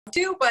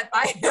too, but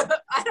I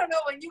I don't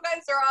know, when you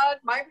guys are on,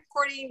 my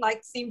recording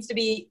like seems to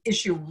be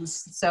issues.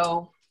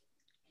 So,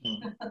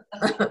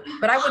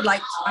 but I would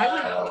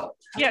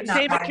Yeah, not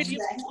David, mind. could you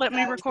let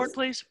me record,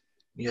 please?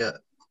 Yeah.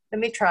 Let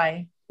me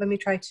try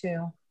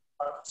to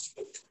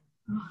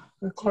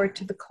record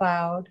to the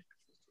cloud.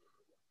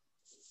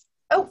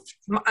 Oh,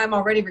 I'm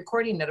already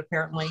recording it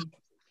apparently.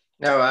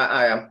 No,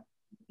 I am.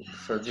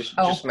 So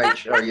just make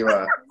sure you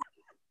are.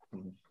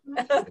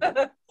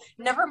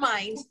 Never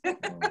mind.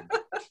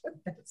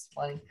 That's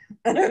funny.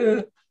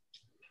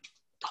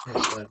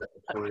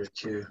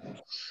 Too.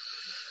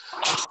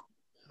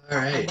 All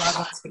right. My dog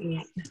wants to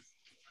eat.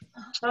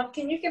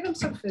 Can you give him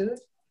some food?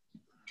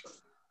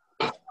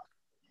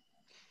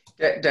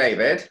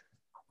 David?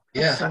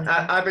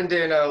 Yeah. I've been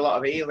doing a lot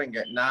of healing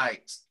at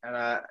night.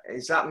 And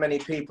is that many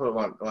people who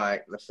want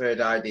like the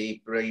third eye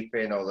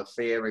debriefing or the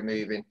fear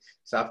removing?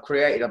 So I've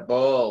created a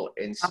ball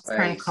in space. He's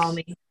trying to call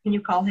me. Can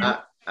you call him?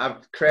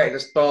 I've created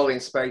this ball in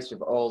space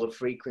with all the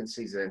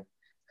frequencies in.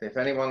 So if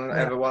anyone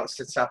ever wants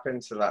to tap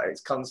into that,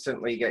 it's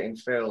constantly getting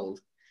filled.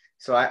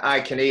 So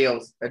I can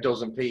heal a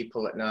dozen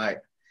people at night.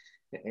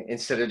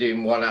 Instead of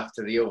doing one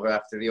after the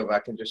other, I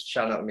can just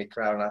channel my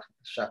crown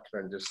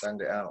chakra and just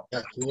send it out.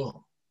 Yeah,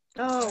 cool.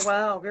 Oh,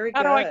 wow. Very good.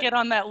 How do I get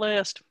on that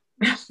list?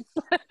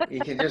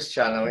 You can just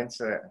channel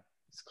into it.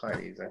 It's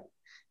quite easy.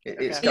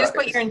 You just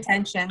put your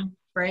intention,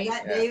 right?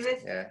 Yeah,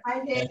 David. Yeah.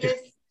 Hi, David.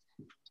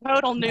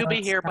 Total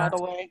newbie here, by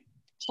the way.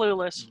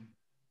 Clueless.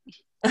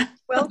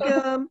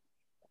 Welcome.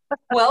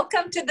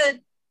 Welcome to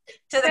the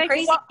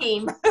crazy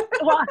team.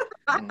 Well,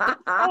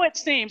 oh, it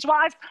seems. Well,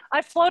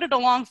 I've floated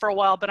along for a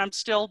while, but I'm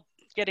still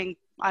getting,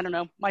 I don't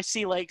know, my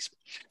sea legs.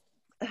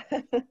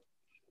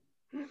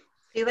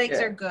 Sea legs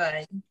are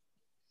good.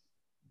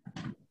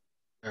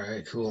 All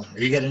right, cool. Are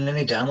you getting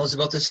any downloads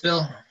about this,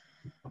 Bill?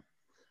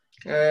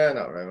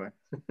 Not really.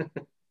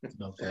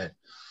 Okay.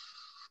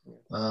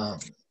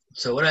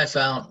 So what I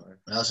found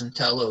when I was in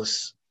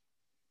Telos,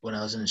 when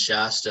I was in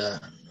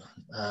Shasta,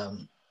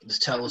 this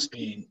Telos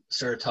being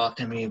started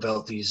talking to me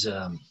about these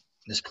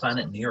this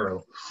planet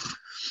Nero,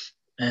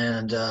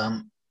 and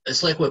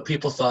it's like what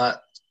people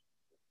thought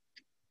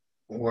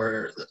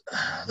were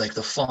like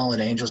the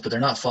fallen angels, but they're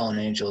not fallen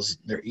angels.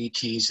 They're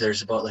ETs.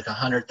 There's about like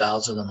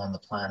 100,000 of them on the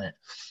planet,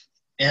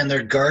 and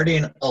they're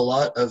guarding a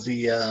lot of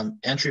the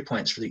entry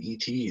points for the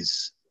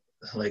ETs,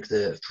 like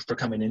for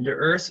coming into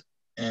Earth,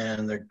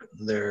 and they're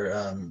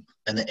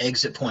and the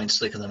exit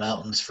points like in the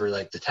mountains for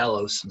like the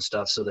Telos and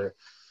stuff. So they're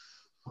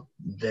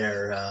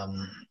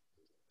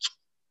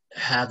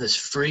have this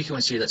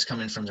frequency that's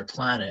coming from their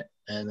planet,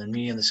 and then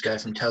me and this guy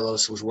from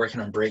Telos was working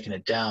on breaking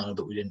it down,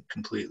 but we didn't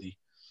completely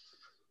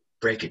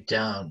break it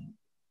down.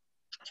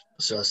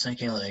 So I was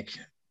thinking like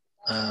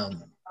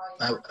the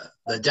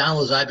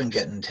downloads I've been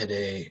getting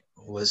today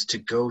was to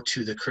go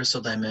to the crystal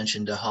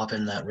dimension, to hop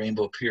in that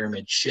rainbow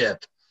pyramid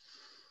ship,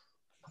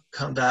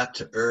 come back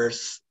to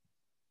Earth,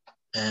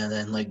 and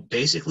then like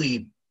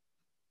basically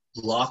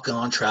lock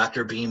on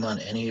tractor beam on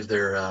any of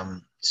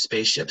their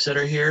spaceships that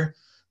are here,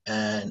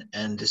 and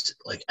just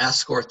like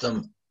escort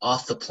them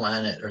off the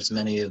planet, or as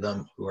many of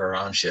them who are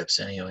on ships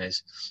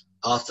anyways,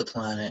 off the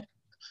planet,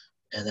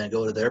 and then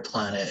go to their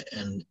planet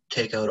and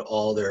take out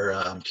all their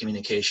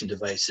communication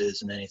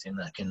devices and anything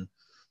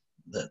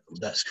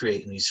that's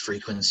creating these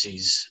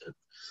frequencies.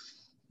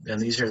 And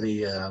these are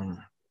the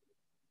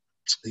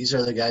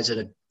guys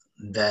that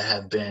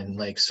have been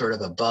like sort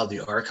of above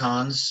the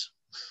archons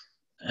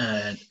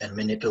and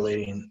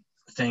manipulating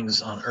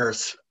things on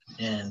Earth.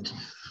 And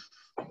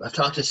I've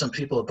talked to some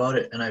people about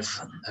it, and I've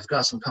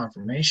got some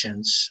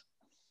confirmations.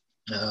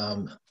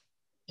 What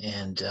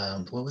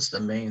was the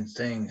main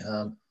thing?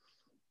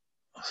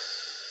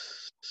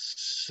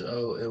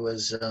 So it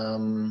was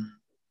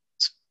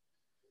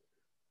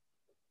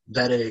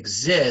that it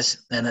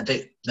exists, and that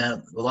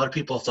a lot of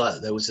people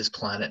thought there was this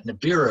planet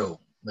Nibiru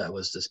that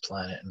was this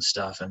planet and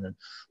stuff,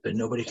 but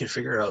nobody could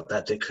figure out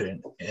that they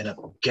couldn't end up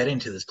getting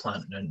to this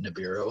planet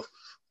Nibiru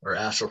or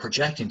astral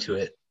projecting to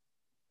it.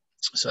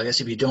 So I guess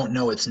if you don't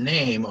know its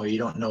name, or you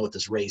don't know what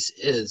this race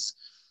is,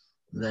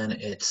 then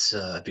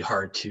it'd be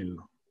hard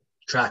to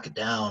track it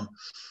down,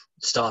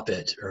 stop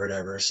it, or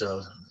whatever.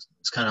 So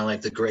it's kind of like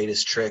the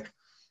greatest trick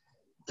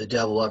the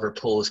devil ever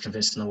pulled, is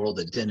convincing the world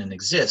that it didn't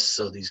exist.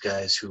 So these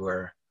guys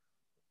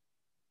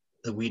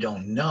that we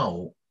don't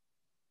know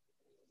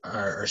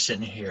are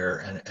sitting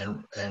here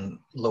and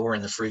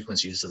lowering the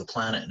frequencies of the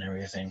planet and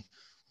everything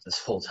this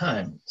whole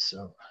time.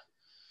 So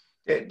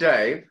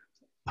Dave,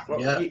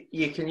 well, yeah.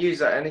 you can use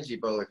that energy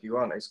ball if you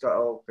want. It's got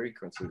all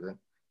frequencies in,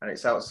 and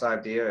it's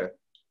outside the Earth.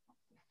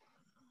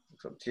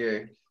 It's up to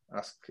you.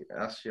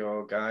 Ask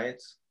your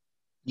guides.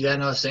 Yeah,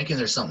 no, I was thinking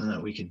there's something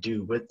that we could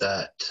do with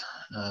that.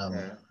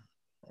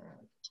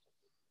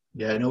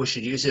 Yeah, I know we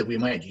should use it. We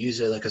might use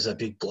it like as a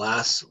big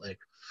blast, like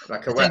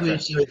a weapon. I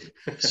think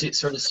we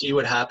sort of see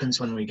what happens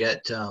when we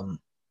get.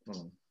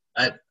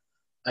 I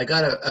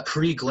got a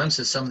pre-glimpse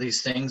of some of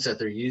these things that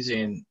they're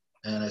using,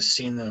 and I've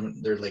seen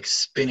them. They're like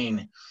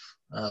spinning.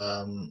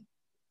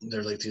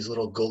 They're like these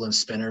little golden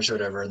spinners or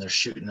whatever, and they're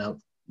shooting out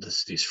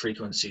these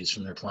frequencies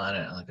from their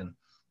planet. Like, and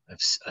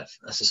that's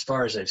as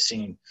far as I've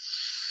seen.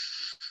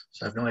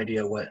 So I have no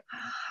idea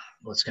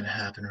what's going to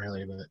happen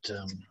really, but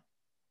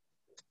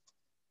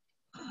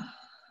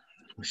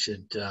we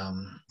should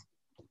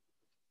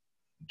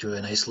do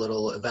a nice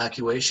little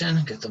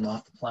evacuation, get them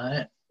off the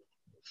planet,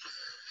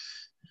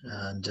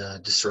 and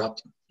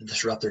disrupt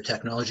their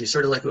technology,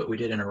 sort of like what we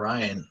did in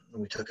Orion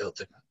when we took out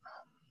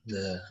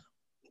the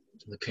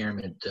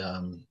pyramid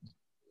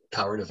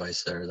power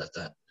device there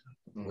that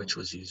witch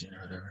was using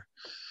or whatever.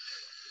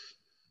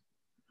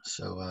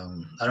 So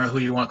I don't know who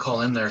you want to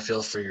call in there,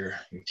 Phil, for your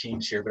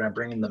teams here, but I'm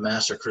bringing the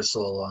Master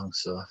Crystal along,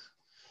 so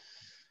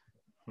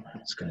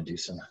it's going to do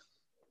some.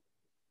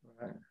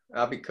 Right.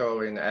 I'll be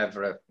calling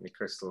Evra, the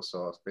crystal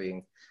source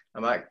being.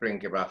 I might bring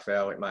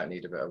Raphael, it might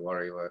need a bit of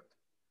worry work,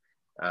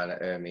 and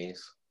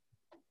Hermes.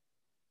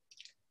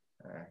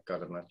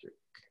 God of Magic.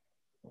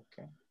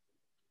 Okay.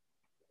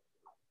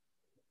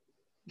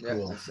 Yeah,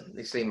 cool.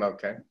 They seem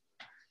okay.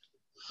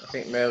 I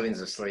think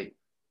Merlin's asleep.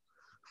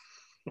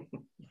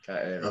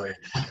 Can't hear him. Oh, yeah.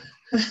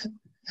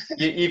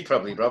 you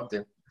probably robbed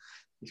him.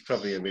 He's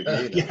probably a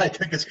review. Yeah, I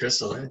think it's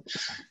crystal. Right?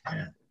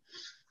 Yeah,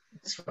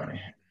 it's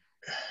funny.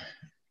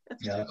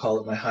 Yeah, I'll call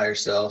it my higher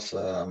self.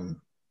 I'll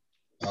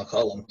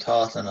call him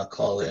Thoth, and I'll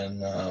call in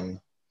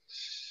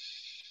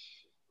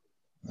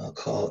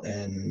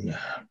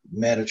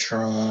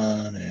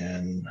Metatron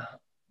and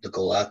the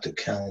Galactic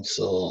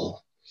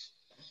Council.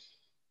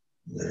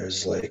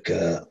 There's like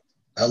a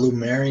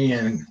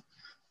Lumerian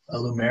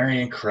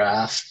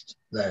craft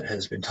that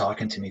has been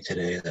talking to me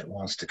today that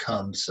wants to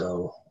come,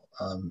 so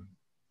I'll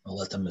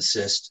let them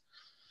assist.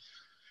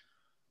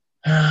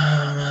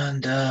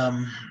 And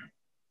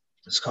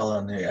let's call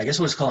on I guess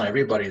we'll just call on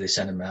everybody. They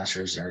send in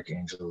masters and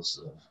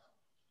archangels.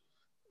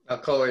 I'll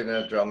call in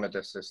a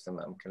Andromeda system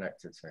that I'm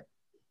connected to.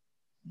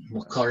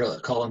 We'll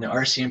call on the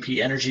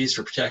RCMP energies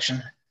for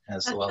protection,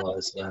 as well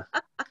as. I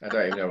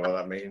don't even know what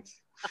that means.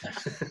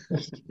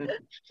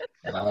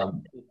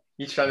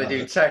 You trying to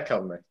do tech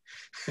on me?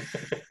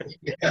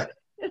 Yeah.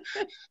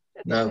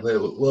 No, but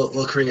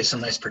we'll create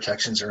some nice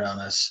protections around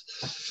us.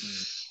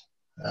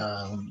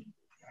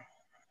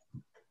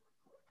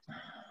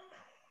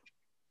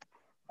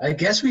 I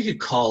guess we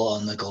could call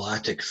on the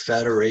Galactic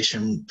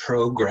Federation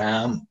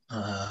program,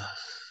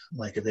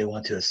 like if they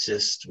want to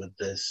assist with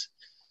this,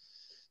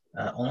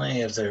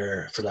 only if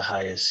they're for the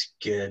highest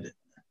good.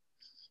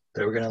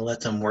 But we're going to let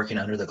them working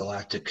under the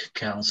Galactic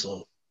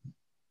Council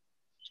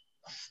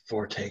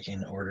for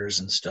taking orders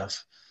and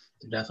stuff.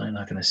 They're definitely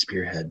not going to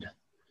spearhead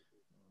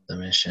the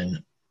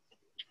mission,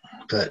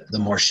 but the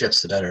more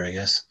ships, the better, I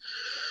guess.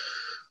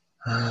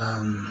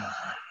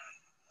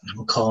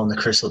 We'll call in the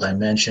Crystal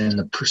Dimension,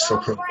 the Crystal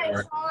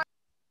Program.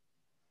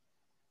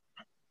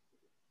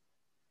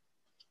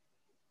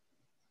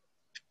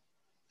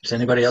 Does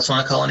anybody else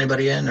want to call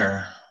anybody in,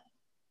 or?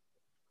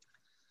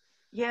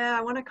 Yeah,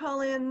 I want to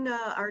call in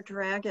our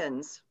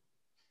dragons.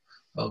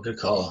 Oh, good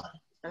call.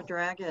 Our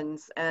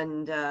dragons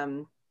and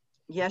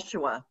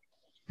Yeshua.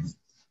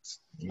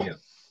 Yeah.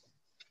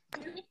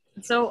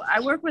 So I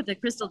work with the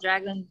Crystal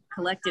Dragon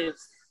Collective.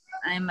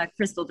 I'm a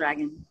crystal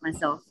dragon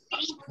myself.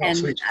 And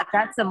I've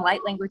got some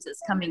light language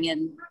that's coming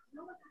in.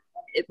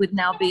 It would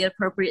now be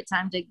appropriate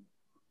time to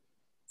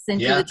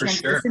send you the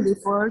transition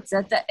before.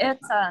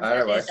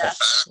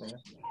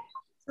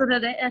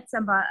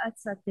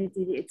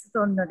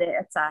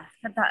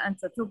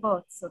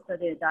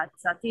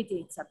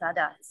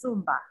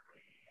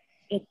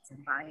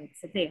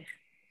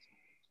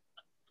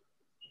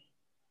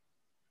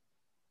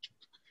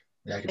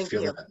 Yeah, I can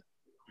feel that.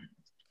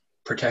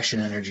 Protection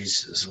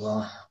energies as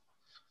well.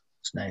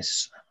 It's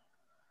nice.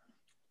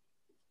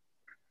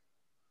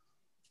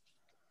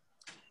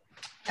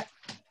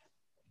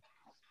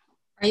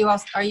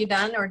 Are you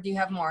done, or do you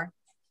have more?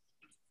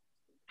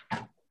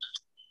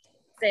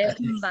 It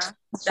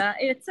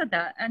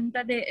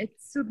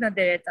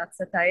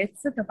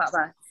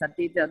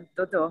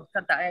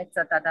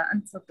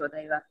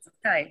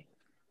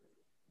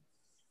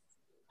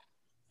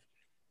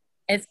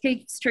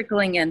keeps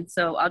trickling in,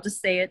 so I'll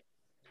just say it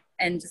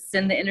and just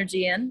send the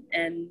energy in,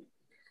 and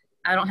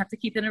I don't have to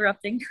keep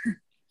interrupting.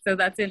 So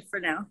that's it for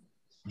now.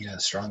 Yeah,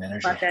 strong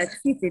energy. Thank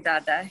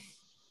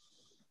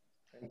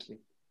you.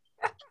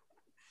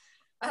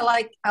 I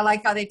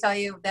like how they tell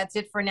you that's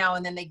it for now,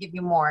 and then they give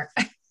you more.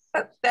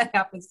 That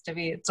happens to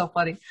me. It's so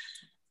funny.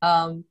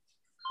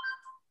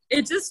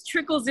 It just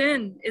trickles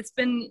in. It's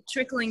been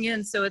trickling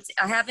in, so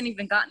I haven't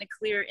even gotten a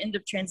clear end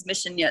of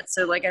transmission yet.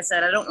 So like I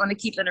said, I don't want to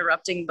keep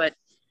interrupting, but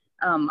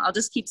I'll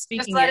just keep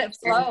speaking. Just let it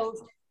flow.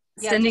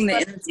 Sending the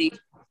energy.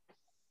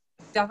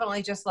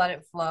 Definitely just let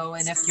it flow.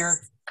 And if you're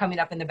coming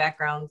up in the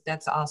background,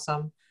 that's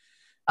awesome.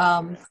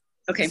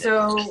 Okay.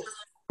 So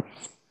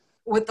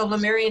with the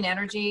Lemurian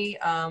energy,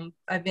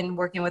 I've been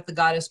working with the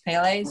goddess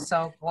Pele.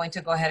 So I'm going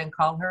to go ahead and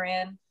call her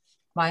in,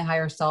 my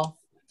higher self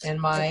and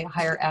my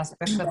higher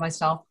aspects of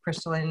myself,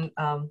 crystalline,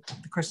 the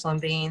crystalline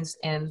beings,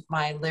 and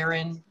my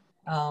Lyran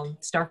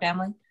star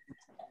family.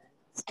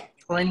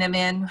 Pulling them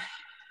in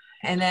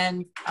And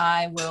then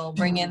I will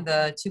bring in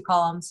the 2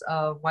 columns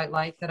of white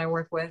light that I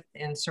work with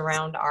and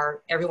surround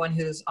everyone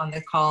who's on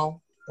the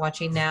call,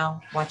 watching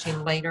now,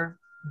 watching later,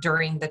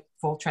 during the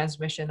full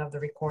transmission of the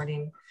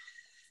recording.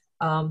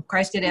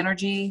 Christed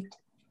energy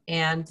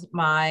and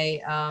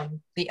my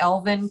the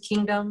Elven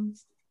kingdom.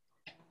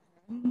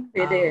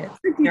 They're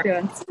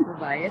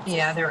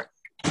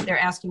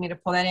asking me to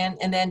pull that in,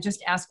 and then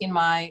just asking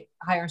my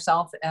higher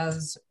self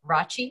as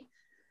Rachi,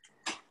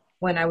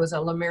 when I was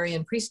a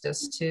Lemurian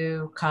priestess,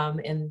 to come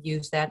and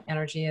use that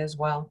energy as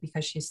well,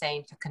 because she's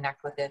saying to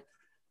connect with it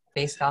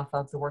based off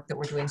of the work that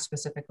we're doing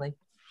specifically.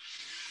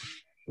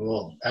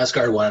 Cool.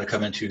 Asgard wanted to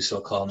come in too, so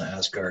I'll call in the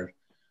Asgard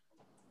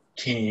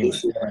team.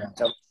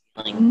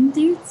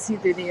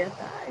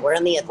 We're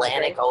in the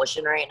Atlantic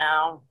Ocean right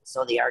now,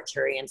 so the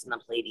Arcturians and the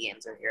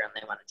Pleiadians are here, and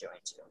they want to join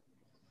too.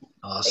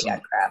 Awesome. They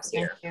got crafts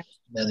here. And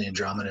the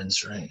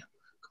Andromedans, right?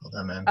 Call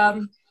them in.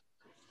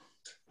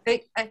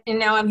 And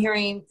now I'm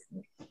hearing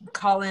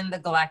call in the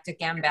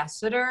Galactic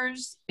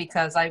Ambassadors,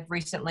 because I've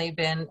recently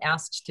been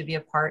asked to be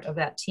a part of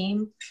that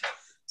team.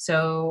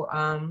 So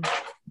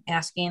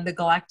asking the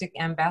Galactic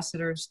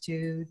Ambassadors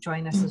to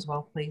join us as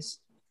well, please.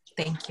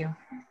 Thank you.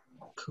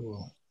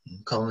 Cool.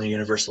 I'm calling the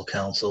Universal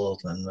Council,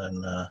 and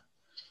then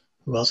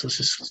who else was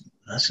just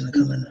asking to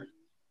come in?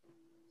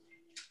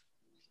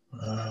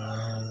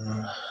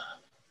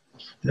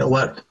 You know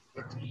what?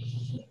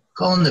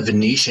 Calling the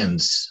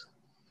Venetians.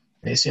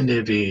 They seem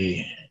to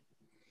be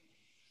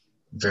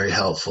very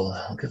helpful.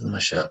 I'll give them a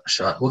shot.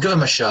 We'll give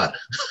them a shot.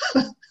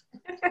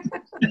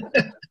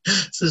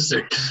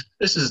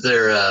 This is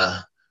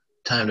their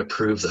time to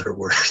prove their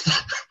worth.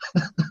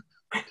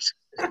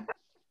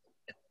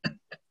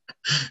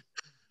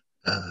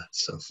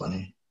 It's so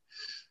funny.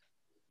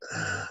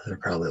 They're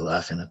probably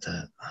laughing at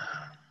that.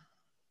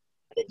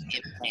 It's an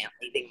implant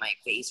leaving my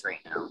face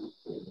right now.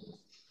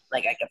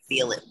 Like I can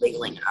feel it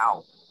wiggling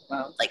out,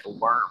 like a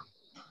worm.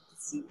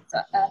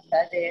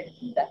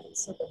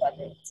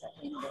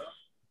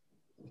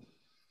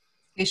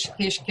 Kish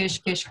kish kish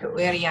kish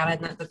yara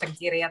na ta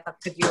gira ta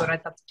gira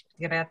ta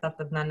gira ta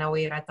na na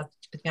wira ta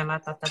na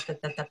ta ta ta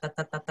ta ta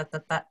ta ta ta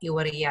ta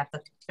iwariya ta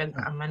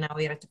amana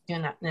wira ta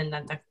na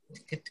na ta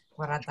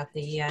wara ta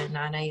ya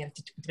na na ya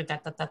ta ta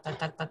ta ta ta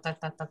ta ta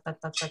ta ta ta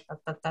ta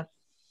ta ta.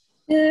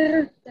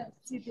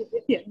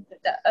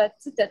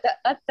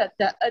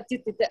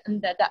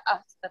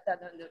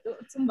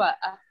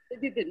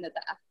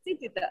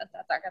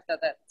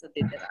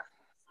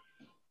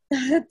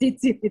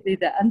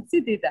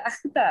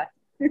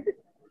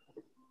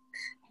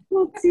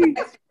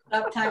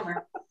 Stop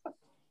timer.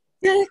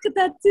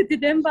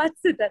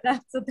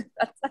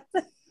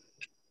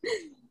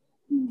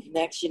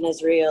 Connection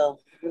is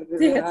real.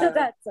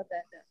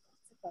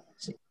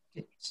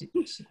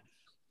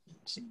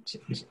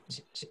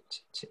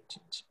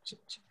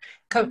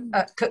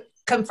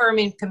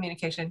 Confirming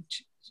communication.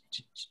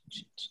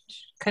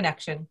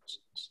 Connection.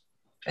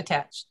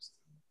 Attached.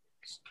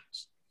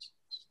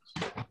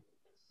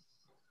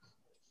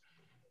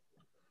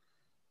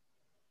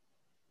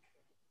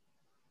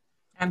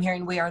 I'm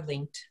hearing we are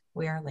linked.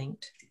 We are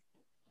linked.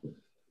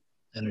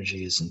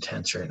 Energy is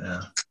intense right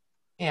now.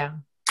 Yeah.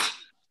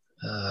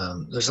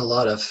 There's a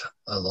lot of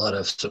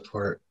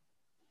support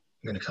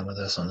going to come with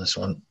us on this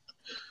one.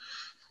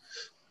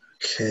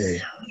 Okay,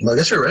 well, I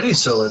guess we're ready.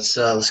 So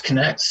let's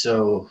connect.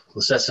 So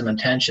we'll set some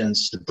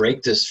intentions to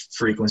break this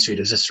frequency,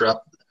 to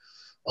disrupt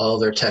all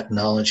their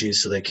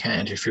technologies so they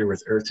can't interfere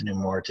with Earth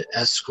anymore, to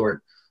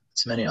escort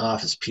as many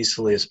off as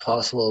peacefully as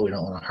possible. We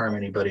don't want to harm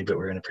anybody, but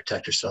we're going to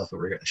protect ourselves if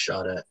we're getting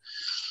shot at.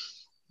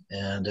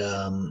 And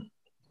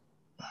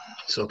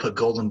so put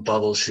golden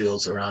bubble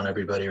shields around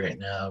everybody right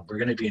now. We're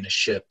going to be in a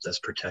ship that's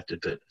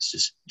protected, but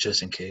it's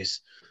just in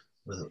case,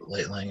 with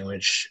light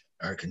language,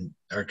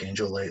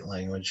 Archangel light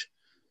language.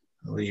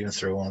 We'll even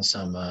throw on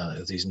some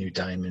of these new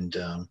diamond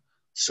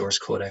source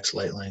codex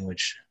light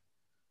language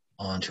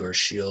onto our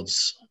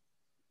shields.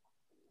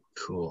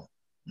 Cool.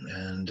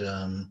 And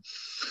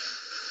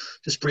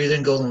just breathe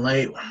in golden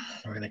light.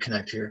 We're going to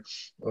connect here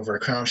over our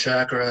crown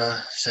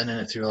chakra, sending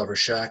it through all of our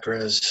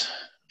chakras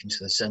into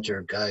the center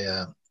of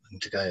Gaia,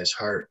 into Gaia's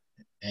heart,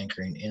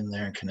 anchoring in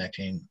there and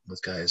connecting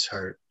with Gaia's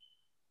heart.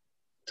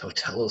 So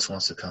Telos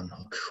wants to come.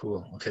 Oh,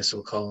 cool. Okay, so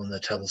we'll call in the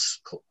Telos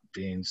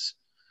beings.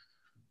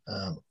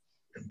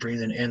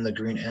 Breathing in the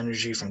green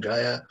energy from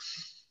Gaia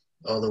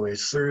all the way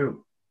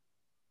through,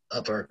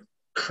 up our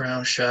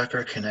crown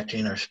chakra,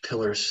 connecting our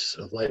pillars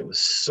of light with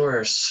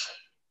Source.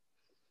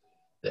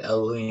 The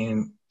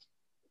Elohim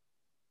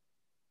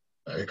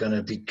are going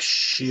to be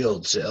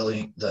shields.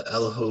 The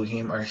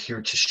Elohim are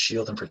here to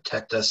shield and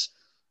protect us.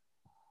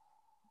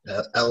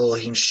 The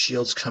Elohim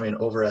shields coming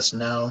over us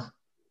now.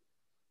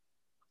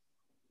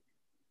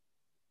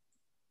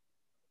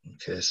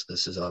 Okay, so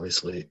this is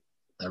obviously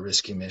a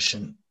risky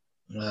mission.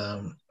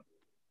 I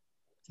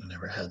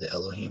never had the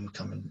Elohim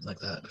coming like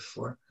that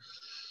before.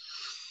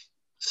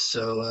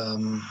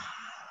 So,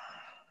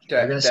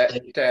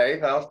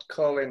 Dave, I'll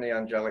call in the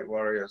angelic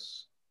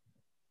warriors.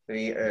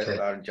 The okay.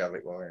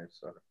 angelic warriors.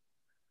 Sorry.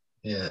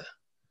 Yeah.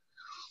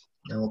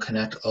 And we'll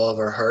connect all of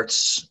our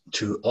hearts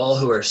to all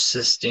who are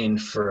assisting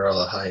for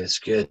our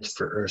highest good,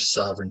 for Earth's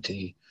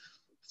sovereignty,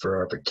 for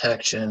our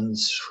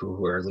protections,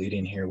 who are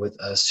leading here with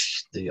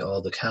us,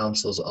 all the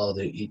councils, all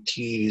the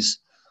ETs,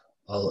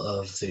 all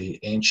of the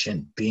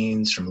ancient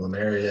beings from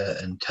Lemuria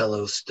and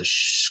Telos, the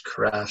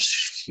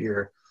crafts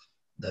here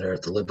that are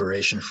at the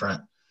Liberation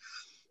Front.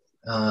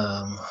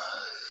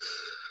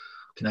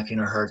 Connecting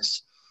our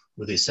hearts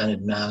with the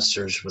Ascended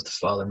Masters, with the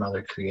Father,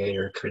 Mother,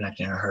 Creator,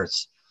 connecting our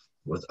hearts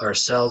with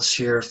ourselves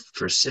here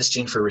for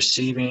assisting, for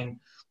receiving.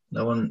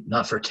 No one,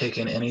 not for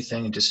taking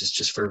anything,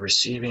 just for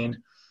receiving,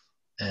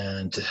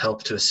 and to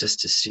help to assist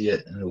to see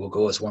it. And it will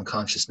go as one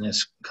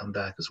consciousness, come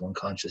back as one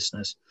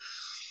consciousness.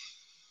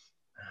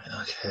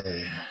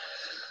 Okay.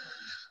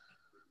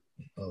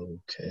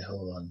 Okay,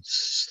 hold on.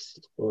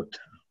 Slow it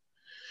down.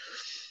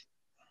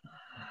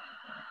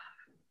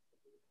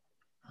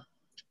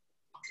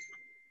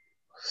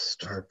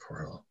 Star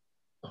portal.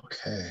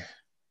 Okay.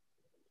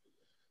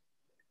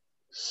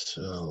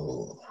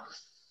 So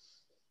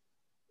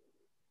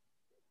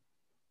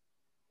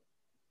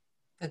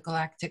The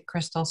galactic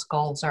crystal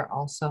skulls are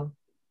also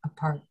a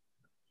part.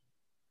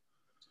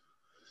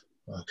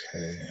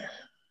 okay.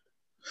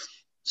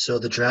 So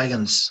the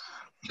dragons,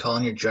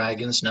 calling your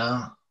dragons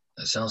now.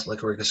 It sounds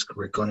like we're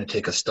going to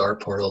take a star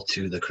portal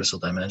to the crystal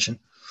dimension.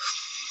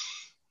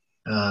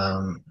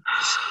 Calling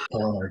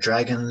our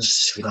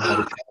dragons. If you don't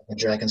have the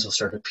dragons, will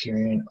start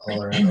appearing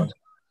all around.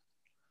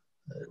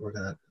 We're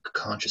gonna,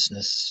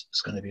 consciousness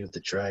is going to be with the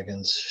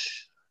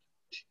dragons.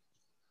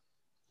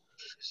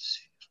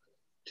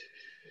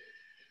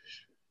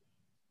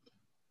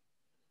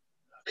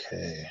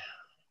 Okay.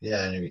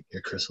 Yeah, and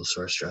your crystal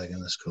source dragon,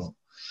 that's cool.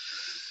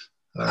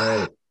 All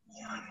right.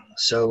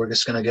 So we're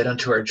just going to get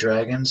into our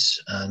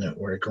dragons, and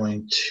we're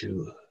going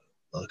to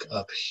look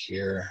up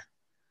here.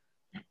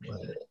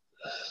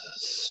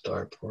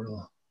 Star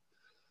portal.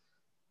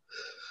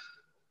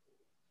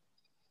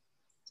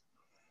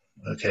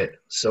 Okay,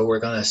 so we're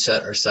going to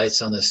set our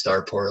sights on the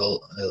star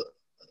portal.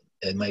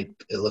 It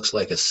looks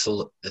like it's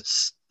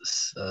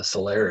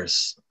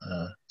Solaris,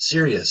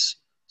 Sirius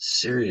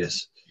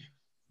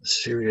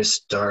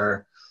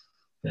star.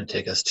 Going to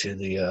take us to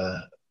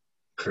the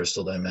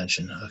crystal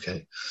dimension.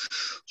 Okay,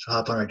 so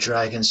hop on our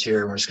dragons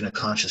here. We're just going to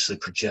consciously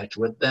project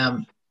with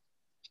them.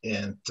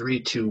 In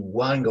 3, 2,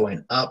 1,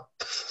 going up,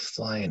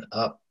 flying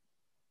up,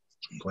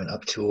 going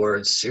up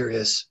towards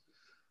Sirius,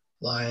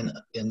 flying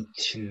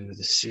into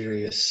the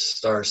Sirius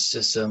star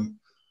system,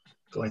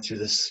 going through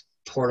this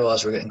portal.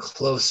 As we're getting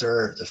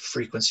closer, the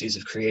frequencies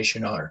of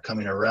creation are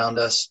coming around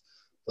us,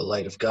 the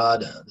light of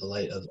God, the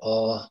light of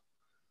all.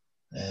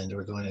 And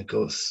we're going to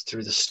go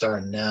through the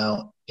star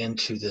now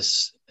into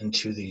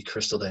the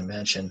crystal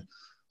dimension.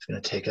 It's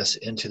going to take us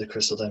into the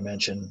crystal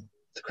dimension,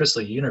 the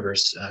crystal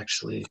universe,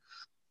 actually.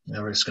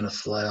 Now we're just going to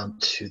fly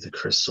onto the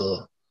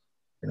crystal.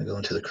 We're going to go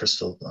into the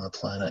crystal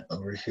planet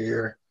over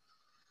here.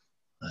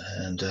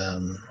 And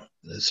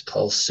it's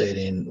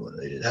pulsating.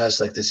 It has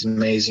like this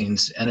amazing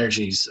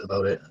energies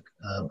about it.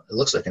 It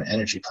looks like an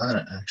energy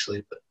planet,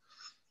 actually. But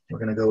we're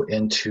going to go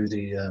into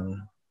the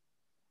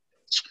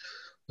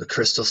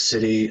crystal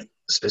city.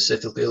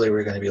 Specifically,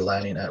 we're going to be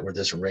landing at where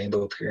this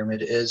rainbow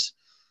pyramid is.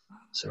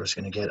 So we're just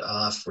going to get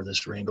off where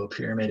this rainbow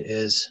pyramid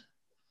is.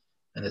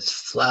 And it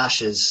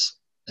flashes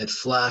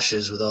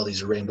with all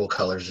these rainbow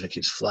colors, and it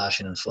keeps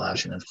flashing and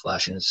flashing and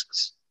flashing. It's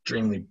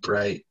extremely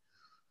bright.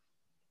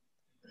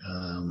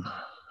 Are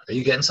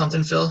you getting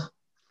something, Phil?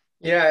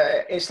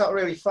 Yeah, it's not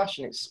really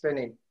flashing, it's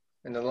spinning,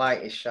 and the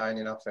light is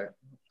shining off it.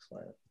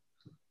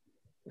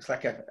 It's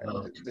like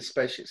the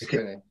spaceship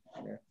spinning.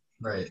 Yeah.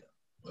 Right.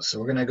 So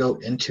we're going to go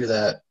into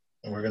that,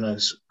 and we're going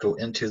to go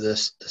into the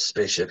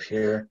spaceship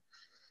here.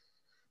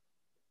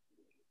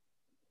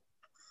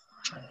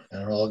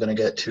 And we're all going to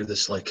get to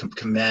this like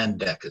command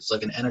deck. It's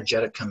like an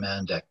energetic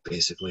command deck,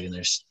 basically, and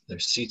there's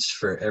seats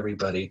for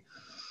everybody.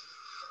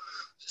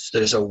 So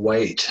there's a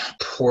white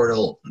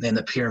portal in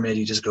the pyramid.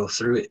 You just go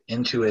through it,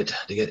 into it,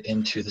 to get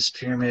into this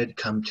pyramid,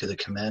 come to the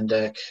command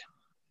deck.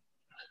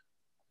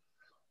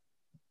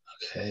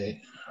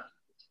 Okay.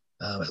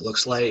 It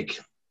looks like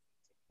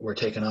we're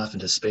taking off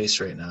into space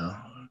right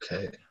now.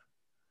 Okay.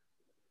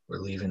 We're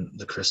leaving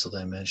the crystal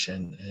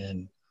dimension,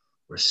 and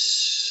we're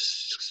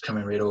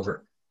coming right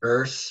over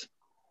Earth.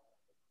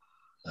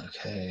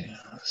 Okay,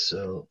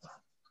 so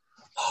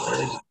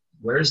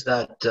where's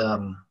that?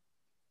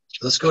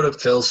 Let's go to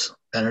Phil's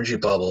energy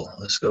bubble.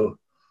 Let's go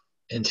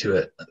into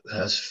it. It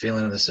has a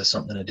feeling this has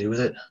something to do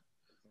with it.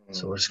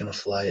 So we're just going to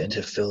fly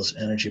into Phil's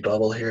energy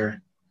bubble here.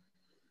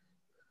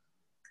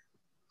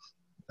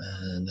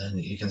 And then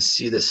you can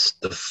see the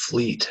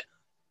fleet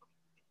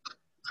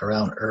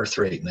around Earth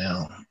right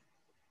now.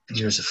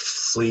 Here's a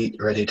fleet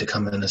ready to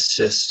come and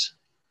assist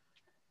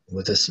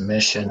with this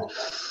mission.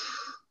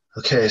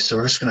 Okay, so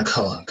we're just going to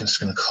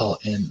call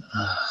in.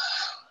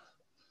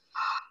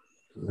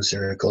 Was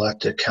there a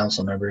galactic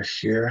council member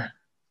here?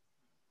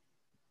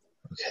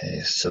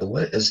 Okay, so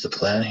what is the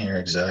plan here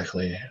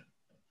exactly?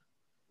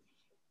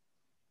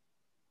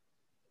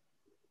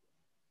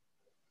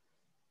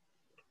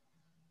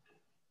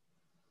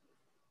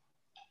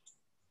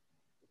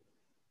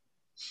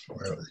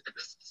 Where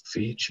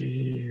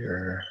Fiji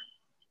or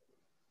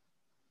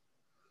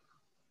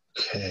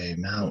okay,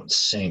 Mount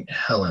St.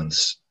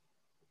 Helens.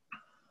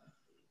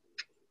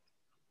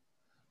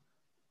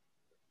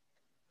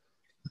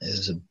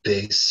 Is a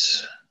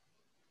base.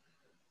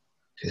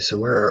 Okay, so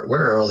where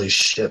are all these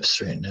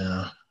ships right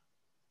now?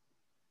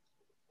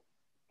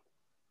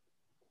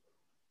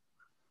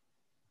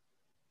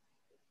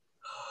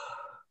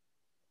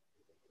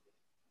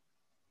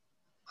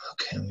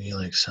 Can we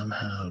like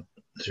somehow,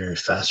 is there a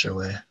faster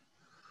way?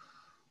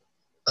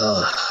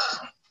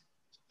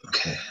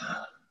 Okay.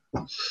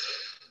 All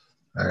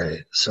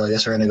right, so I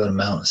guess we're gonna go to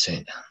Mount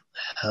St.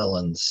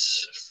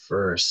 Helens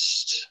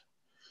first.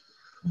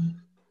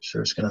 So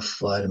we're just gonna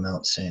fly to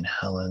Mount St.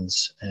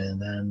 Helens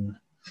and then,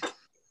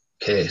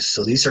 okay,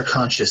 so these are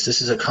conscious.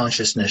 This is a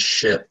consciousness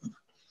ship.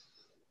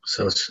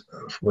 So it's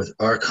with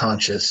our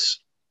conscious,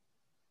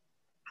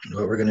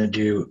 what we're gonna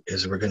do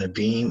is we're gonna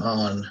beam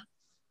on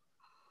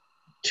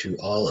to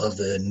all of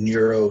the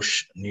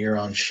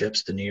neuron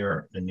ships, the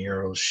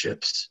neural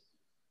ships,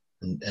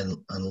 and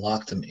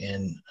unlock them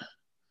in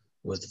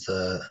with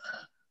the,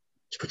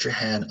 to put your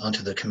hand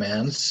onto the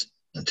commands,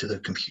 into the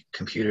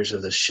computers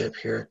of the ship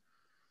here,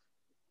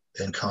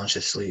 and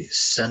consciously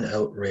send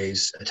out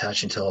rays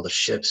attaching to all the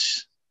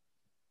ships.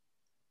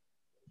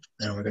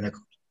 And we're gonna,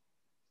 what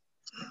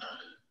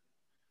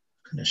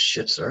kind of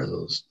ships are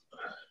those?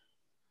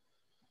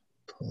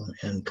 Pull them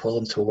in, pull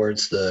them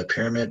towards the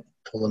pyramid,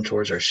 pull them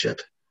towards our ship.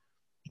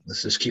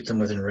 Let's just keep them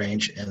within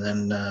range, and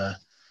then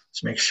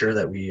let's make sure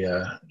that we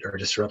are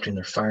disrupting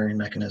their firing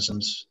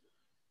mechanisms.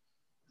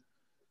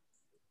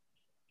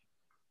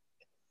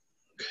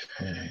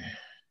 Okay.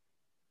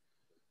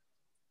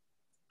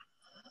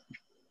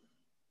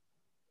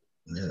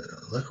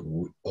 Look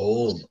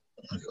old,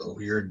 like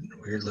weird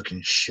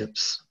looking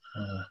ships.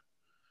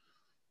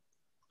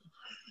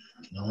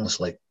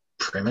 Almost like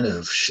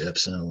primitive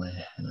ships in a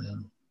way.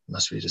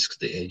 Must be just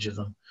the age of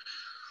them.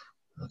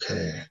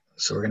 Okay,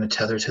 so we're going to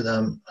tether to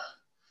them,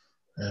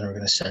 and we're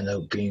going to send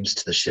out beams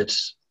to the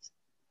ships.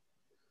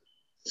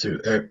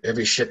 Through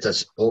every ship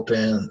that's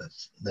open,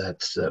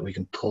 that we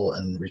can pull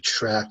and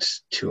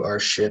retract to our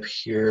ship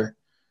here.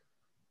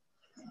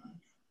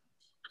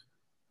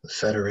 The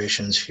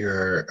federations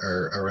here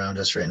are around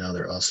us right now.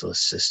 They're also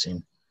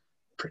assisting,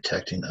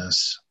 protecting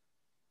us.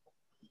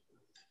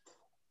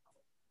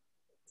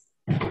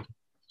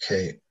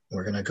 Okay,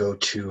 we're gonna go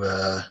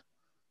to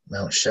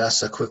Mount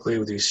Shasta quickly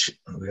with these.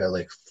 We got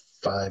like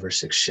 5 or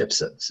 6 ships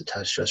that's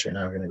attached to us right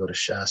now. We're gonna go to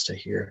Shasta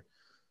here.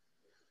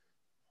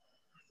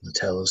 The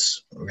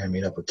Telos, we're gonna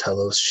meet up with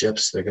Telos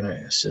ships. They're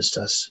gonna assist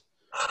us.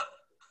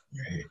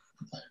 Right.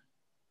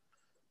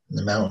 In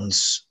the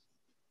mountains,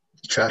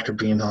 tractor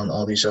beam on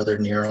all these other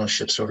neuron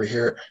ships over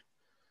here.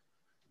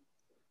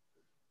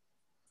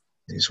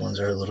 These ones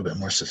are a little bit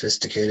more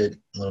sophisticated,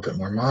 a little bit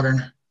more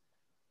modern.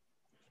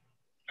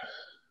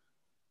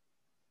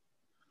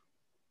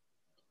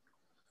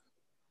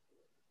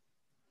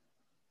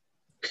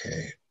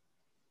 Okay,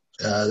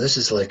 this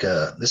is like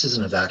an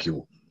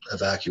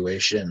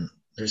evacuation.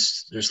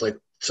 There's like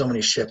so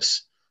many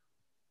ships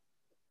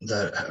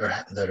that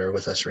are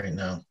with us right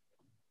now,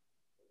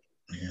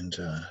 and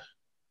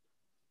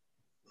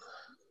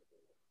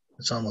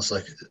it's almost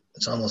like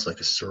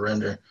a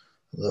surrender.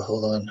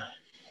 Hold on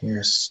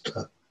here,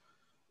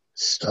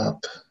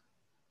 stop.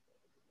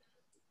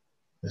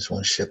 There's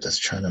one ship that's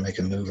trying to make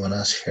a move on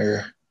us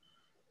here.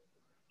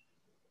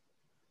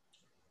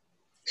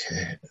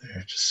 Okay,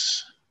 they're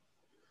just.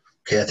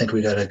 Okay, I think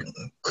we gotta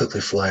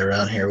quickly fly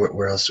around here.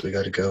 Where else do we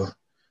gotta go?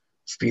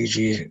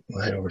 Fiji,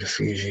 we'll head over to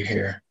Fiji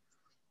here.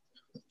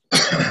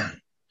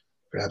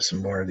 Grab some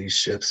more of these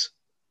ships.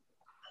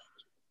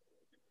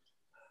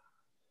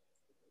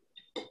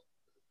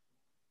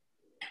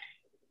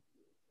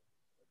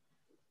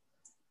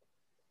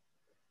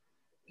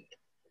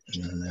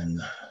 And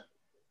then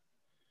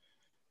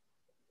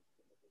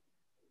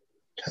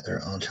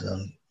tether onto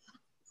them.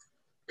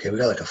 Okay, we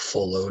got like a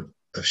full load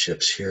of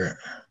ships here.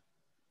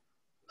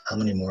 How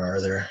many more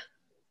are there?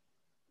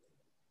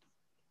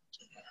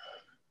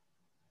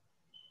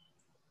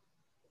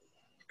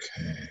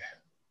 Okay.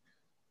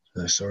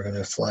 So we're going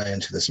to fly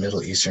into this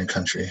Middle Eastern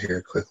country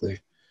here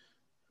quickly.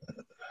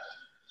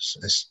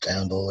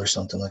 Istanbul or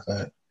something like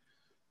that.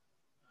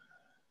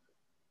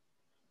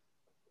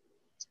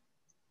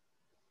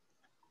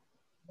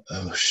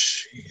 Oh,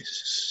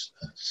 Jesus.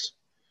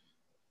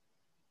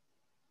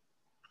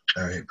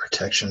 All right,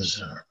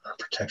 protections are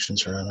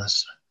on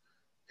us.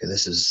 Okay,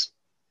 this is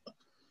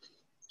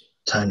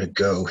time to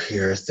go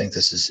here. I think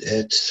this is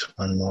it.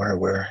 One more,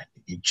 where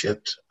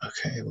Egypt.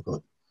 Okay, we'll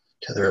go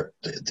tether up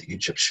the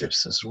Egypt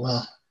ships as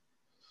well.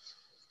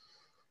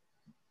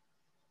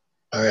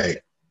 All right.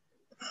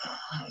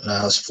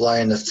 Now let's fly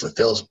into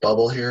Phil's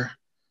bubble here.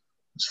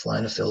 Let's fly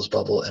into Phil's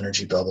bubble,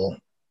 energy bubble.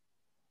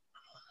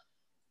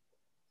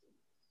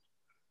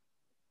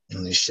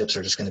 And these ships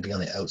are just going to be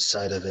on the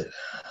outside of it.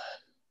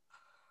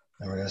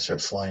 And we're going to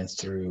start flying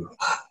through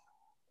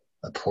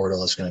a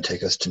portal that's going to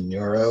take us to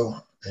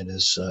Neuro. It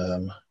is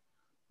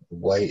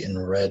white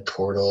and red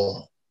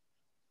portal.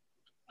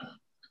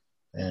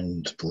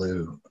 and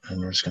blue. And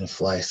we're just going to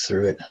fly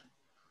through it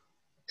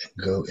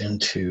and go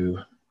into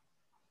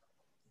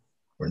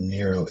where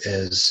Nero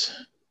is.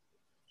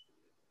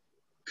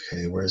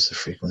 Okay, where's the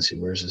frequency?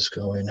 Where's this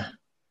going?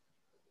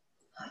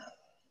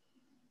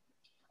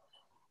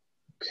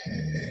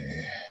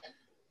 Okay.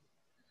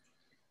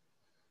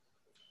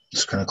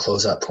 Just going to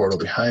close that portal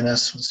behind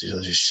us once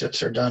these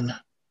ships are done.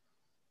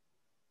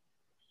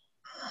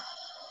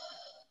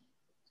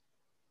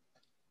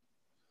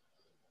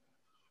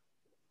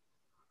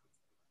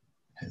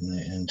 Heading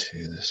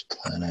into this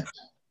planet.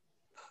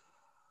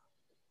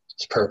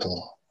 It's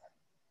purple.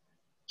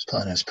 This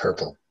planet is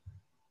purple.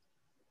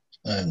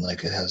 And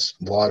like it has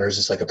waters,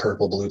 it's like a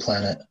purple blue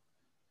planet.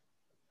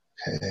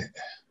 Okay.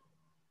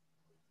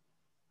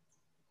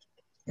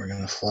 We're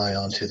going to fly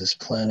onto this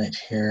planet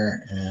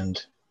here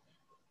and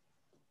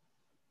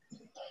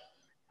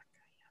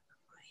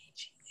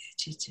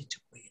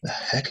the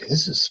heck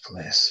is this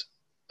place?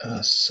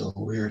 Oh, so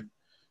weird.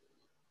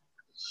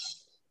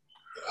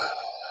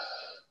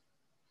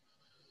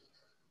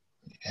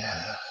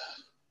 Yeah.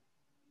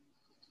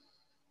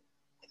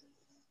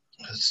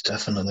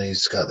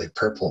 It's got like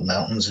purple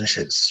mountains and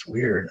shit. It's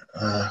weird.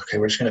 Okay,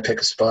 we're just going to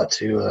pick a spot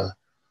to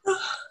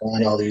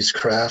find all these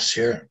crafts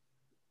here.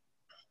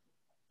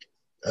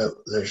 Oh,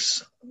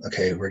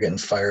 okay, we're getting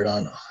fired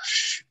on. Oh,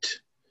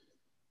 shoot.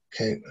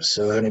 Okay,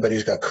 so anybody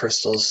who's got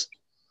crystals,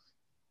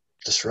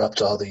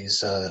 disrupt all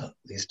these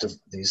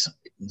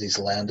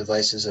land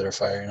devices that are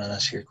firing on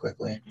us here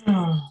quickly.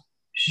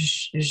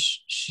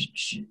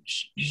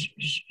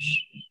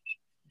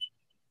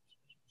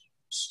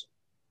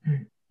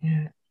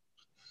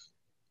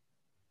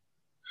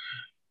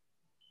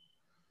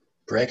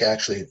 Break,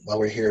 actually, while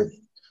we're here,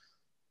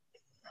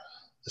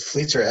 the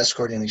fleets are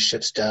escorting these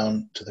ships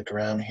down to the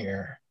ground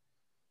here.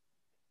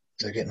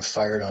 They're getting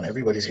fired on.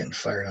 Everybody's getting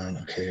fired on.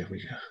 Okay,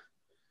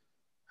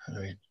 how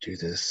do we do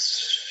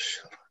this?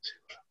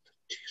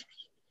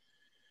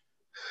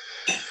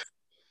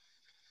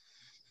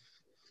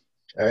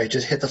 All right,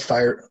 just hit the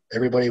fire.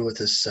 Everybody with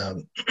this,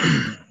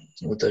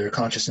 with their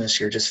consciousness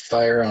here, just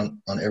fire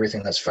on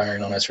everything that's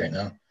firing on us right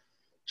now.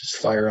 Just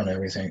fire on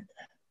everything.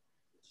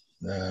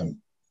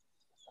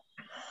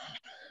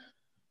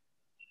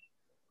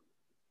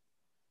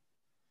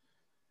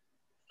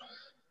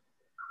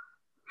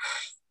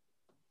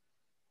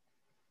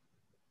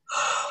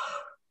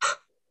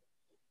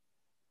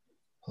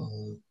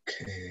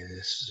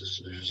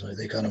 Okay,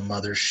 they got a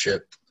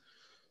mothership.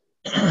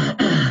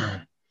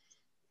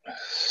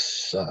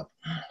 Sup.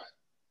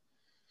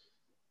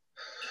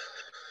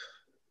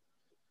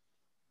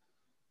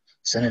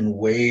 Sending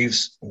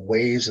waves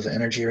of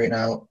energy right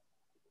now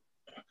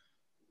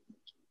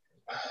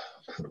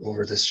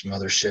over this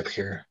mothership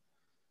here.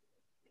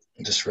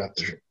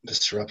 Disrupt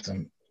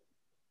them.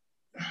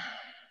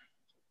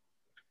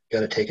 Got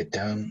to take it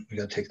down. We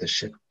got to take the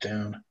ship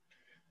down.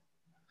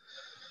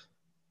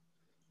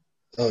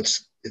 Oh,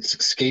 it's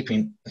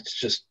escaping. It's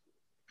just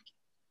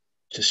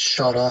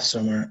shot off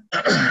somewhere.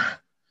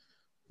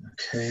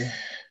 Okay.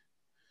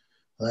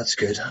 Well, that's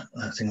good.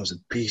 That thing was a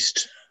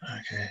beast.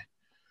 Okay.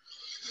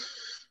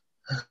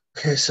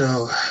 Okay,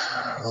 so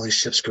all these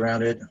ships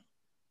grounded.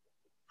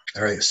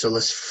 All right, so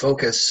let's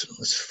focus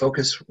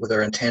with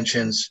our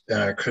intentions and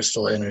our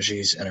crystal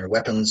energies and our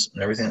weapons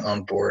and everything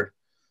on board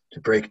to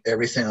break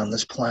everything on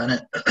this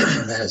planet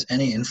that has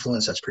any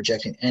influence, that's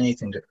projecting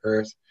anything to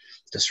Earth,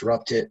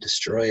 disrupt it,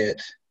 destroy it,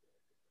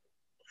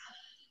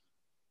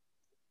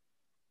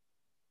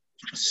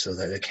 so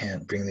that it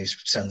can't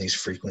send these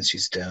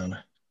frequencies down.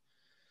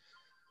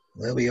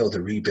 They'll be able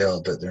to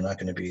rebuild, but they're not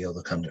going to be able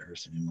to come to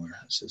Earth anymore.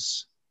 This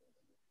is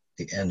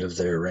the end of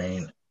their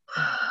reign.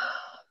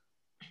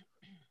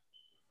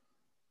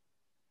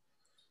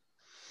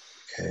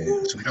 Okay,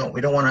 so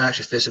we don't want to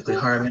actually physically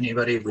harm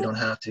anybody. We don't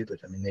have to, but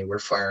I mean, they were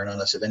firing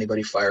on us. If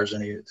anybody fires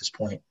on you at this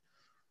point,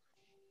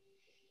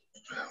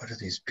 what are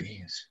these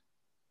beings?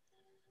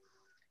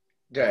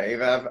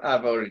 Dave,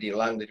 I've already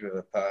landed with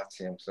a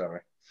party. I'm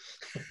sorry.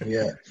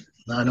 Yeah,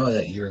 no, I know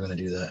that you were going to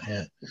do that.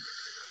 Yeah.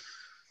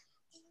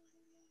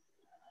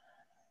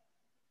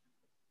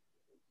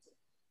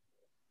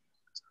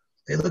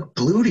 They look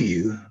blue to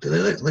you. Do they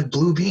look like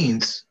blue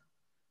beans?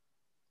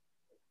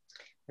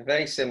 They're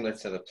very similar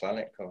to the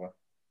planet cover.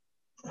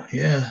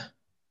 Yeah.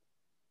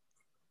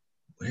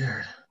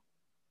 Weird.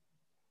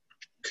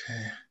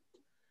 Okay.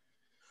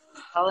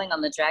 Calling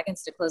on the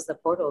dragons to close the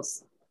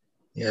portals.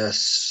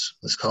 Yes.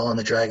 Let's call on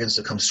the dragons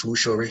to come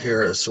swoosh over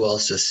here as well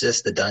as to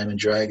assist the diamond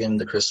dragon,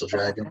 the crystal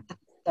dragon.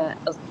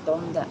 Sophia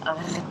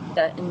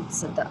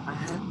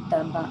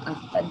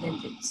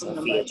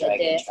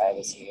Dragon Tribe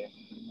is here.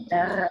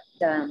 There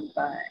it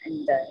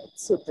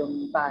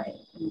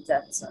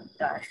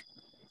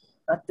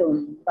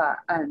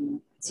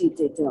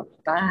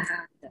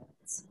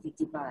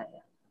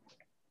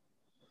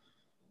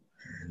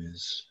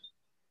is.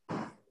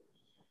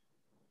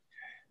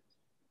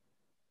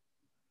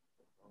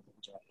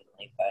 Dragon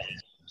light body.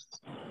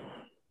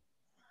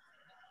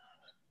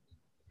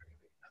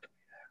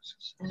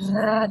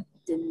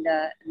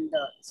 Tinda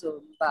the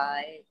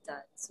Sumbai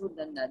that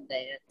Sudana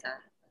Deata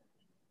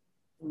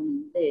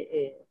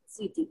De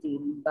City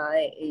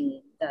by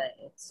in the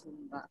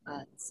Sumba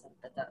and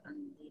Santa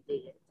and the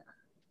Deata.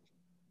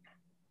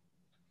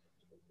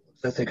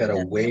 Looks like they got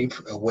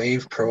a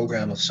wave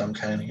program of some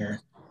kind here.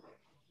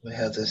 We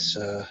have this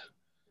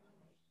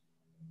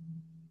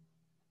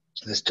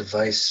this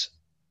device.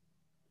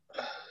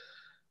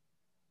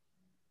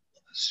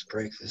 Let's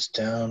break this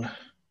down.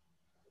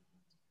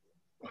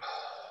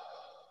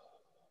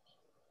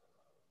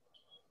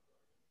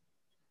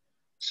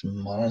 It's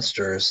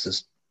monstrous.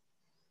 This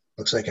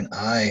looks like an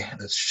eye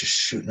that's just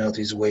shooting out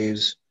these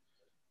waves.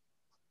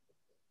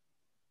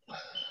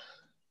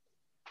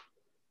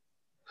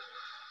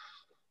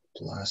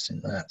 Blasting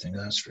that thing,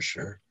 that's for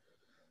sure.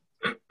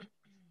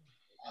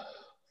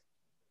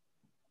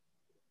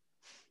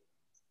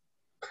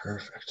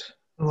 Perfect.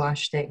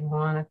 Washte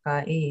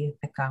wanaka e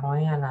te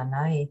kawaina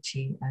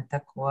naichi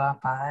atakua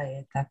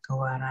pae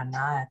takuara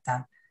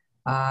naeta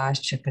a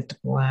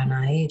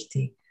shakatuana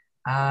iti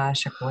a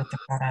shakwata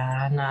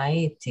karana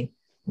iti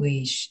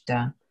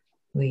wishta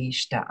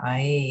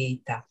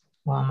aita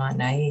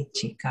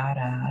wamanaichi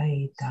kara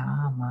aita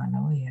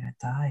manoira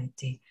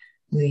taiti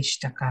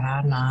wishta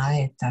karana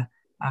aita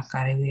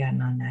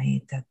akariviana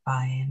naita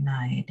pae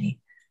naidi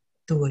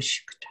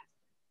tushkta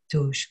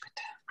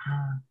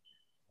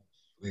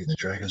The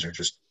dragons are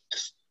just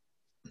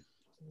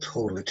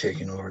totally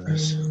taking over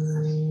this.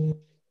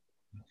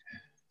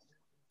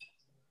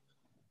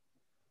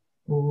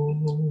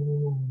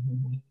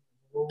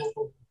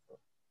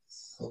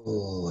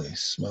 Holy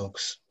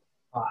smokes.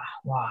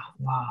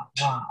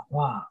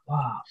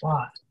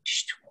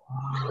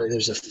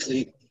 There's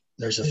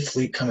a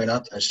fleet coming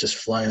up that's just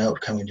flying out,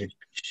 coming to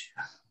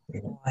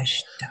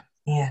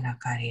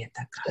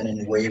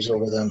sending waves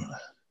over them.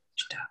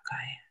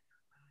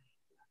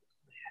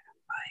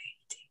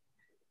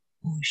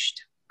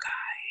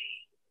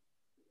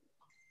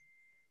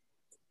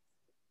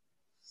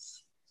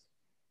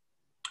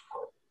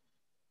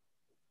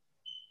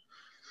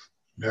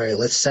 All right,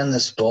 let's send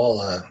this ball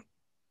of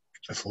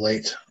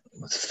light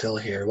with Phil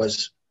here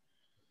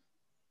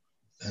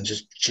and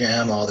just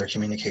jam all their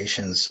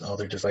communications, all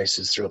their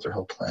devices throughout their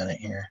whole planet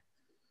here.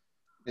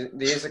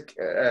 There's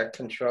a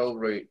control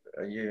route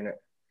unit,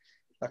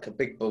 like a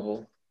big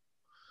bubble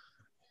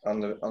on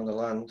the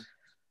land.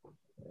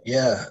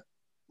 Yeah,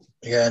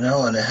 I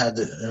know, and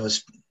it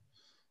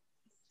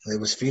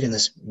was feeding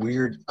this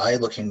weird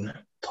eye-looking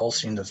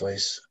pulsing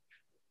device.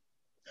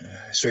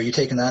 So are you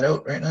taking that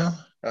out right now?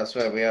 That's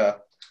where we are.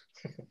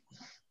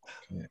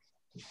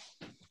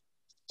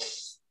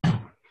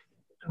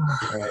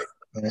 All right,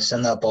 I'm gonna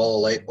send that ball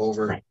of light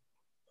over.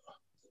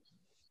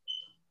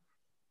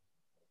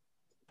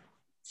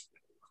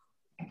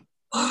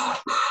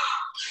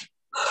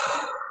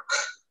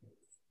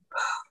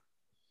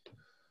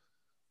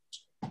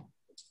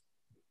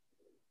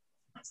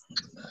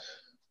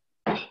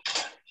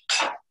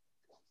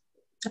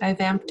 I've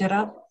amped it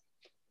up.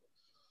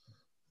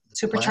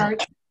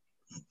 Supercharged.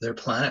 Their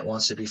planet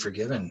wants to be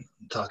forgiven.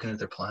 I'm talking to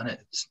their planet.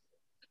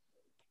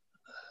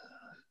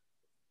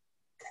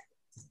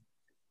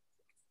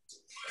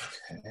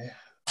 Okay.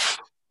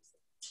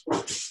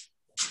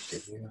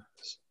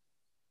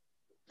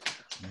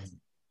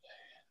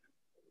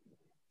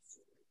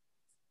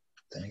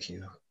 Thank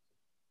you.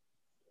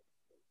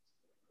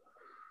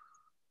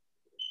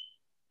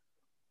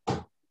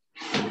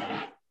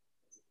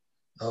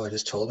 Oh, it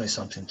just told me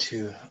something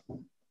too.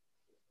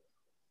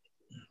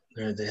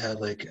 They have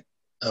like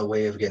a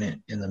way of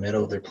getting in the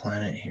middle of their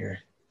planet here.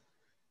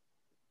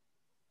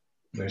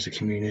 There's a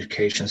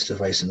communications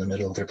device in the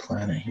middle of their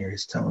planet here.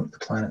 It's telling the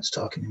planet's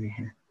talking to me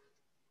here.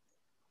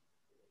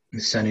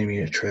 It's sending me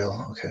a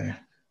trail. Okay.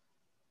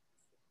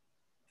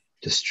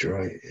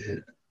 Destroy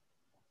it.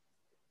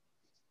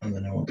 And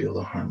then I won't be able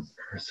to harm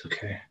Earth.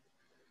 Okay.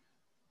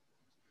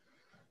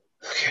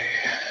 Okay.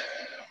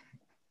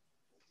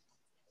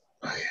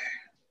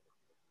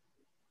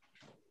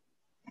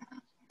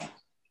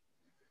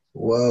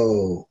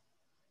 Whoa.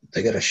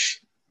 They got it's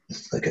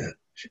like a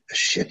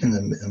ship in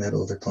the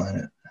middle of their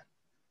planet.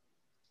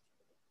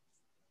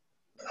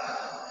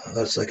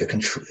 That's like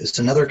it's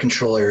another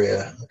control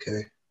area.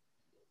 Okay.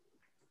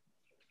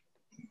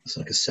 It's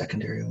like a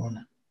secondary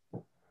one.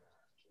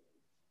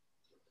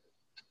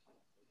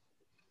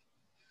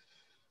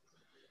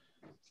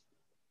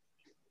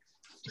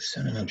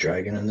 Sending a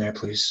dragon in there,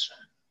 please.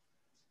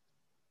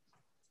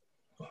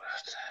 What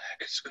the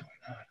heck is going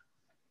on?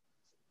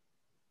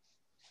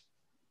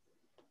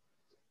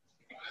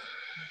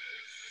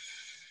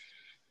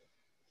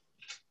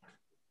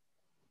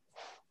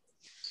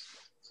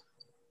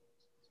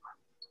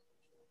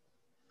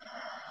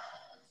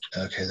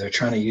 Okay, they're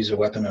trying to use a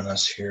weapon on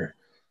us here.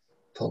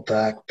 Pull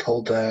back,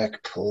 pull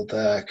back, pull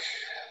back.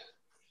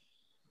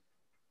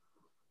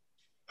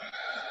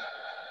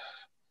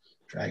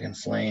 Dragon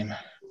flame.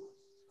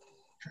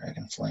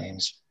 Dragon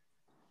flames.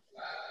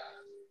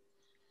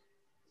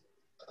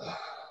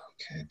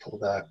 Okay,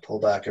 pull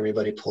back,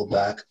 everybody pull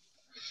back.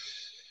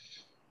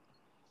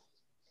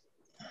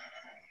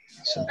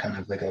 some kind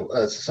of like a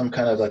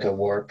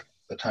warp,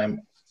 a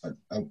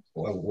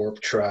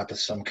warp trap of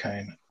some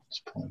kind.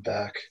 It's pulling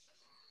back.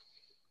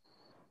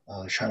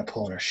 They're trying to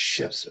pull in our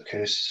ships.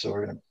 Okay, so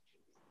we're gonna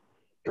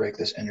break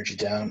this energy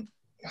down.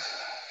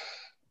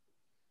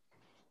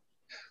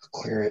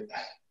 Clear it.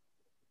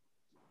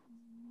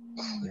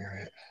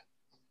 Clear it.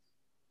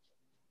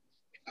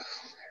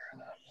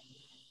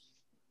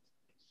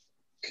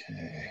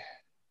 Okay.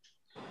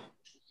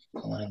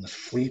 Calling in the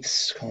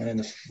fleets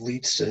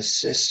to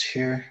assist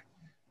here.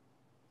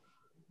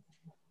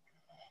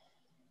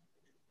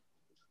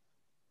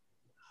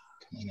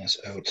 Pulling us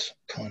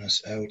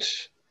out.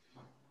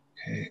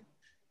 Okay.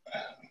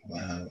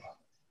 Wow.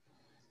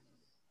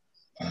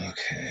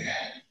 Okay.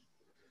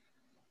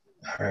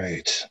 All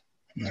right.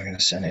 And they're going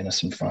to send in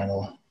some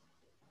final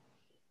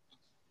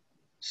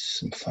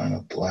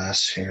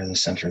blasts here in the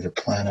center of the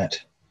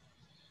planet.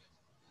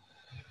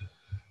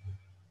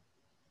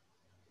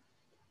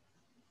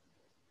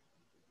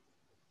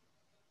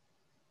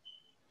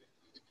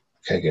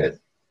 Okay, good.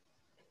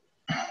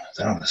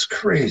 That was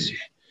crazy.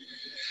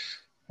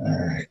 All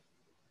right.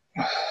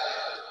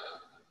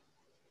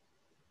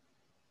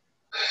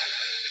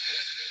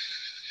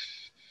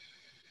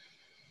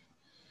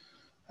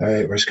 All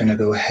right, we're just going to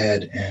go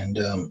ahead and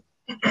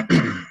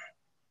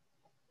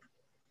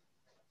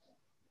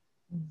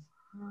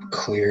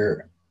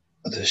clear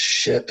the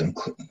ship. And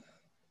I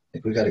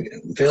think we got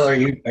to. Phil, are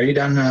you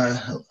done?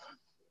 Yeah,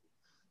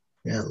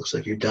 it looks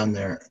like you're done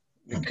there.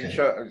 Okay.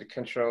 The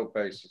control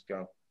base is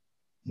gone.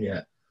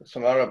 Yeah.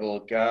 Some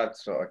horrible guard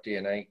sort of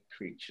DNA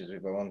creatures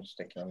with one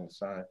sticking on the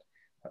side,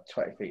 like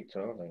 20 feet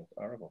tall.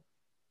 Horrible.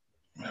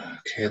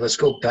 Okay, let's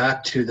go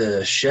back to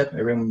the ship.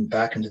 Everyone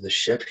back into the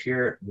ship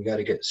here. We got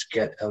to get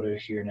out of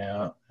here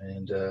now.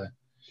 And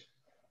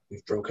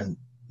we've broken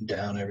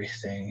down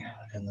everything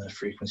in the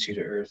frequency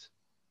to Earth.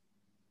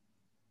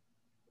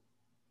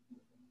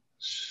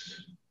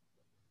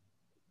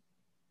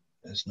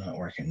 It's not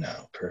working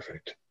now.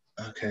 Perfect.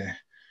 Okay.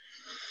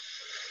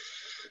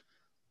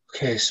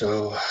 Okay,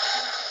 so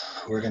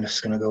we're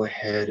just gonna go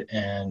ahead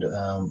and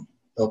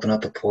open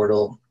up a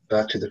portal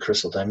back to the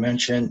crystal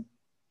dimension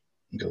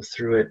and go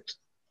through it.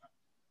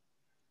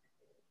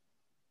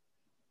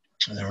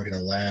 And then we're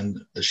gonna land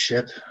the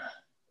ship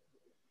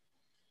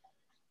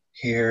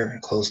here,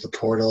 close the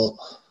portal.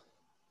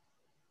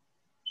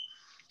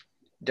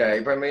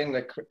 Dave, I mean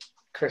the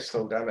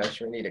crystal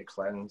dimension, we need a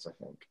cleanse, I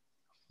think.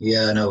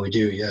 Yeah, no, we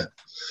do, yeah.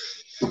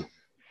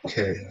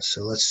 Okay,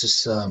 so let's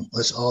just,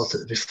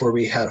 before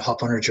we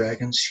hop on our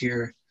dragons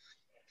here,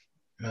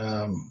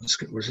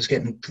 we're just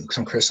getting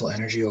some crystal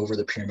energy over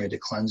the pyramid to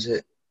cleanse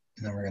it,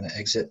 and then we're going to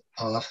exit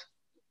off.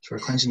 So we're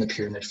cleansing the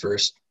pyramid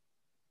first.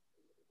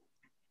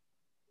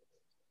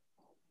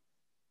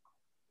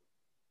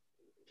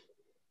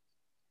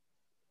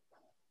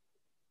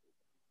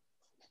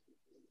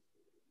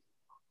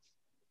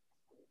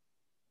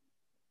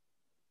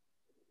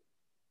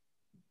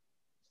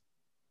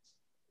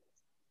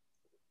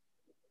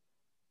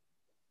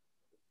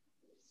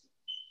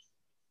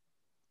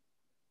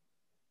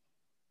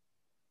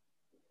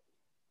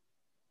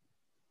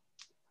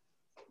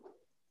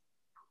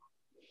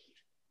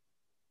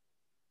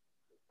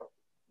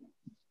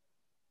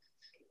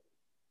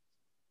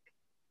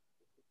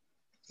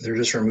 They're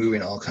just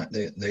removing all kind.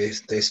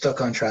 They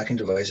stuck on tracking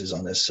devices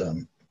on this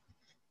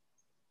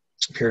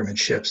pyramid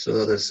ship.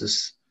 So there's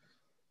this.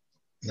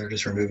 They're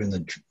just removing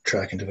the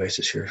tracking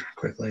devices here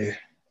quickly.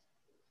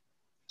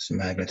 Just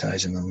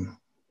magnetizing them.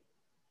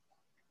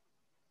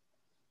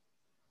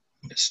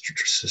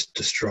 Just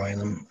destroying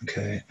them.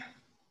 Okay.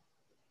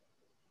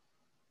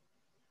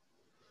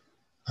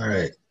 All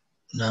right.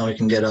 Now we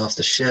can get off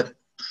the ship.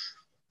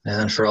 And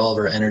then for all of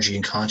our energy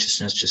and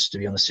consciousness, just to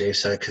be on the safe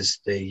side, because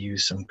they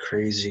use some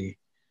crazy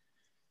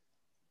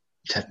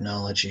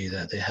technology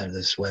that they have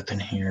this weapon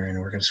here, and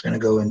we're just going to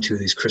go into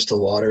these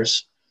crystal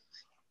waters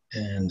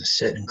and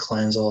sit and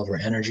cleanse all of our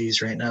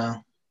energies right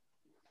now.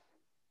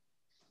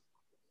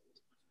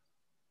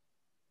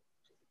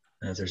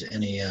 And if there's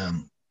any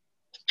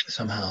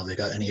somehow they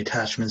got any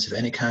attachments of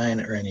any kind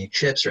or any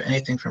chips or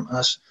anything from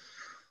us,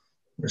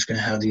 we're just going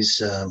to have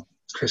these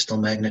crystal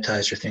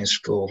magnetizer things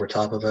go over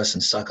top of us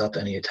and suck up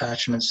any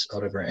attachments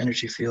out of our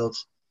energy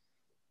fields,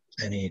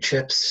 any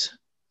chips,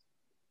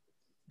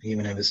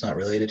 even if it's not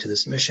related to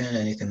this mission,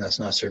 anything that's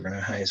not serving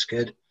our highest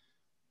good,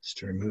 just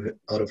to remove it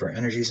out of our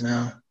energies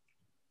now.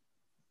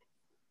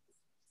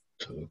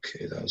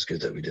 Okay, that was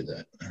good that we did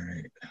that. All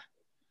right.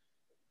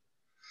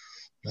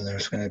 And then we're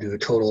just going to do a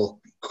total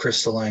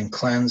crystalline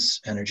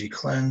cleanse, energy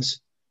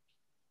cleanse.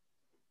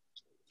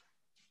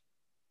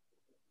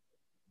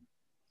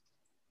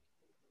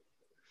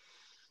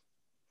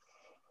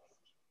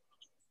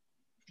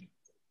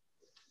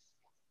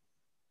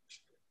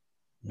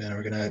 Then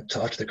we're going to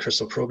talk to the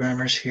crystal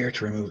programmers here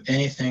to remove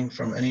anything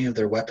from any of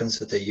their weapons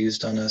that they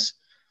used on us,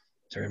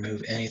 to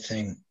remove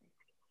anything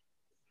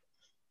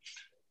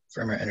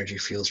from our energy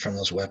fields from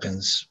those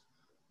weapons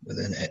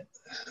within it.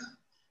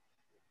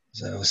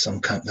 That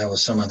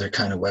was some other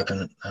kind of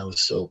weapon. That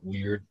was so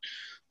weird.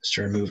 Just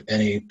to remove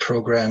any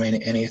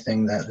programming,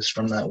 anything that is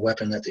from that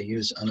weapon that they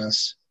use on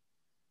us.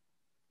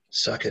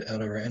 Suck it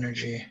out of our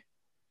energy.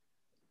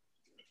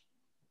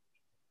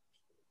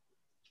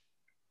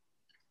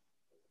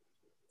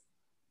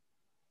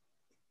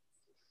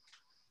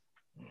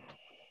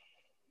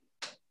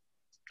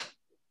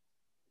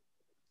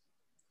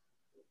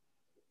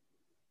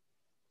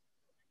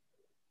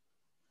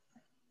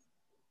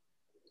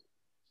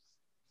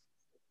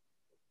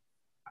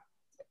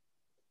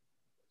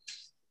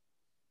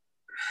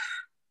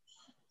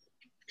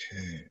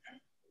 Okay.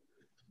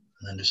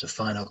 And then just a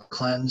final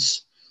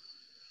cleanse.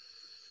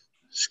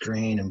 It's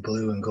green and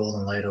blue and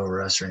golden light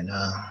over us right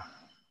now.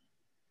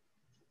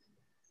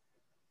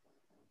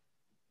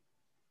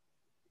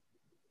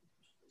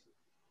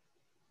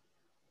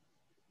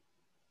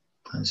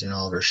 Cleansing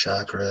all of our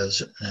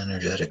chakras and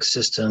energetic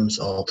systems,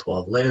 all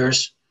 12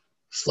 layers.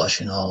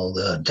 Flushing all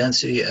the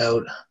density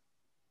out.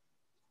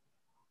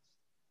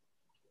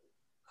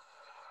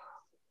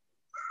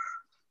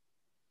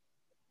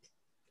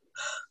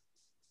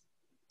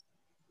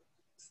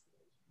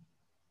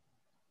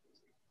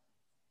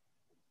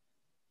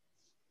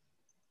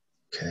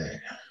 Okay.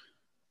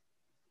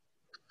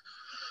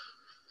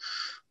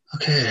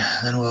 Okay,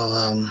 then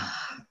we'll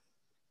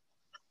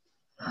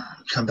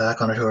come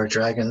back onto our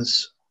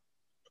dragons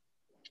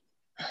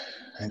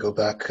and go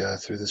back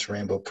through this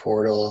rainbow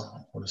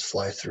portal. We'll just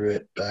fly through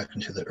it back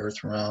into the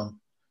earth realm.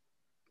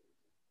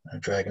 Our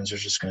dragons are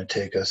just going to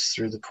take us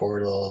through the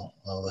portal,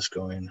 all us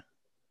going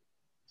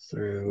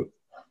through,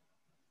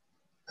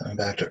 coming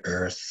back to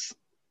earth.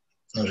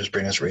 They'll just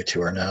bring us right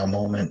to our now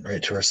moment,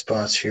 right to our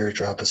spots here,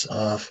 drop us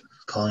off,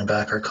 calling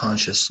back our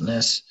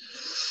consciousness.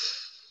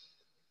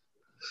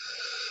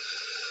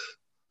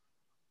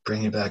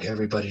 Bringing back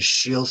everybody's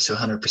shields to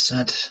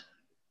 100%.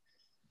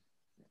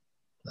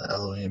 The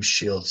Elohim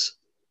shields.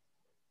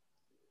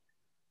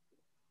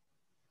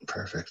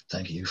 Perfect.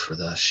 Thank you for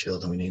that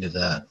shield, and we needed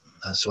that.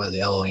 That's why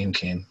the Elohim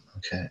came.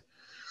 Okay.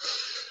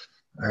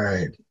 All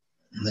right.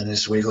 And then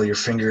just wiggle your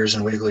fingers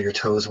and wiggle your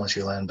toes once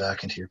you land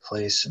back into your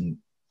place, and you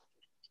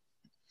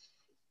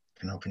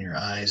can open your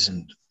eyes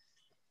and,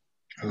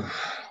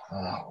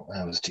 oh,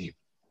 that was deep.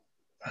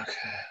 Okay.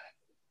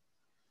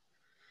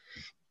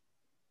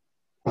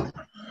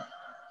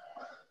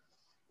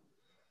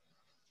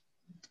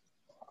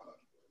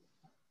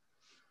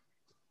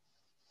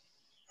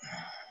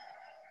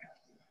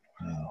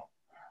 Wow.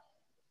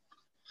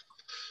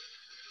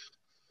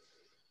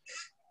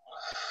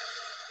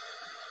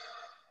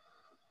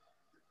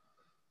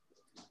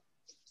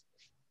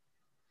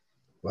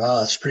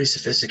 Wow, it's pretty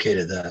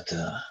sophisticated. They're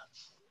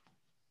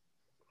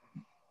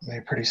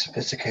pretty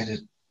sophisticated.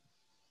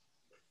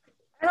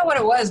 I don't know what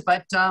it was,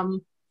 but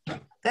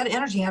that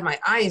energy had my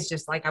eyes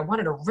just like I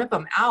wanted to rip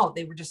them out.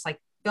 They were just like,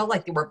 felt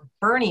like they were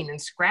burning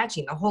and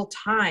scratching the whole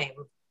time.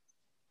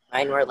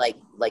 Mine were like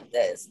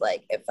this.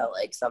 Like it felt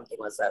like something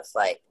was just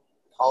like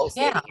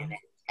pulsating in it.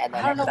 And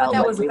then I don't know it felt what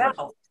that when was we were,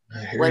 about.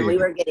 when we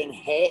were getting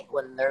hit,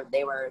 when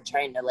they were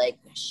trying to like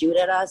shoot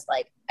at us,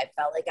 like I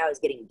felt like I was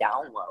getting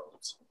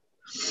downloads.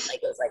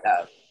 Like it was like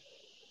a,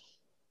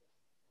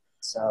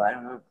 so I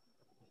don't know.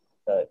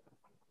 But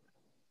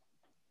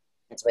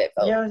that's the way it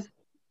felt. Yeah,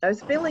 I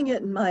was feeling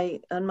it in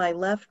on my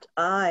left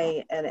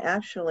eye, and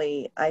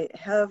actually I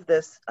have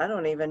this, I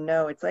don't even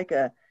know, it's like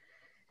a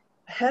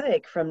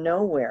headache from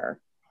nowhere.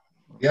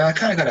 Yeah, I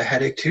kind of got a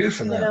headache too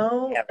from that. You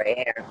know? Yeah, right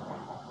here.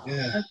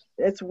 Yeah.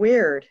 It's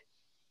weird.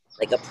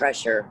 Like a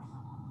pressure.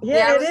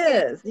 Yeah, it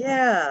is.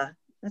 Yeah.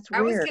 That's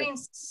weird. I was getting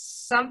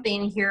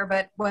something here,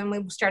 but when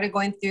we started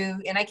going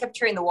through, and I kept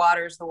hearing the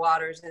waters,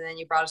 and then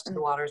you brought us to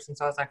the waters, and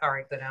so I was like, all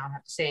right, good, I don't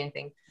have to say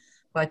anything.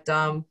 But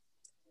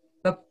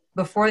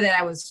before that,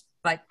 I was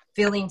like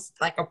feeling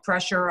like a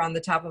pressure on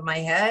the top of my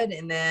head,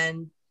 and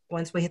then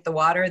once we hit the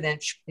water, then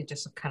it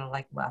just kind of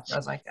like left. I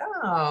was like,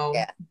 oh.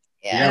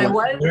 Yeah.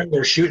 When they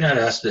were shooting at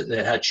us, that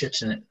they had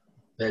chips in it.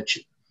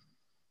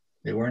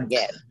 They weren't.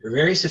 Yeah. They're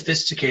very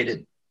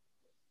sophisticated.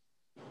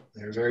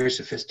 They're very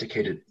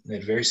sophisticated. They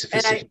had very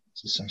sophisticated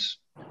systems.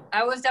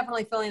 I was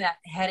definitely feeling that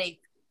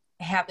headache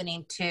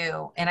happening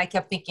too, and I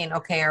kept thinking,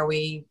 okay, are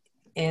we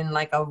in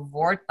like a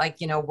vortex?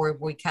 Like, you know, were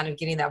we kind of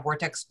getting that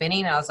vortex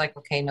spinning? And I was like,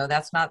 okay, no,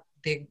 that's not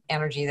the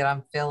energy that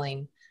I'm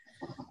feeling.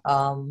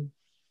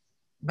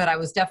 But I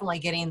was definitely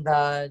getting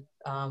the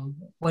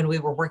when we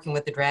were working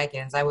with the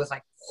dragons, I was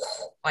like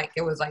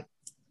it was like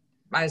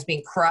I was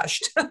being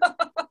crushed.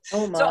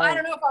 Oh my. So I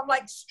don't know if I'm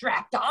like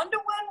strapped onto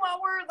one while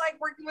we're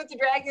like working with the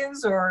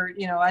dragons, or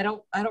you know, I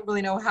don't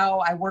really know how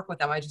I work with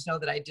them. I just know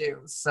that I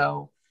do.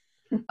 So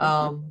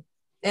and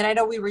I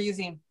know we were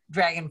using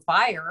dragon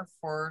fire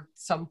for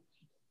some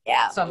a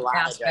lot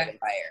aspect. of dragon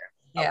fire.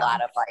 Yeah. A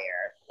lot of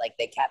fire. Like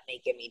they kept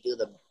making me do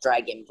the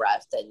dragon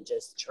breath and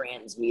just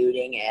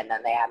transmuting, and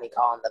then they had me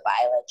calling the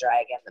violet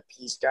dragon, the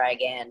peace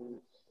dragon,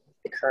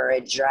 the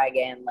courage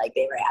dragon. Like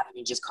they were having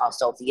me just call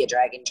Sophia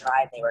Dragon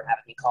Tribe. They were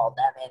having me call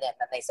them in, and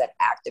then they said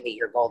activate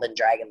your golden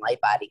dragon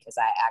light body, because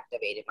I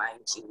activated mine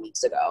 2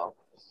 weeks ago,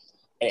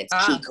 and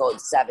it's key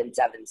code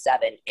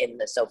 777 in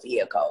the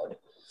Sophia code.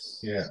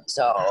 Yeah.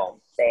 So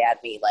they had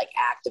me like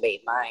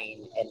activate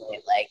mine, and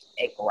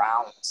it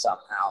ground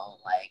somehow,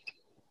 like.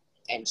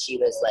 And she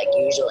was like,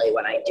 usually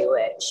when I do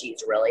it,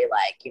 she's really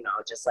like,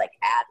 just like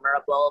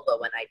admirable. But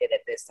when I did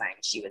it this time,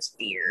 she was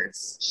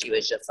fierce. She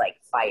was just like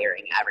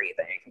firing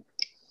everything.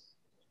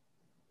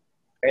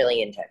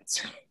 Really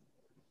intense.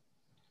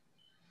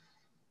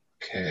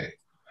 Okay.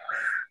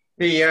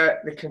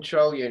 The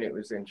control unit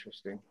was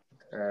interesting.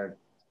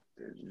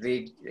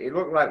 It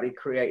looked like they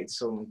created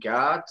some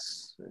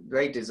guards.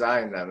 They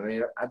designed them.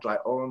 They had like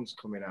arms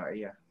coming out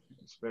here.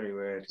 It's very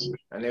weird.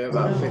 And they were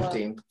about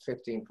 15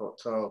 foot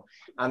tall.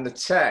 And the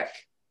tech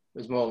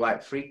was more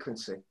like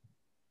frequency.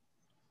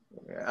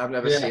 I've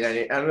never seen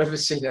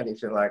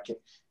anything like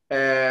it.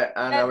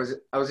 And I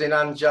was in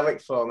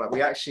angelic form.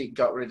 We actually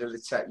got rid of the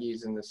tech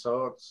using the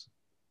swords.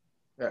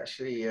 It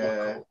actually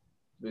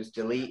was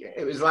deleting.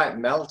 It was like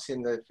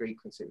melting the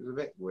frequency. It was a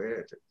bit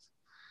weird.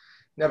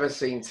 Never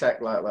seen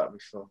tech like that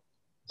before.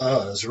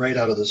 Oh, it was right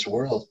out of this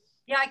world.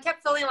 Yeah, I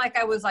kept feeling like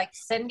I was like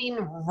sending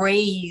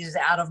rays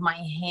out of my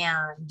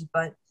hand,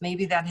 but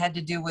maybe that had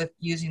to do with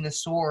using the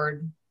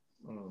sword.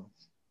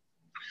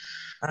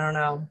 I don't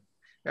know.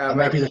 That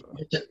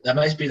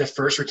might be the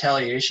first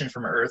retaliation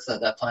from Earth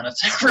that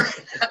planet's ever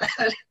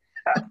had.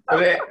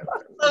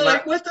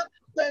 Like, what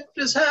that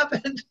just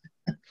happened?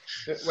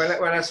 When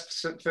I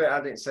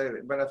didn't say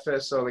that, when I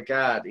first saw the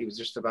guard, he was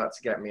just about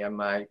to get me on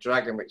my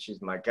dragon, which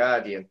is my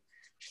guardian,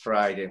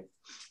 fried him.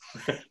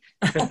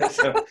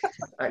 So,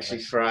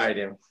 actually fried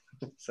him.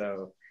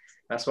 So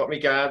that's what my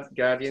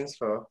guardian's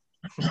for.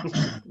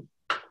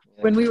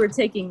 When we were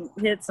taking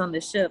hits on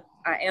the ship,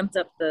 I amped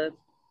up the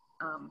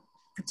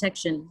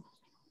protection,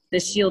 the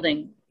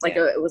shielding, like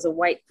it was a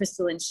white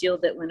crystalline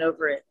shield that went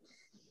over it.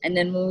 And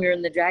then when we were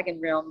in the dragon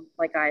realm,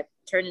 like I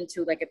turned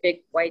into like a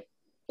big white,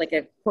 like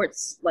a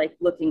quartz like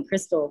looking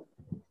crystal.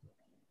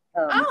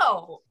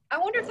 I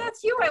wonder if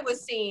that's you I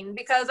was seeing,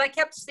 because I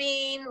kept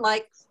seeing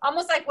like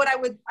almost like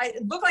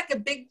it looked like a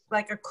big,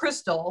 like a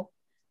crystal,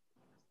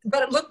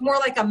 but it looked more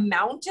like a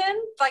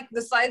mountain, like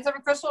the size of a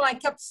crystal. And I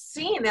kept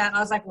seeing that, and I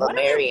was like, what am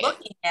I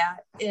looking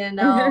at? And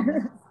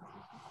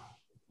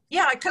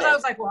yeah, because I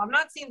was like, well, I'm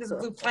not seeing this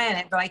blue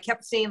planet, but I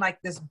kept seeing like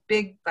this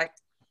big, like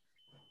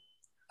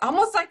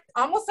almost like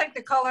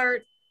the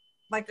color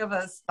like of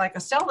a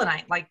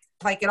selenite, like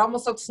it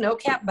almost looked snow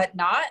capped, but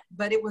not.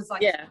 But it was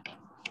like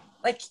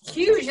like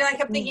huge, and I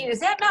kept thinking,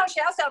 is that Mount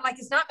Shasta? I'm like,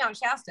 it's not Mount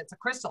Shasta, it's a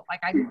crystal. Like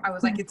I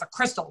was like, it's a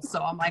crystal.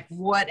 So I'm like,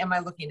 what am I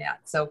looking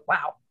at? So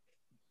wow.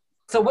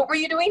 So what were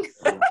you doing?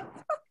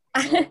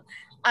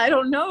 I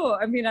don't know.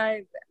 I mean,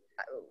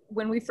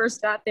 when we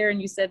first got there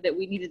and you said that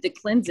we needed to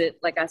cleanse it,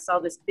 like I saw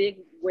this big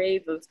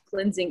wave of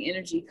cleansing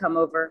energy come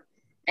over,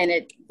 and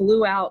it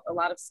blew out a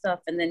lot of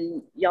stuff. And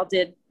then y'all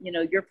did,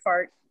 your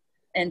part,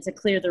 and to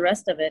clear the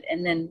rest of it.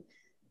 And then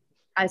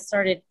I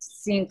started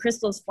seeing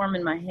crystals form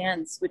in my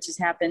hands, which has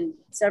happened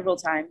several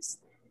times.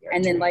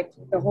 And then like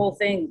the whole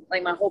thing,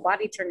 like my whole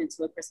body turned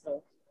into a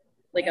crystal,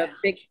 like a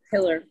big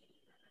pillar.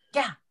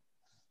 Yeah.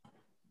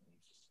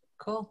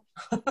 Cool.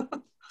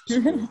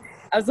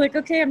 I was like,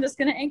 okay, I'm just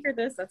going to anchor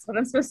this. That's what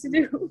I'm supposed to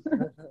do.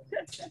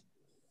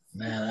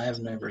 Man, I've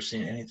never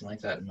seen anything like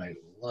that in my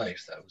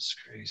life. That was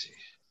crazy.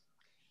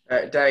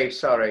 Dave,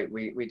 sorry,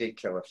 we did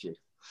kill a few.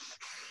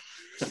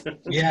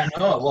 Yeah,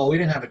 no, well, we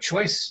didn't have a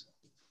choice.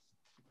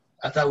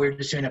 I thought we were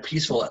just doing a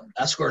peaceful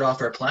escort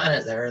off our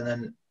planet there, and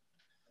then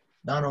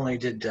not only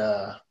did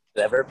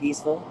Ever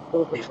peaceful?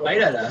 they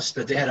fight at us,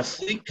 but they had a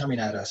fleet coming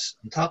at us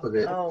on top of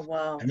it. Oh,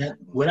 wow. And then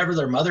whatever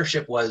their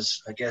mothership was,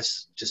 I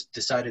guess, just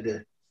decided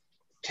to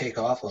take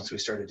off once we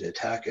started to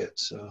attack it.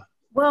 So.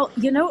 Well,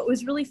 it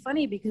was really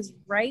funny because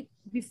right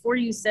before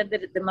you said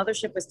that the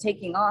mothership was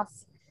taking off,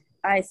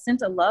 I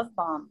sent a love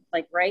bomb,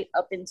 like right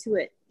up into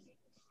it.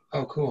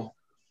 Oh, cool.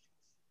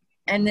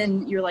 And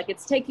then you're like,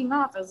 it's taking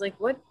off. I was like,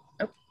 what?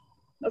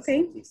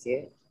 Okay. Do you see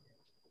it?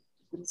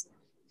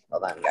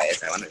 Hold on,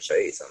 guys. I want to show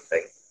you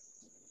something.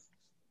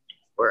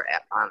 We're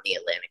on the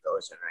Atlantic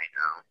Ocean right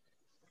now.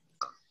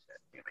 Oh, shit.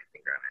 Get my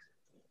finger on it.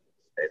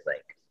 There's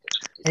like.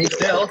 Hey,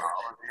 Phil.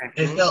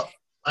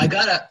 I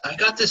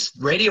got this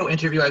radio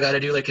interview I got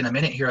to do like in a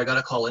minute here. I got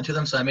to call into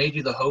them. So I made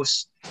you the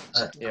host.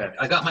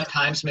 I got my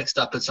times mixed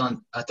up. It's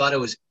on, I thought it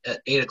was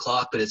at 8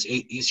 o'clock, but it's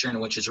 8 Eastern,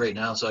 which is right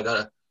now. So I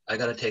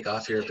gotta take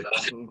off here.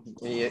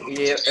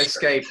 Yeah,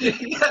 escape.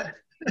 Yeah.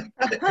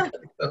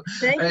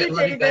 Thank you,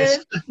 David.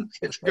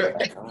 David. Good.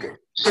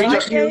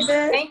 Thank you, David.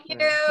 Thank you.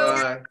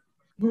 Bye.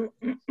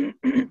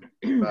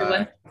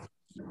 Bye.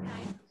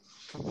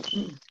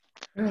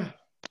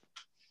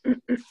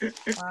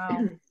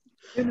 Wow.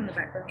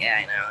 Yeah,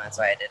 I know. That's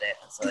why I did it.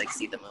 So like,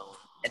 see the moon.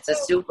 It's a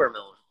super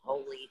moon.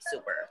 Holy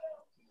super.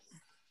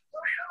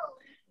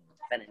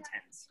 It's been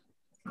intense.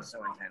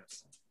 So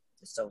intense.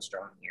 It's so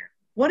strong here.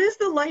 What is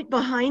the light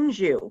behind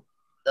you?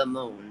 The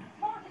moon.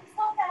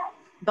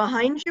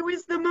 Behind you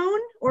is the moon,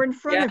 or in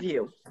front of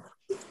you?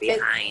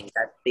 Behind.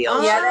 That's the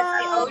ocean. Yeah,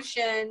 that's the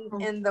ocean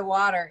and the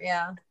water.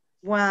 Yeah.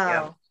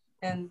 Wow.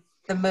 And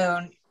the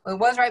moon. It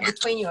was right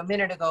between you a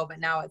minute ago, but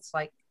now it's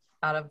like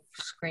out of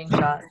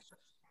screenshot.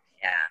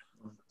 Yeah.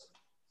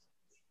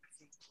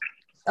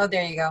 Oh,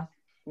 there you go.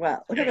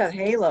 Wow, look at that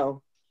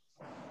halo.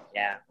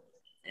 Yeah,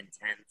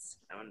 intense.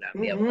 I wouldn't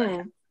be able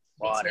to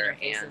water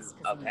and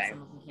okay.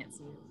 Some of them can't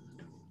see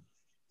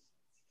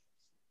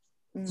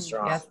it.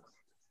 Strong.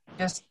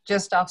 Yeah,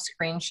 just off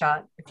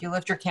screenshot. If you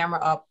lift your camera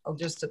up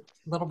just a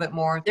little bit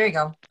more, there you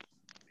go.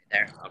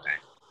 There. Okay.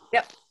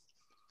 Yep.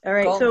 All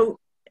right. Cool.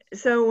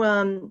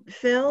 So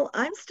Phil,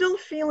 I'm still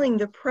feeling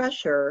the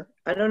pressure.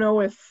 I don't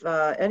know if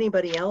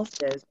anybody else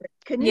is. But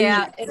can you?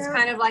 Yeah, it's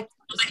kind of like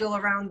still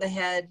around the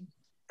head,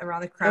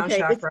 around the crown okay,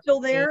 chakra. it's still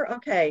there.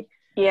 Okay.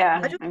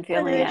 Yeah, I just I'm wanted to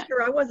feeling make it.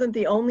 sure I wasn't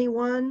the only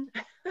one.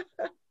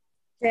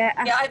 Yeah,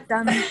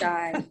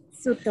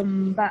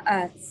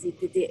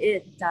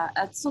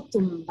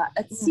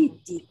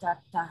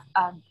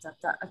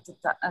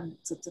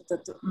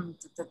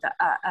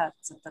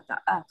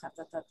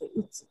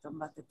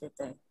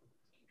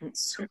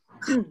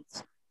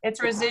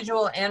 it's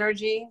residual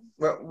energy.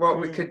 What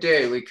we could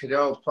do, we could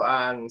all put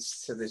our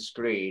hands to the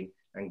screen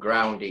and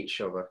ground each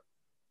other.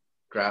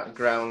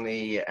 Ground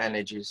the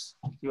energies.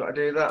 You want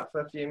to do that for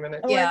a few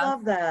minutes? Oh, yeah. I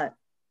love that.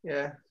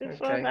 Yeah.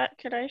 Before that,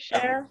 could I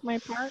share my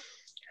part?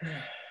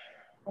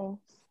 Oh.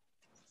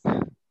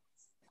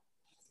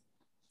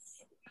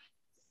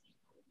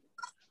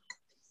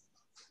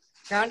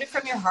 Ground it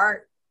from your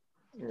heart.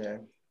 Yeah.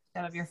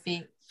 Out of your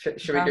feet.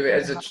 Should we do it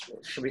as a?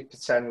 Should we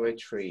pretend we're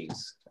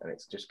trees and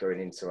it's just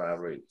going into our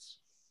roots?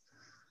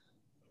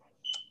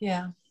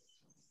 Yeah.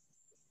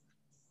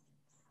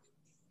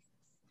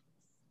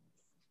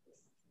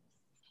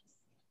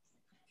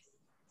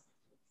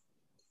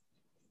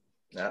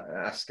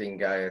 Asking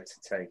Gaia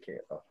to take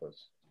it off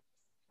us.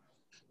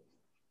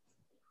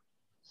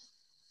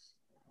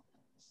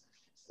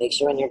 Make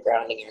sure when you're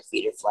grounding, your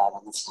feet are flat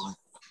on the floor.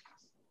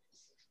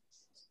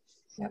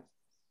 Yep.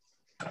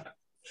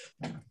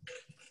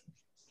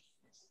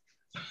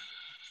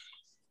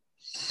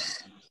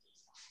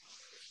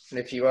 And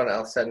if you want,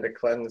 I'll send a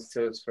cleanse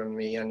to us from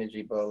the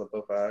energy ball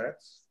above our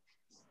heads.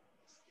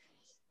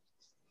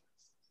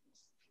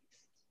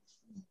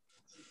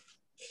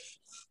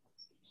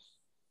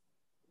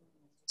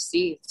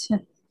 Received.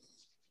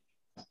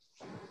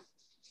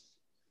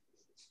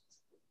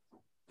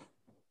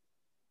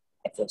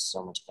 I feel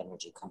so much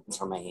energy coming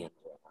from my hand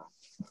right now.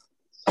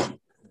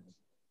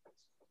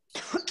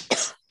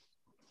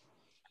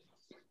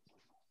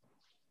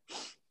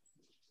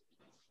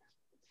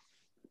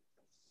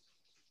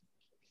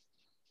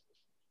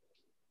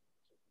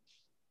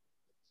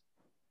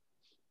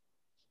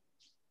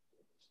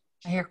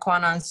 I hear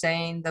Kwanon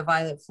saying the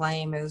violet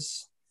flame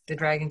is, the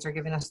dragons are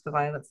giving us the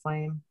violet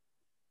flame.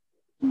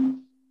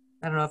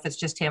 I don't know if it's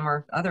just him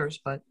or others,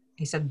 but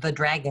he said the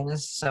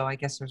dragons, so I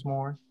guess there's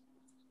more.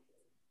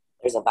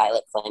 There's a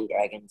violet flame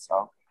dragon,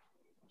 so.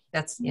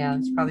 That's, yeah,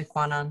 it's probably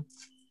Kwanon.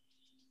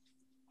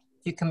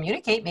 If you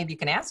communicate, maybe you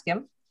can ask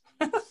him.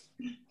 They're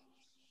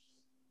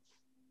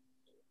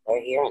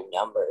here in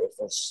numbers.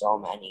 There's so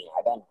many.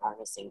 I've been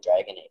harnessing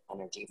dragon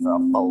energy for a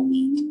full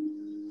week.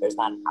 There's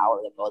not an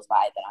hour that goes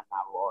by that I'm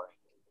not roaring.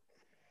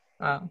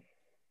 Oh,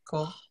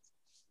 cool.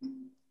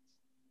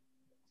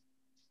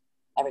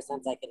 Ever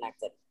since I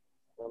connected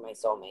with my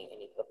soulmate and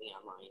he put me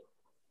online.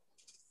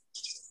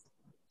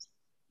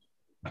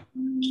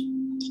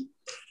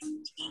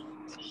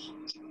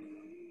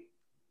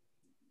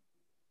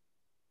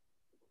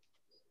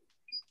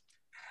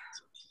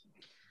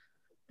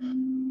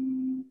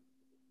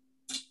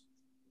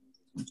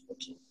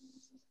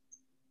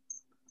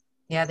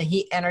 Yeah, the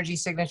heat energy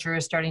signature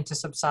is starting to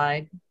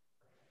subside.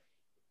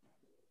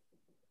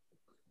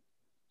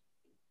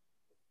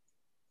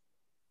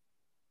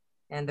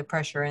 And the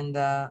pressure in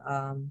the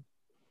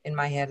in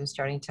my head is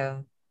starting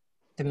to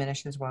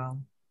diminish as well.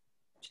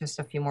 Just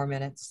a few more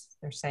minutes.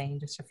 They're saying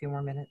just a few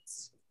more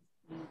minutes.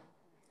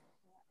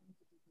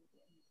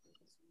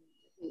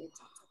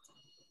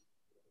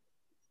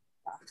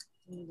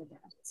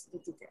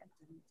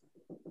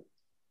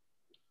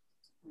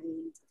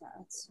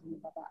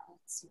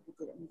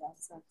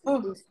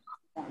 Oh.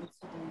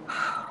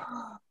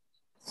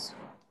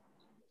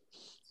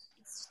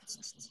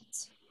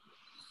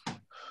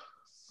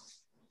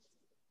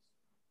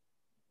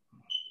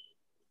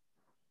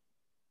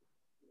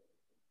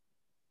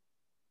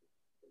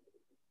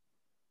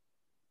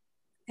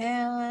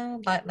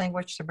 And light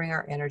language to bring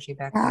our energy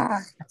back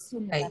up.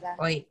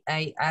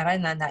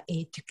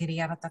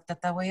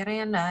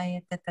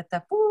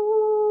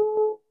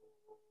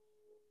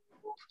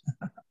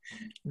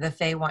 The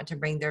Fae want to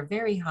bring their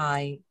very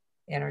high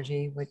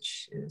energy,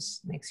 which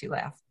makes you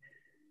laugh.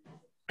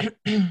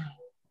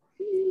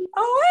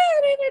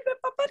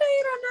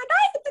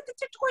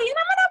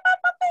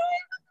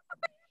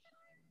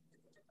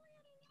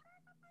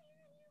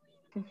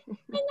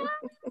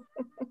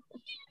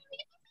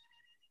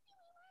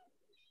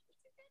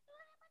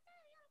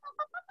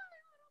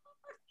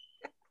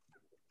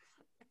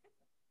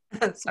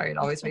 Sorry, it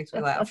always makes me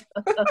laugh.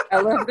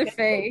 I love the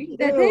Fae.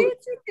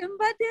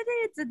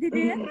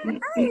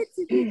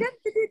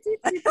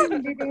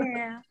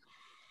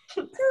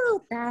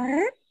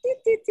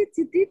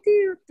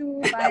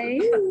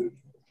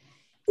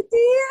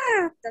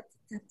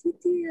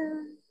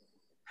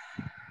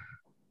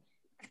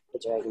 The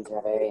dragons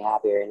are very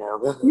happy right now.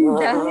 Laughter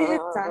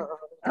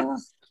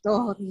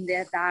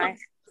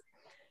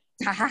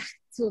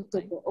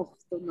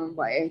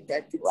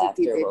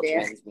will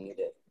transmute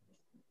it.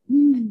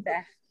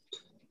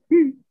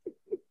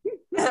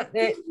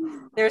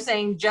 They're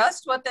saying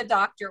just what the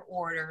doctor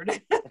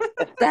ordered.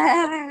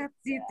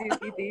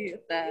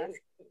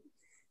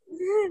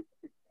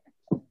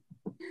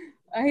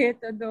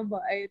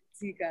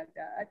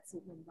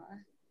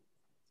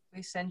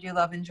 We send you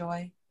love and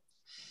joy.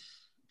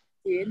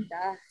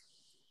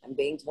 I'm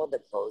being told to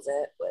close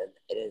it with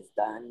 "It is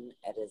done,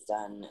 it is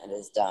done, it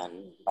is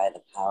done by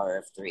the power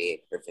of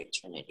three perfect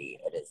Trinity.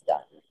 It is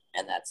done,"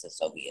 and that's the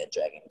Soviet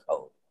dragon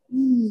code.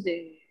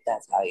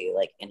 That's how you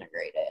like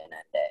integrate it and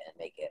end it and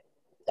make it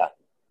done.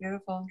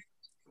 Beautiful.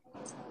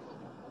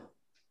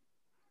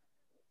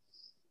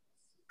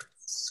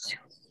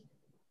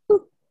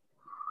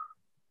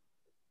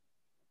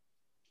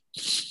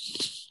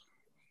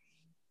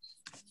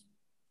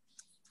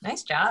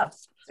 Nice job.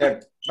 Yeah,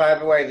 by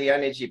the way, the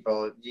energy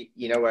ball,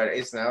 you know where it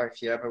is now.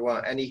 If you ever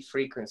want any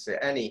frequency,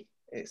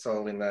 it's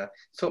all in there.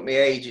 It took me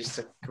ages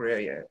to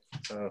create it.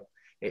 So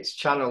it's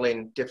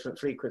channeling different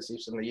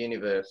frequencies from the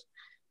universe.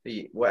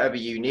 Whatever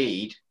you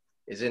need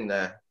is in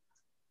there.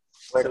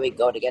 Where do we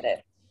go to get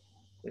it?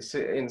 It's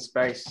in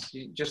space.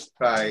 Just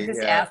by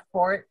ask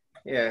for it.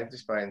 Yeah,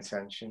 just by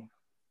intention.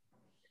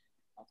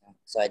 Okay.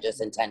 So I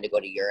just intend to go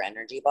to your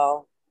energy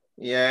ball?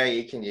 Yeah,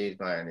 you can use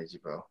my energy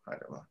ball. I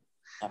don't know.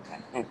 Okay.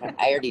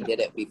 I already did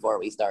it before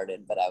we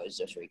started, but I was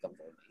just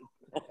reconfirming.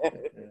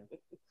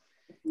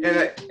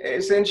 Yeah,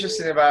 it's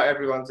interesting about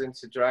everyone's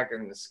into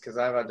dragons, because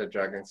I've had a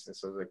dragon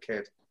since I was a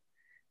kid.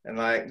 And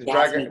like the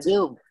dragons, me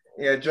too.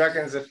 Yeah,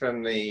 dragons are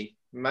from the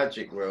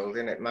magic world,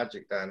 isn't it?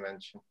 Magic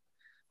dimension.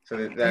 So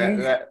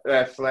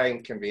their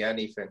flame can be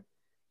anything,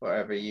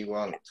 whatever you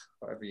want,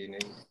 whatever you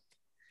need.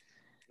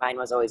 Mine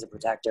was always a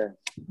protector.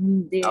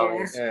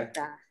 Always. Yeah.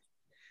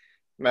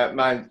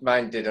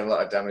 Mine did a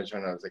lot of damage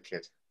when I was a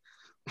kid.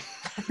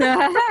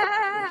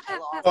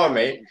 For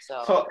me.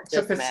 So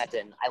just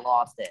imagine, I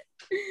lost it.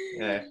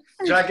 Yeah.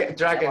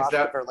 Dragons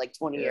for like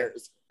 20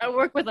 years. I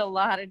work with a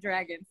lot of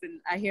dragons, and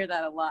I hear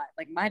that a lot.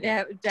 Like my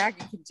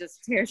dragon can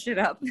just tear shit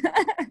up.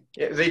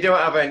 Yeah, they don't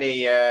have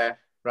any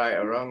right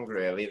or wrong,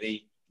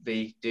 really.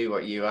 They do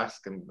what you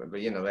ask them, but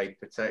they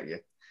protect you.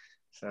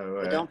 So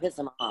but don't piss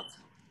them off.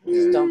 Yeah.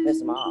 Just don't piss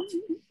them off,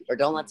 or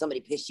don't let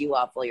somebody piss you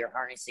off while you're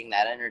harnessing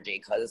that energy,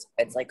 because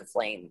it's like a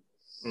flame.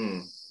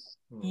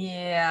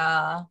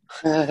 Yeah.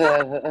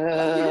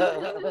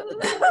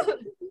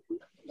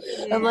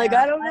 I'm like,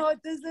 I don't know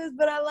what this is,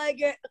 but I like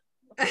it.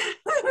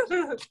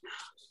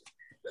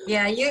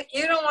 Yeah, you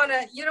don't want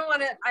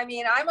to, I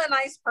mean, I'm a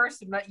nice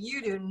person, but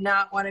you do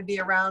not want to be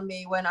around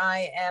me when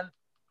I am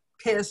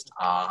pissed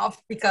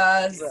off,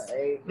 because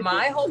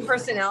my whole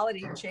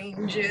personality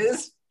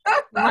changes.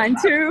 Mine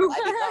too.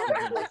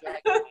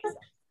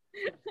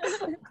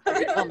 I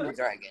become the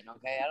dragon,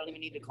 okay? I don't even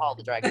need to call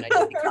the dragon, I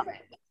just become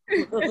it.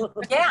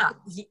 Yeah,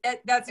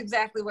 that's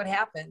exactly what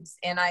happens.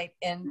 And I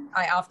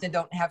often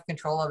don't have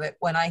control of it.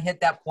 When I hit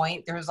that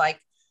point, there's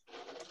like,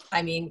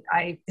 I mean,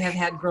 I have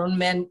had grown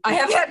men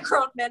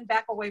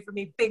back away from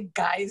me, big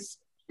guys.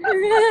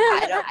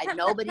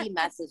 Nobody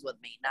messes with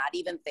me, not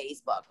even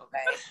Facebook,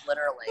 okay?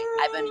 Literally.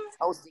 I've been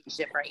posting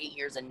shit for 8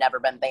 years and never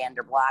been banned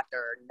or blocked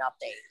or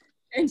nothing.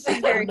 And she's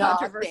very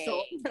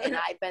controversial. And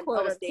I've been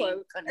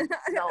posting,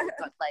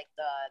 like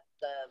the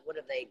what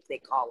do they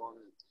call them?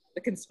 The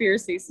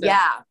conspiracy stuff.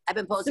 Yeah, I've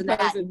been posting that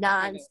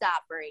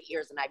nonstop for 8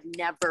 years, and I've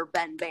never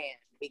been banned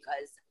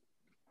because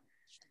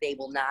they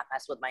will not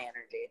mess with my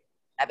energy.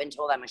 I've been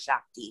told I'm a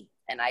Shakti,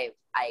 and I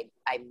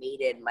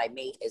mated. My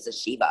mate is a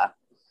Shiva.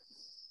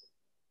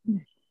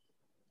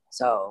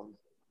 So,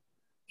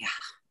 yeah,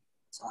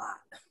 it's a lot.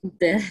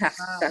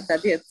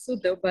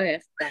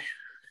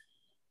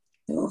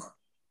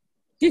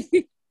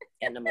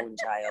 And the moon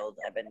child.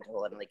 I've been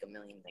told like a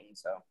million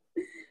things. So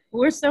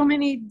we're so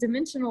many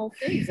dimensional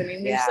things. I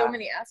mean, there's so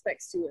many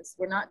aspects to us.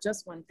 We're not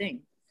just one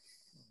thing.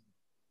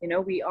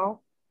 We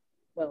all.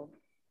 Well,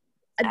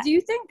 do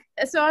you think?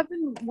 So I've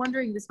been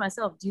wondering this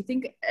myself. Do you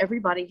think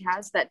everybody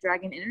has that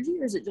dragon energy,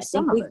 or is it just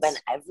some of us? We've been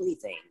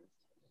everything.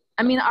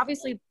 I mean,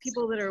 obviously,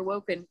 people that are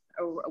awakened.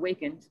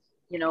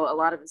 A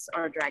lot of us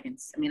are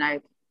dragons. I mean,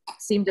 I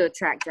seem to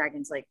attract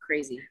dragons like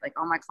crazy. Like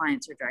all my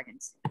clients are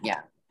dragons.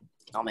 Yeah.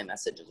 All my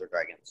messages are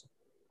dragons.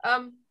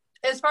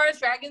 As far as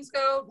dragons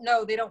go,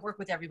 no, they don't work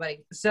with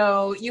everybody.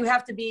 So you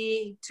have to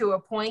be to a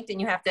point and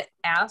you have to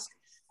ask.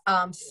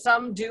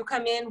 Some do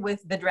come in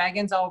with the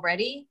dragons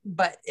already,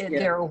 but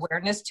their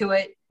awareness to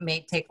it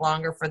may take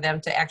longer for them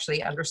to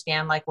actually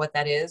understand like what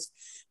that is.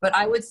 But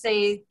I would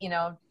say,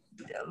 a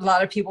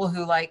lot of people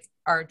who like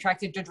are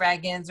attracted to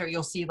dragons, or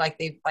you'll see like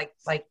they like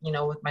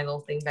with my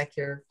little thing back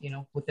here,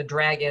 with the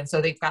dragon.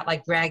 So they've got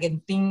like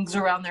dragon things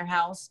around their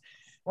house.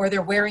 Or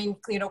they're wearing,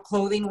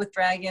 clothing with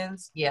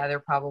dragons. Yeah,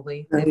 they've got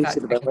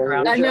dragons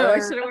around. I know. I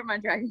should have worn my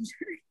dragon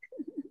shirt.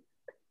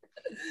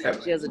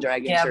 She has a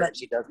dragon shirt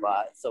she does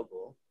buy. It's so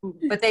cool.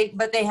 But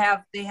they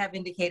have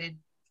indicated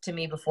to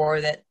me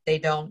before that they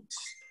don't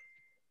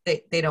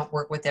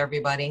work with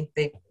everybody.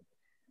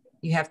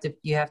 You have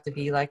to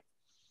be like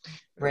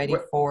ready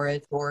for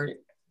it, or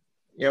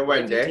yeah,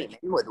 Wendy. You came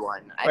in with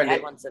one. I've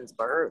had one since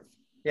birth.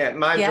 Yeah,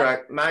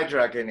 my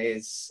dragon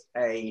is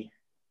a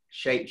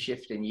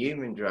shape-shifting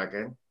human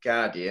dragon,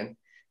 guardian,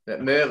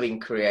 that Merlin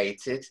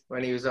created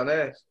when he was on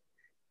Earth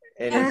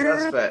in his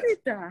aspect,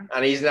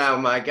 and he's now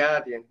my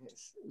guardian.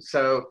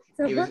 So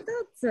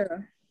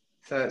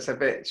it's a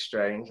bit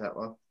strange, that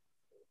one.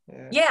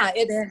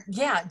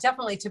 Yeah,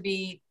 definitely to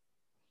be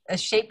a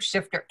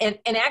shapeshifter. And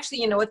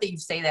actually, you know what, that you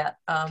say that,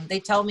 they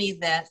tell me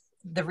that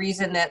the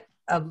reason that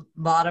a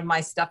lot of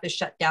my stuff is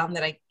shut down,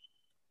 that I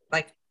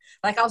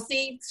like I'll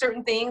see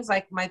certain things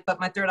but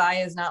my third eye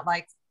is not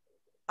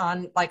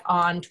on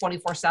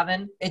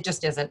 24/7. It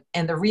just isn't.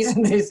 And the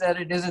reason they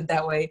said it isn't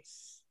that way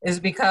is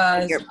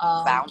because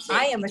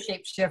I am a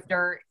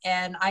shapeshifter,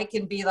 and I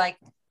can be like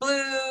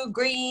blue,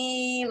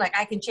 green, like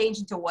I can change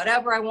into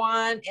whatever I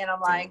want. And I'm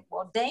like,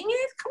 well, dang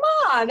it, come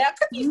on, that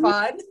could be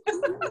fun.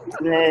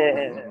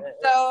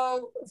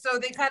 So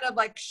they kind of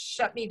like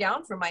shut me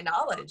down from my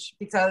knowledge,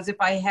 because if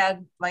I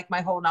had like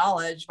my whole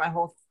knowledge, my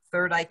whole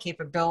third eye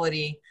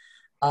capability,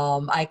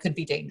 I could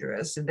be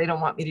dangerous, and they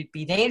don't want me to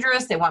be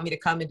dangerous. They want me to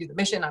come and do the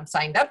mission I'm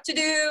signed up to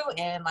do,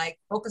 and like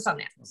focus on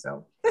that.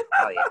 So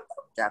oh yeah,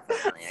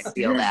 definitely. I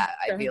feel that.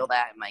 I feel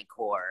that in my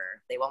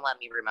core. They won't let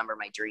me remember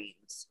my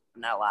dreams.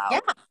 I'm not allowed. Yeah.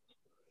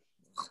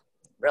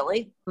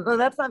 Really?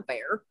 That's not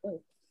fair.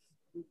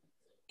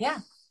 Yeah.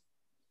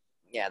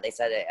 Yeah, they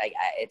said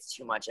it's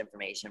too much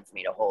information for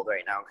me to hold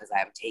right now, because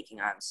I'm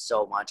taking on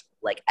so much.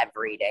 Like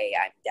every day,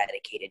 I'm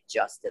dedicated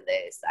just to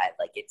this.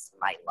 It's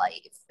my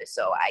life.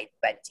 So I've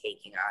been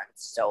taking on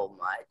so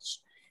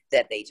much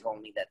that they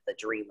told me that the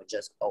dream would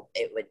just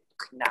it would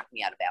knock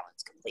me out of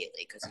balance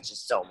completely, because it's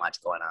just so much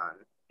going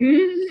on.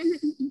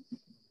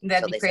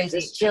 That'd be crazy.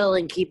 Said, just chill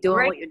and keep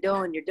doing what you're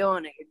doing. You're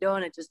doing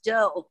it. Just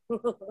chill.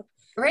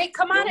 Ray,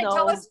 come on and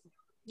tell us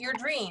your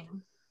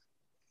dream.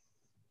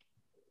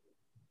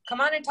 Come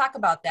on and talk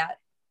about that.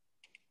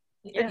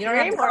 You don't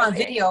have to come on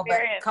video, but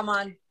come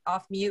on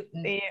off mute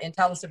and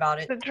tell us about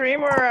it. The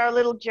dream or our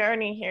little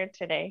journey here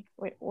today.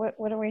 Wait,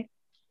 what are we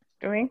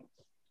doing?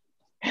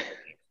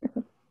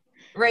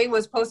 Ray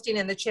was posting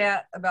in the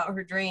chat about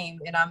her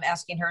dream, and I'm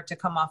asking her to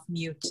come off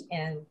mute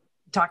and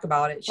talk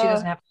about it. She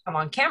doesn't have to come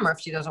on camera if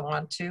she doesn't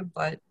want to,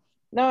 but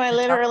no, I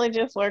literally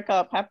just woke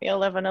up. Happy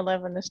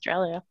 11/11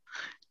 Australia.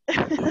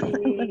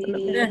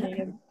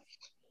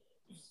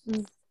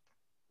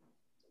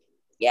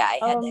 Yeah,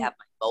 I had to have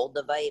my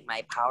Moldavite,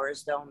 my Power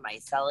Stone, my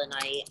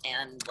Selenite,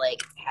 and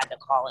had to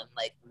call in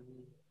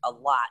a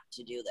lot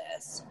to do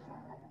this.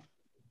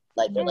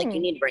 They're like, you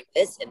need to bring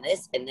this and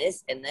this and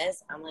this and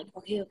this. I'm like,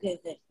 okay.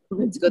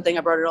 It's a good thing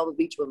I brought it all the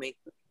beach with me.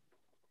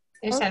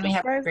 I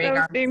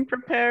was being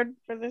prepared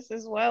for this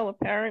as well,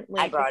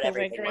 apparently. I brought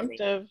everything with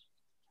me.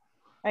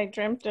 I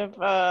dreamt of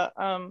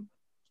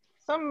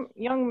some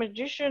young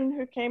magician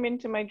who came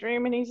into my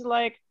dream, and he's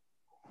like,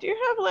 do you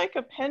have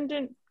a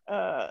pendant,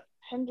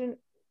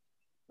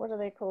 what are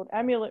they called?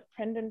 Amulet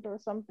pendant or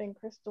something,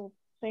 crystal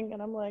thing.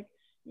 And I'm like,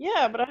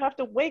 yeah, but I have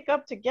to wake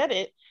up to get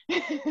it.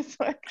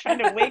 So I'm trying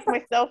to wake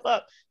myself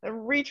up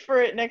and reach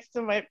for it next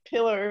to my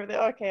pillow over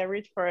there. Okay, I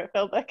reached for it,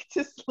 fell back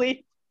to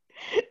sleep,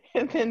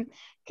 and then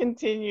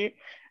continue.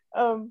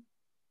 So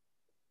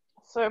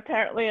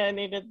apparently I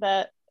needed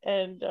that,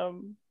 and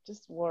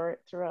just wore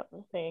it throughout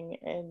the thing.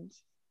 And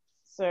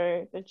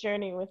so the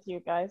journey with you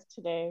guys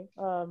today,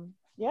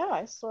 yeah,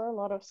 I saw a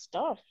lot of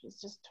stuff. It's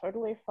just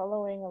totally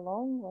following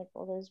along,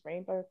 all those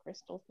rainbow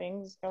crystal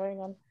things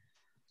going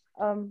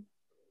on.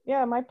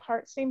 Yeah, my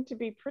part seemed to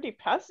be pretty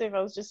passive.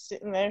 I was just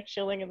sitting there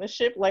chilling in the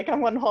ship like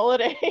I'm on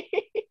holiday.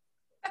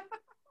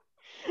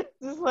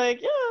 Just yeah,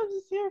 I'm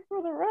just here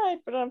for the ride,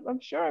 but I'm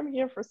sure I'm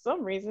here for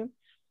some reason.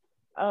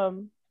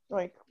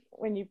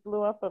 When you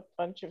blew up a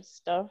bunch of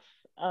stuff,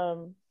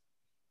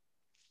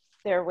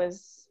 there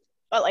was,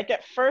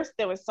 at first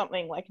there was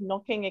something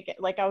knocking again.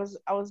 I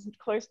was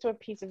close to a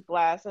piece of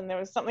glass, and there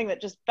was something that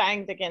just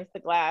banged against the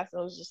glass. It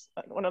was just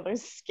one of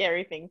those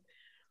scary things.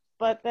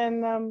 But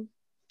then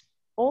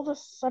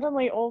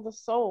suddenly all the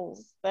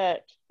souls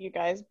that you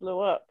guys blew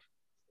up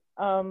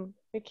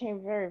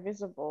became very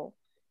visible.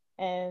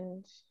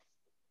 And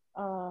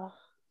so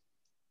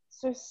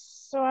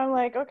I'm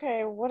like,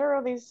 okay, what are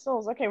all these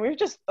souls? Okay, we've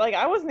just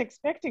I wasn't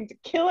expecting to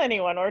kill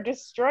anyone or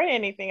destroy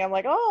anything. I'm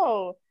like,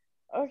 oh,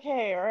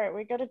 okay, all right,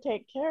 we got to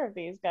take care of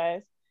these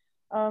guys.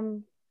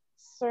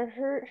 So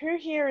who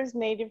here is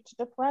native to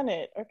the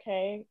planet?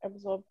 Okay,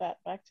 absorb that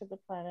back to the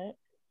planet.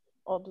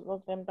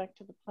 Absorb them back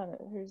to the planet.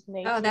 Who's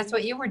native? Oh, that's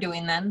what you were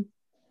doing then.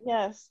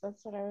 Yes,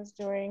 that's what I was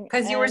doing.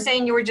 Because you were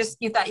saying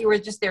you thought you were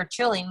just there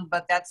chilling,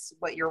 but that's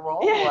what your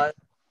role was.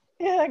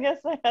 Yeah, I guess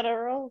I had a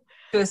role.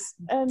 To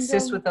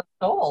assist with the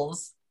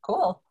souls.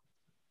 Cool.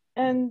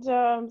 And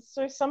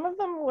so some of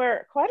them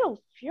quite a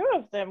few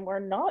of them were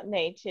not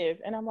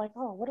native. And I'm like,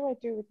 oh, what do I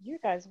do with you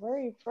guys? Where are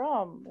you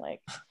from?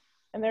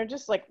 and they're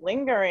just like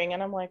lingering,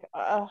 and I'm like,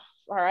 all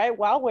right,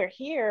 while we're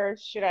here,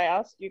 should I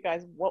ask you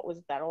guys what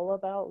was that all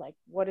about? Like,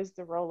 what is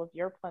the role of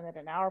your planet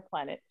and our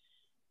planet?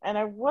 And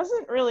I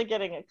wasn't really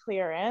getting a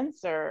clear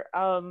answer.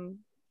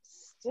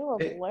 Still a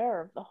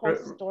blur of the whole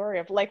story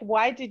of like,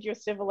 why did your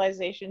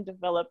civilization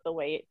develop the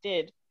way it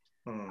did?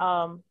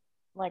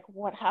 Like,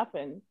 what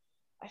happened?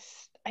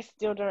 I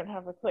still don't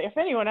have a clue. If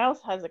anyone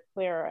else has a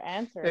clearer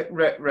answer.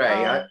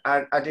 Ray,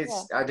 I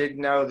did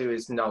know there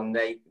was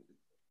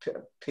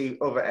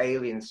other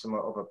aliens from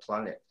other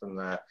planet from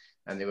there,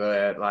 and they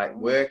were like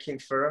working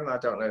for them. I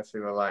don't know if they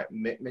were like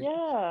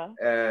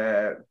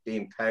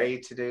being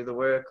paid to do the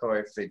work, or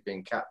if they'd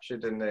been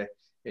captured and they'd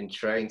been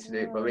trained to do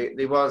it. But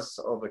there was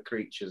other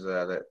creatures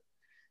there that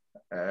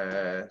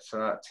so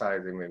that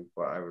ties in with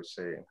what I was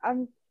seeing.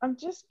 I'm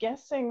just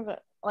guessing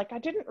that, like, I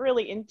didn't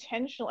really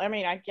intentionally, I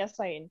mean, I guess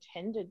I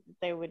intended that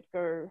they would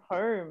go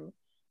home.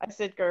 I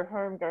said go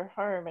home,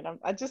 and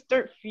I just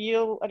don't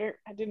feel, I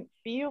didn't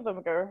feel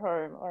them go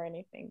home or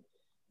anything.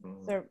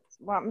 So,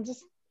 well, I'm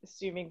just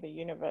assuming the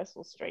universe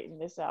will straighten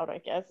this out, I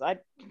guess. I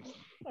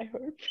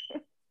hope.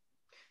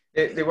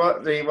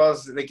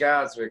 The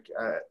guards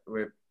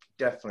were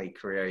definitely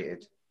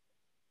created.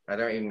 I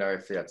don't even know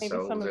if they had Maybe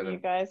souls some in of them. you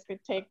guys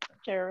could take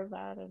care of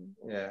that. And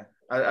yeah,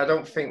 I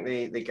don't think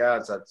the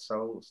guards had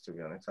souls, to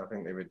be honest. I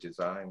think they were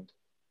designed.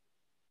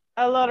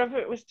 A lot of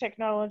it was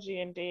technology,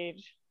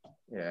 indeed.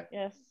 Yeah.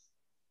 Yes.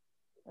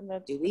 And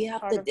that's Do we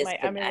have part to of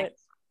disconnect?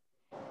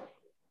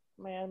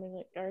 my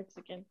amulet guards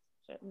against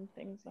certain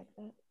things like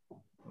that.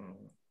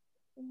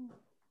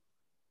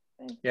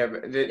 Yeah,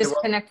 but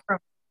Disconnect from.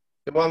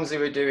 the ones who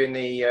were doing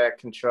the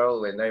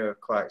controlling, they were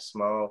quite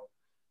small,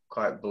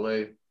 quite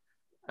blue,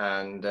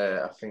 and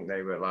I think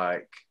they were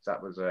like,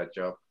 that was their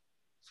job.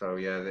 So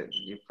yeah,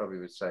 you probably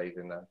were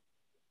saving them.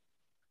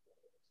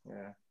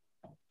 Yeah.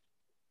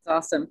 It's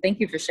awesome. Thank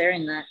you for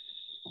sharing that.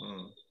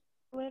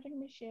 Letting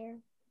me share.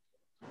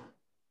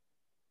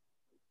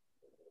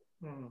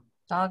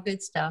 It's all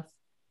good stuff.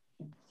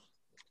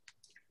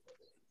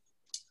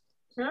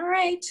 All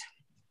right.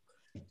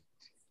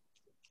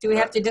 Do we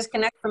have to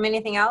disconnect from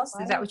anything else?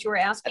 Is that what you were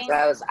asking?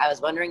 That's what I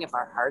was wondering if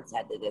our hearts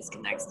had to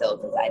disconnect still,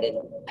 because I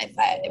didn't.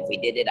 If we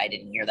did it, I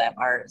didn't hear that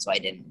part, so I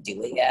didn't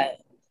do it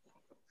yet.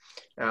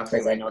 I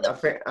think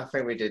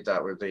we did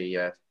that with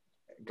the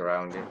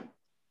grounding.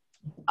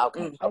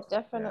 Okay. I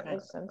definitely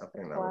sensed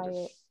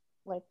quiet.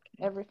 Like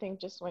everything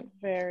just went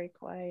very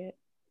quiet.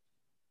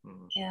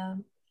 Yeah,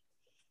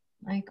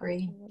 I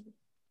agree.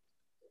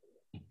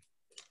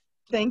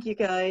 Thank you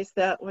guys.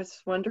 That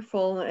was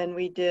wonderful. And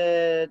we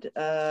did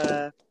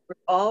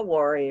all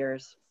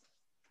warriors.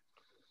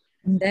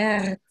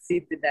 The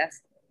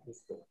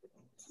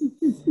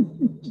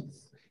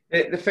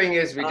thing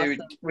is,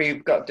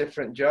 we've got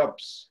different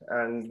jobs,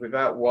 and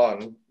without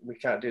one, we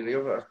can't do the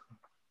other.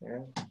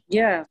 Yeah.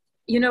 Yeah.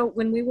 You know,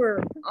 when we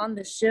were on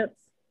the ship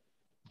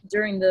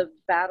during the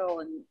battle,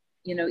 and,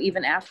 you know,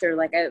 even after,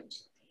 like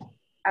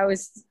I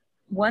was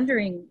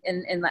wondering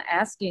and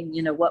asking,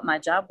 you know, what my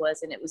job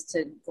was, and it was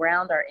to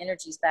ground our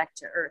energies back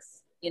to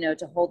earth, you know,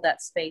 to hold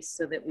that space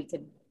so that we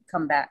could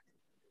come back.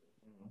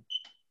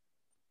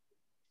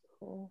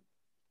 Cool.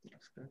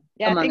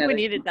 Yeah, I think we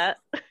needed that.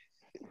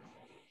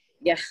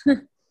 Yeah.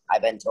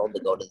 I've been told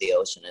to go to the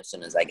ocean as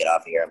soon as I get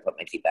off here and put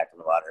my feet back in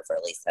the water for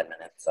at least 10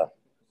 minutes. So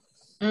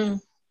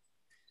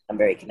I'm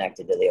very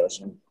connected to the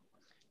ocean.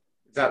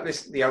 Is that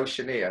the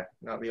ocean here,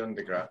 not the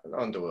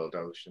underworld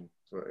ocean?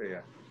 So,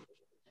 yeah.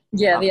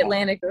 Yeah, the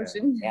Atlantic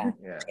Ocean. Yeah.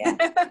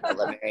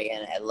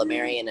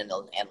 Lemurian and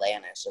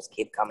Atlantis just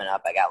keep coming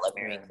up. I got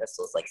Lemurian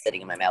crystals like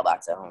sitting in my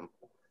mailbox at home.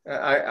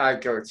 I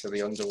go to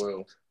the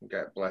underworld and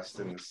get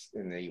blessed in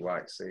the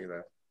White Sea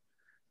there,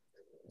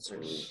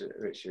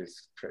 which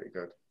is pretty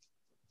good.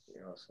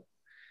 Pretty awesome.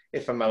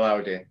 If I'm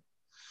allowed in.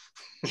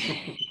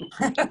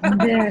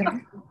 Yeah,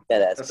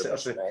 that's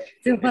right.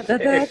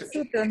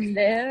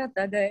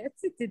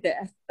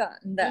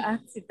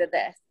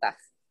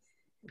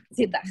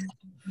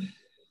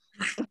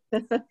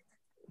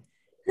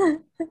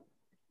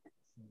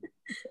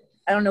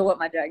 I don't know what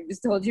my dragon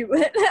just told you,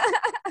 but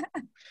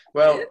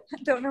well,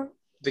 I don't know.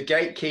 The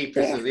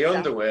gatekeepers of the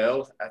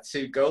underworld are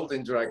 2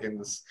 golden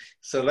dragons,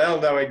 so they'll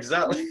know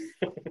exactly.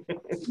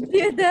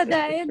 Yeah.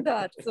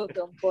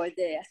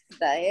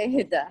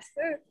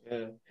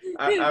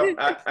 I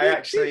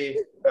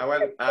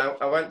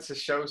went to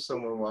show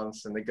someone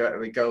once, and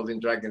the golden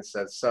dragon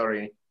said,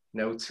 "Sorry,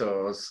 no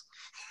tours."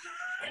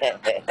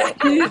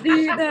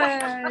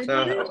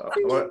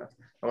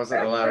 I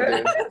wasn't allowed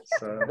in.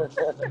 So.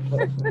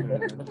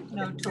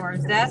 No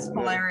tours. That's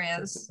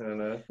hilarious. I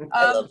know.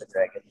 I love the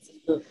dragons.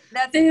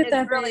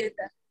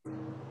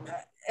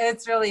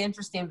 It's really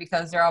interesting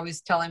because they're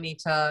always telling me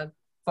to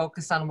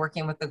focus on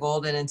working with the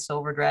golden and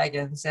silver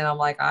dragons, and I'm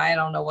like, I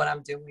don't know what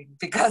I'm doing,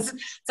 because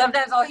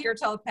sometimes I'll hear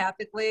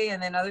telepathically,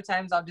 and then other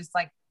times I'll just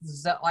like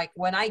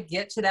when I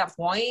get to that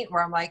point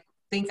where I'm like,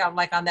 think I'm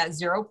like on that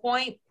 0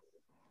 point,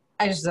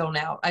 I just zone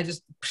out. I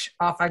just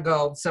off I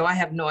go. So I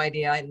have no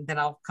idea. And then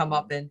I'll come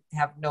up and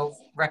have no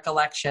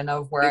recollection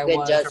of where I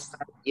was.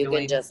 You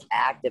can just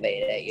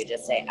activate it. You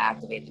just say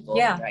activate the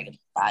golden dragon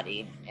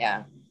body.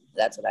 Yeah,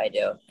 that's what I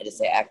do. I just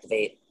say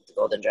activate the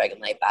golden dragon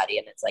light body,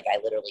 and it's like I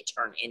literally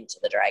turn into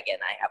the dragon.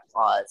 I have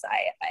claws.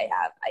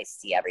 I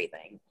see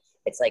everything.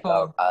 It's like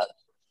a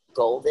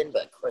golden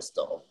but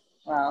crystal.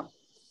 Wow.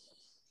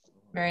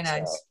 Very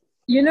nice. So,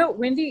 You know,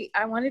 Wendy,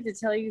 I wanted to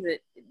tell you that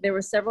there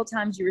were several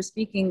times you were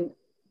speaking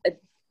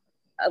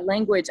a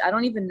language. I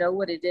don't even know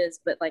what it is,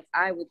 but like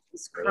I was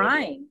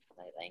crying.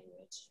 my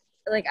language.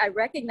 Like I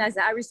recognized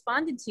that. I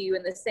responded to you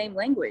in the same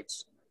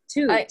language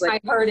too. I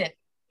heard it.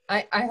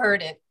 I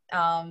heard it.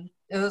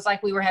 It was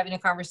like we were having a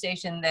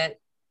conversation that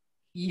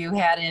you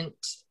hadn't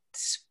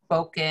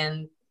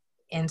spoken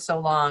in so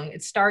long.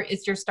 It's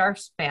your star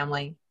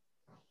family.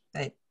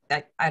 That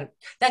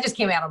just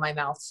came out of my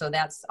mouth. So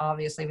that's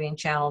obviously being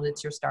channeled.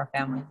 It's your star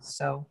family.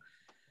 So,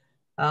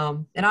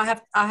 and I'll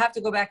have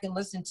to go back and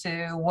listen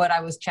to what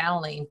I was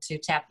channeling to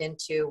tap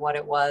into what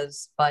it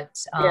was. But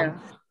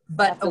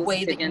a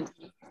way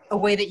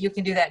that you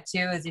can do that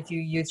too is if you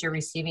use your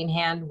receiving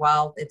hand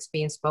while it's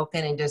being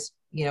spoken and just,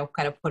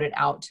 kind of put it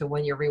out to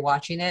when you're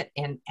rewatching it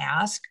and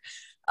ask,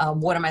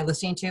 what am I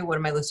listening to? What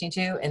am I listening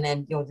to? And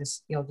then you'll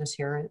just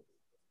hear it.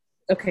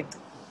 Okay.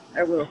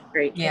 I will.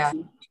 Great. Yeah.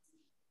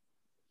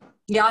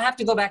 Yeah, I'll have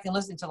to go back and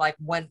listen to like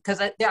when,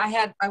 because I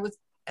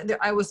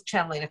was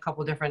channeling a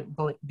couple different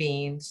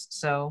beings.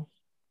 So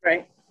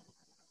right.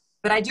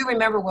 But I do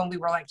remember when we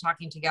were like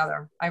talking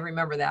together. I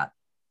remember that,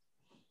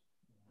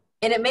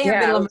 and it may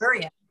have been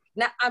Lemurian.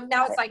 Now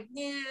it's like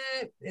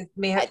it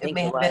may have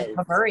been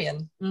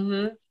Lemurian.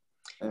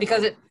 Mm-hmm.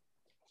 Because it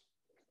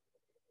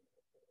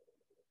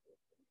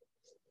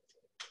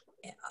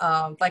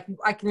like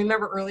I can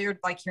remember earlier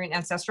like hearing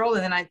ancestral,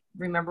 and then I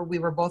remember we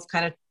were both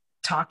kind of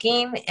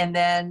talking, and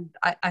then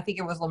I think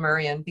it was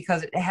Lemurian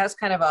because it has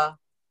kind of a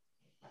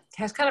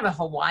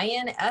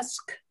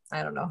Hawaiian-esque,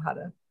 I don't know how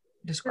to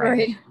describe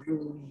it.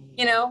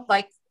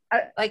 Like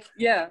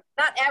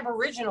not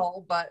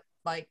Aboriginal, but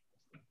like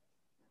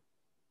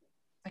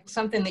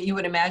something that you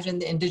would imagine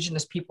the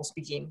indigenous people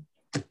speaking.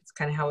 It's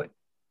kind of how it,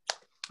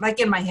 like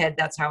in my head,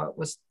 that's how it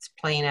was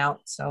playing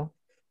out. So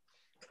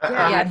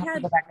I'd have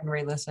to go back and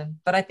re-listen,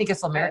 but I think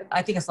it's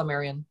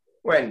Lemurian.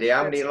 Wendy,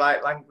 how many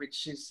light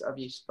languages have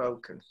you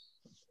spoken?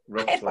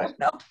 Roughly? I don't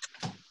know.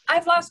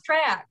 I've lost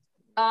track.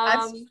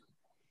 I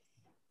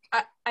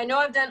know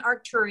I've done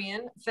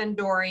Arcturian,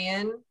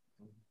 Fendorian,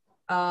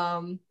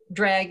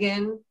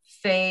 Dragon,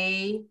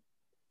 Fae.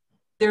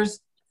 There's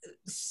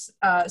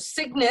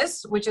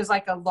Cygnus, which is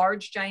like a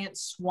large giant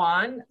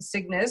swan.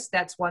 Cygnus,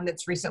 that's one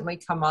that's recently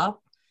come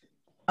up.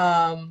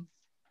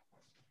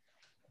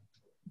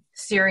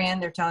 Syrian,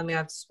 they're telling me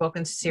I've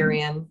spoken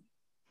Syrian.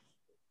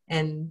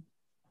 And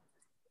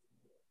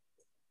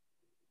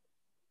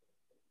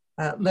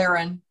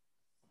Lyran.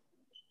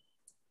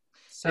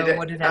 So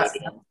what did I say?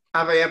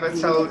 Have I ever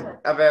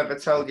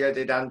told you I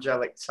did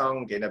angelic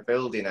tongue in a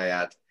building I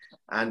had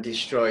and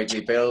destroyed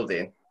my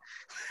building?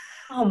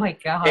 Oh my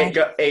God.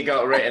 It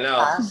got written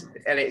off,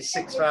 and it's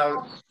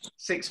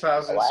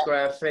 6,000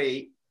 square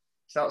feet.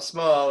 It's not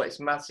small, it's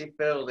a massive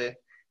building.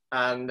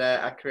 And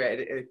I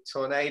created a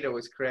tornado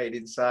was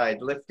created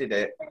inside, lifted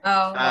it,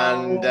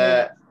 and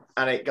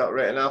it got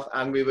written off,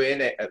 and we were in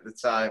it at the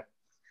time.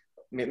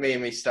 Me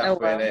and my staff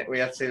were in it. We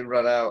had to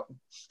run out.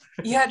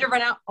 You had to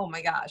run out? Oh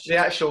my gosh. The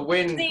actual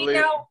wind blew.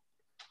 Now,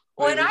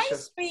 when I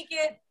speak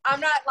it,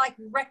 I'm not like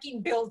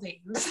wrecking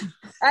buildings.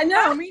 I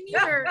know, me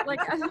neither. Like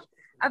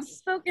I've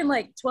spoken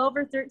like 12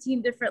 or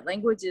 13 different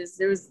languages.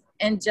 There's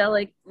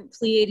angelic,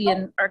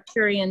 Pleiadian,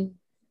 Arcturian.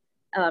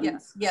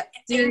 Yes, yeah.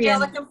 Syrian.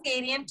 Angelic and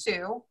Pleiadian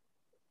too.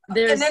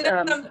 There's, and then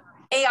there's some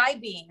AI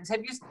beings.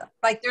 Have you,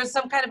 like, there's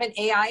some kind of an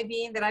AI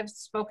being that I've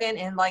spoken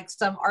in, like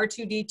some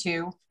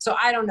R2D2. So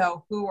I don't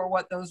know who or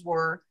what those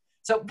were.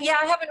 So yeah,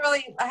 I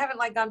haven't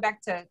like gone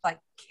back to like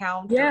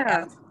count.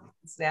 Yeah,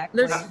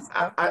 exactly.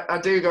 I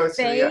do go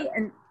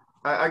to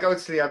I go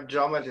to the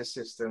Andromeda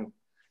system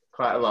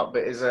quite a lot,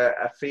 but there's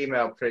a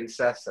female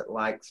princess that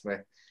likes me,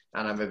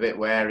 and I'm a bit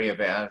wary of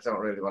it. I don't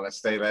really want to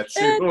stay there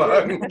too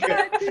long.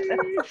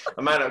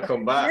 I might not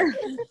come back.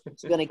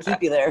 It's gonna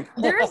keep you there.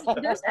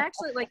 There's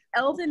actually like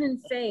Elven and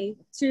Fae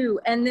too,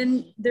 and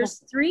then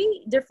there's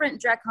 3 different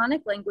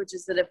Draconic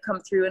languages that have come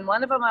through, and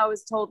one of them I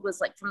was told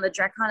was like from the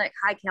Draconic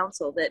High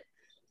Council that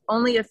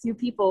only a few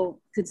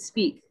people could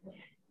speak.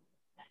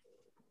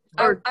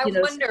 I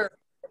wonder.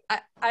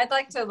 I'd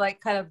like to like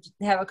kind of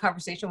have a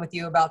conversation with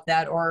you about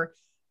that, or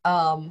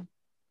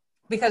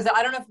because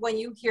I don't know if when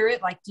you hear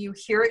it, like, do you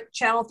hear it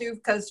channel through?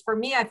 Because for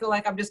me, I feel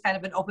like I'm just kind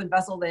of an open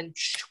vessel, then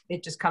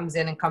it just comes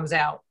in and comes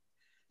out.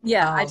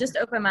 Yeah, I just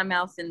open my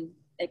mouth and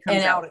it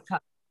comes out. It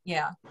comes.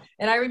 Yeah,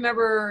 and I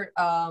remember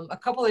a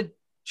couple of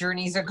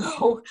journeys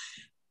ago,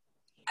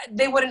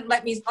 they wouldn't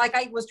let me. Like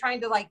I was trying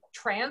to like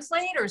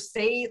translate or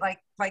say like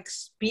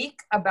speak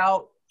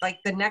about like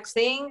the next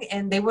thing,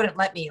 and they wouldn't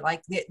let me.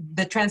 Like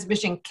the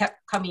transmission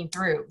kept coming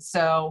through,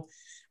 so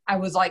I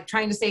was like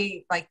trying to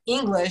say like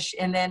English,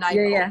 and then I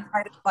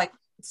try to like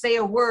say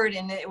a word,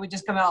 and it would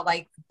just come out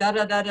like da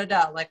da da da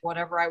da, like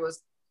whatever I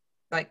was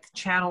like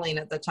channeling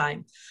at the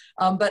time.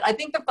 But I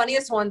think the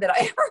funniest one that I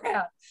ever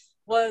had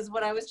was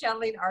when I was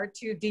channeling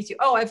R2D2.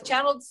 Oh, I've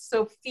channeled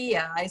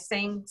Sophia. I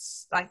sang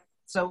like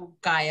so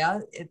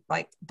Gaia,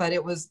 but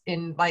it was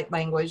in light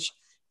language.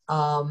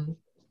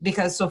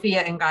 Because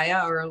Sophia and Gaia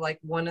are like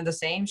one and the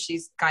same.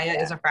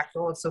 Gaia is a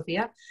fractal of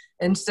Sophia.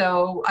 And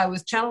so I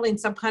was channeling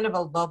some kind of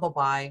a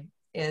lullaby,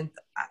 and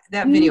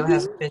that video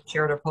hasn't been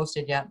shared or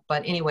posted yet.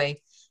 But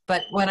anyway,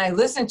 but when I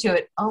listen to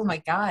it, oh my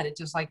God, it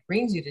just like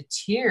brings you to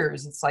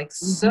tears. It's like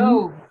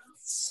so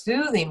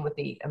soothing with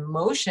the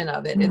emotion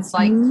of it. It's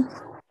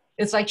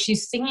like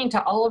she's singing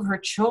to all of her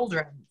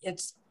children.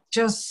 It's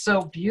just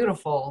so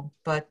beautiful.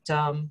 But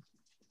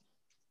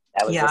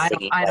that was the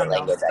singing I don't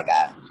language know. I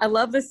got. I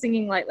love the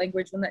singing light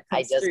language when that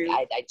comes through.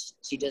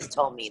 She just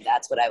told me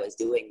that's what I was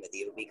doing with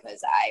you,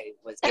 because I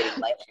was getting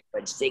light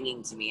language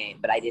singing to me,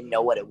 but I didn't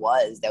know what it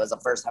was. That was the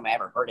first time I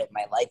ever heard it in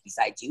my life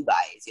besides you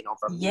guys,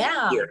 from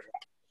here.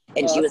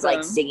 And she was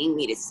like singing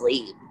me to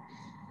sleep.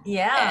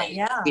 Yeah, and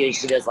yeah.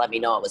 She just let me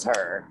know it was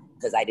her,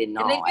 because I didn't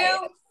know.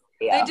 And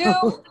they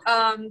do.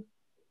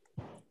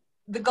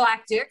 The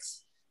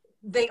Galactics,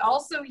 they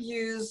also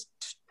use,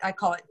 I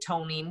call it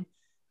toning,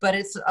 but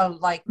it's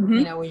like,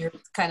 when you're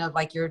kind of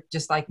like, you're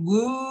just like,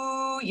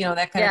 woo,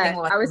 that kind of thing.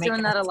 Like I was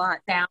doing that a lot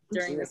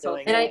during this whole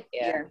thing.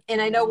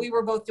 And I know we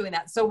were both doing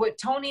that. So what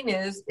toning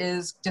is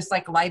just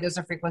like light is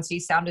a frequency,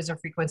 sound is a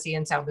frequency,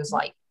 and sound is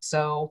light.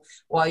 So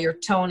while you're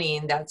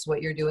toning, that's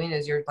what you're doing,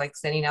 is you're like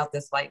sending out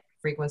this light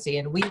frequency.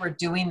 And we were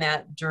doing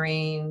that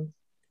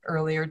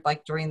earlier,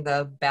 like during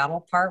the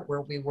battle part,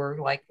 where we were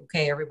like,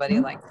 okay, everybody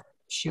like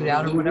shoot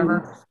out or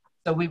whatever.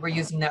 So we were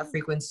using that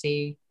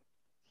frequency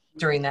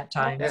during that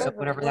time. So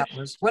whatever that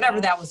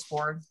was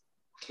for.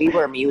 We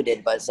were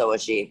muted, but so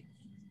was she.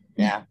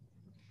 Yeah.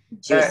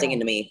 She was singing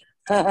to me.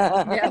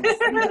 Have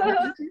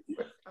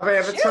I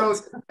ever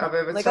told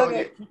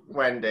you,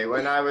 Wendy,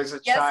 when I was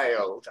a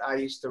child, I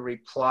used to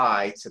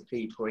reply to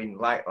people in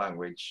light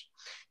language.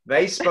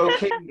 They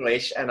spoke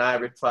English and I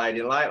replied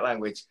in light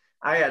language.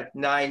 I had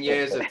 9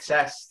 years of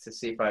tests to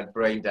see if I had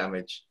brain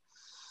damage.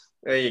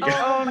 There you go.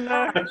 Oh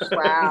no.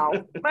 Wow.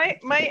 My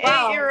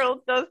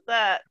 8-year-old does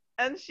that.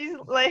 And she's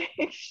like,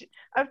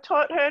 I've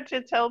taught her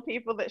to tell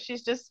people that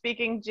she's just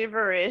speaking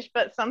gibberish,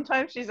 but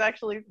sometimes she's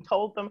actually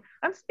told them,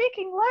 I'm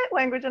speaking light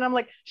language. And I'm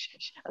like,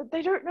 shh,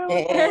 they don't know.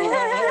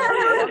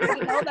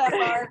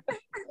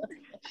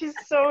 She's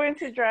so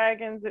into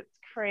dragons. It's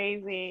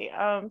crazy.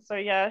 So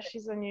yeah,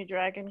 she's a new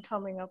dragon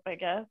coming up, I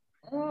guess.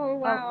 Oh,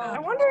 wow. I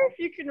wonder if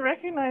you can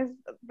recognize,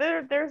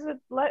 there's a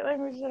light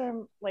language that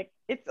I'm like,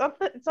 it's on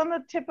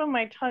the tip of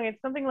my tongue.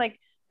 It's something like,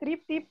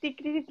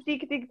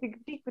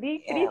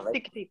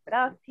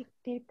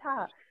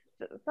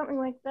 something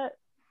like that.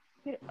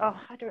 Oh,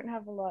 I don't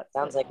have a lot.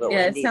 Sounds like what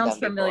it sounds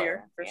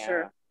familiar for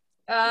sure.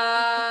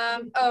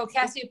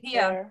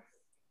 Cassiopeia.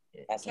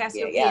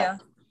 Yeah,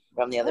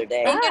 from the other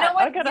day. And you know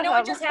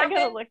what just happened?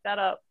 I gotta look that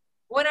up.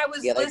 When I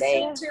was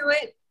listening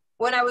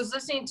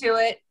to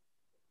it,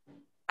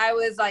 I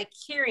was like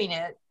hearing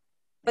it,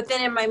 but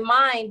then in my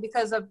mind,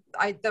 because of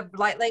the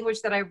light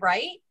language that I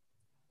write,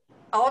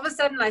 all of a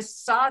sudden I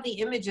saw the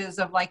images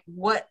of like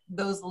what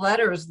those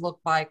letters look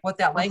like, what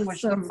that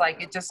language looks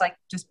like. It just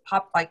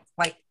popped like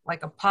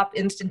a pop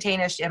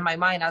instantaneous in my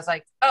mind. I was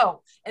like,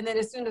 oh, and then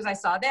as soon as I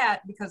saw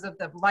that, because of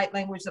the light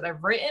language that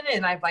I've written,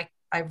 and I've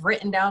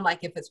written down like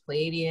if it's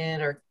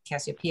Pleiadian or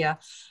Cassiopeia,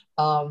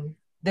 then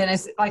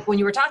it's like when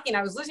you were talking,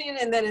 I was listening,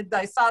 and then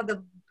I saw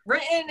the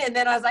written, and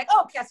then I was like,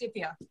 oh,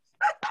 Cassiopeia.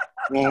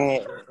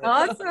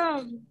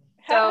 Awesome.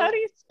 How do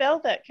you spell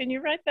that? Can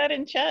you write that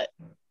in chat?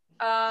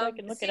 So I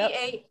can look it up.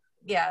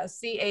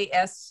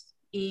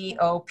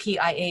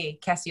 Casseopia,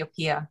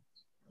 Cassiopeia.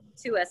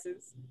 2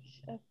 S's.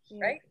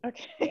 Right?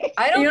 Okay.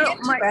 I don't get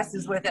 2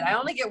 S's with it. I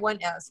only get 1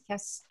 S.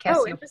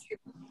 Oh, interesting.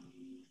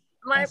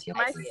 My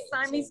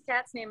Siamese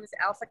cat's name is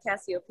Alpha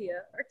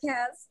Cassiopeia, or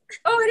Cass.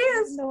 Oh, it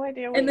is. No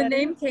idea what and the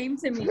name came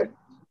to me.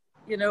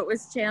 It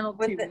was channeled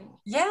to me.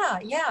 Yeah.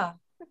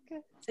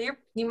 Okay. So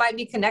you might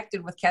be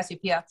connected with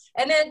Cassiopeia.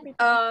 And then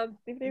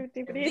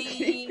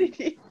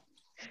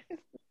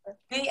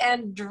the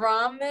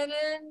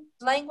Andromedan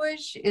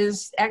language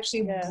is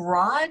actually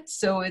broad,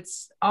 so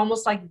it's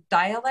almost like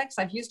dialects.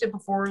 I've used it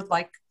before,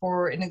 like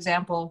for an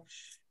example,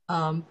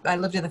 I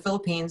lived in the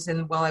Philippines,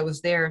 and while I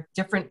was there,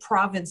 different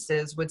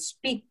provinces would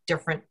speak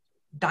different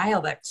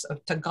dialects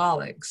of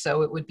Tagalog.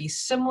 So it would be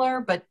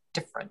similar, but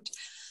different.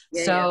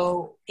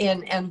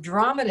 In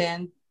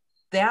Andromedan,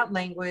 that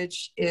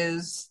language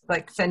is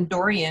like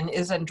Fendorian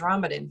is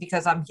Andromedan,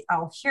 because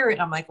I'll hear it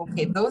and I'm like,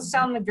 okay, those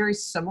sound very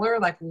similar.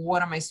 Like,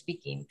 what am I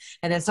speaking?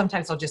 And then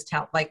sometimes I'll just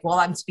tell, like, while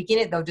I'm speaking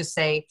it, they'll just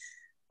say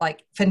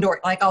like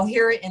Fendor, like I'll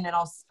hear it and then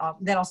I'll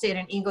say it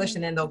in English,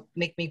 and then they'll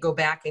make me go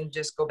back and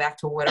just go back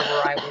to whatever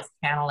I was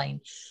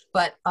channeling.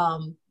 But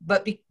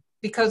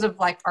because of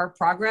like our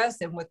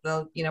progress and with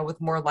the, you know, with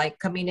more light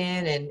coming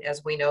in, and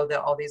as we know that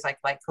all these like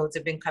light codes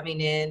have been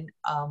coming in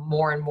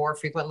more and more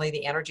frequently,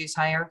 the energy is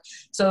higher.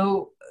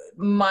 So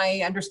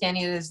my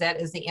understanding is that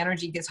as the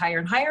energy gets higher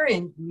and higher,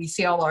 and we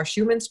see all our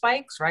Schumann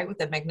spikes, right, with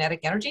the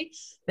magnetic energy,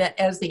 that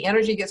as the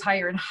energy gets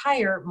higher and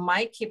higher,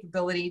 my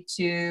capability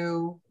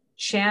to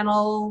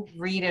channel,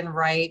 read and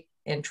write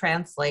and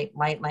translate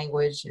light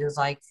language is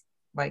like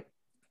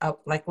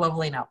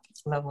leveling up.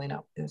 It's leveling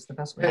up is the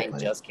best way to Mine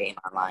put it. just came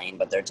online,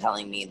 but they're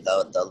telling me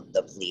the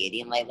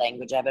Pleiadian light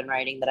language I've been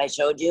writing that I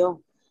showed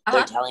you,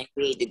 they're telling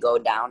me to go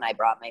down. I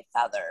brought my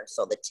feather,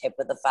 so the tip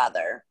of the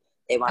feather,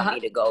 they want me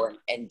to go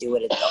and do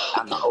it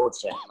on the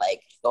ocean,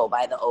 like go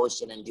by the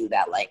ocean and do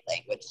that light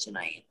language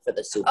tonight for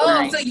the super.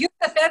 Oh, so use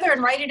the feather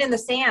and write it in the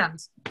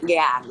sand.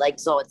 Yeah, like,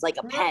 so it's like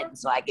a pen,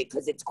 so I get,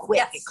 because it's quick.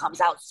 Yes. It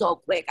comes out so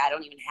quick. I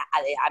don't even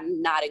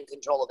I'm not in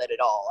control of it at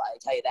all. I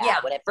tell you that. Yeah.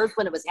 When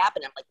it was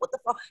happening, I'm like, what the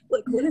fuck?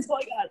 What is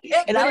going on?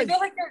 Yeah, and I feel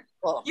like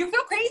you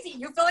feel crazy.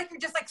 You feel like you're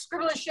just like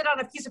scribbling shit on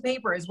a piece of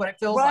paper is what it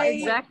feels like.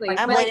 Exactly.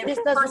 I'm like, this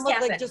doesn't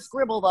look like just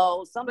scribble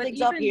though. Something's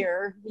up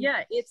here.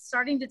 Yeah, it's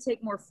starting to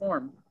take more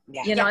form.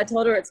 Yeah. You know, I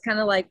told her it's kind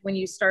of like when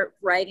you start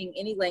writing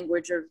any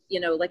language, or, you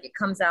know, like it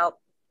comes out,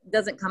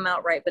 doesn't come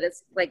out right, but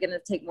it's like going to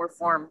take more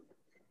form.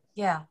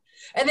 Yeah.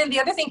 And then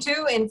the other thing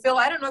too, and Phil,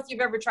 I don't know if you've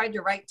ever tried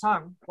to write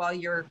tongue while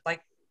you're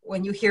like,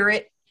 when you hear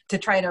it, to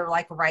try to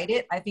like write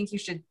it. I think you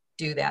should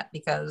do that,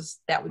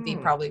 because that would be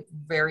probably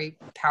very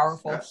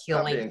powerful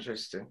healing. That'd be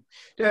interesting.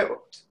 Yeah,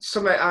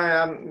 something I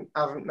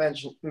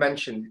haven't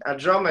mentioned,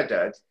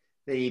 Andromeda,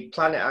 the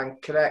planet I'm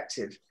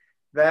connected,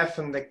 they're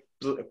from the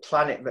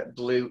planet that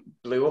blew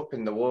up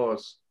in the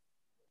wars.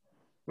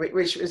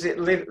 Which is it?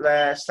 Live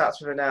there,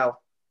 starts with an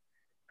L.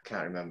 I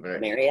can't remember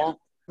it. Maria?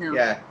 No.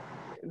 Yeah,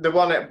 the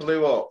one that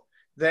blew up.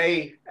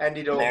 They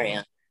ended up.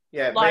 Maria.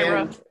 Yeah,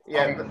 Lyra.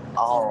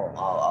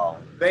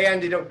 They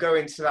ended up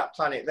going to that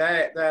planet.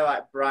 They're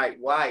like bright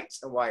white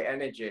and white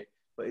energy,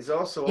 but there's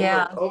also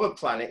other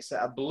planets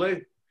that are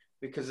blue,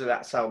 because of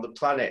that's how the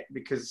planet.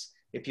 Because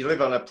if you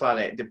live on a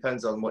planet, it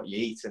depends on what you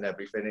eat and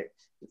everything.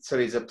 So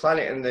there's a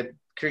planet and the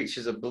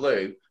creatures are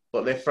blue,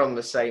 but they're from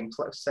the same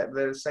place.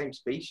 They're the same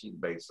species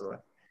basically,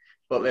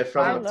 but they're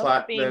from the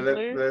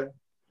planet.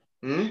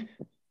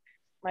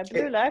 My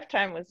blue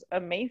lifetime was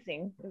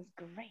amazing. It was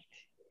great.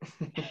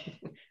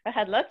 I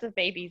had lots of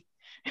babies.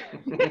 I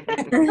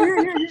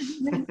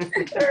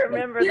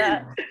remember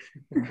that.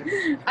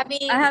 I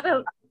mean,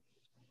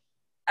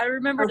 I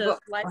remembered a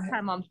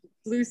lifetime on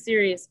Blue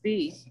Sirius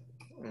B,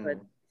 but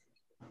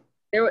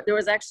there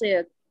was actually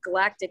a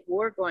galactic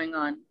war going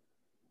on,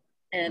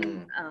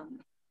 and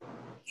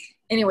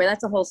anyway,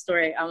 that's a whole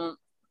story. I won't,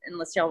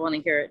 unless y'all want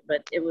to hear it,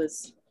 but it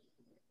was.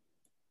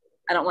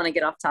 I don't want to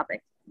get off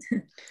topic.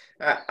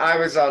 I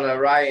was on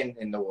Orion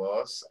in the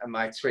wars, and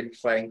my twin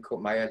flame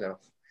cut my head off.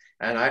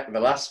 And the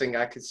last thing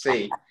I could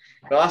see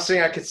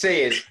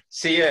is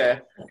see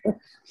her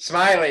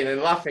smiling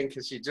and laughing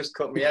because she just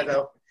cut my head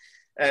off.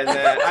 And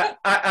I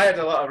had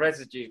a lot of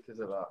residue because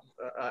of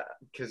that.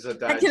 Because I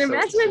died. I can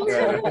imagine.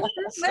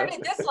 Cleared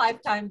it this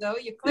lifetime, though.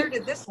 You cleared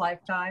it this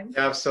lifetime.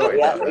 Yeah, I've sorted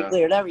that. We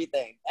cleared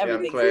everything.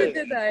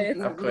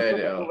 Everything. I've cleared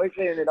it all. We're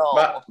clearing it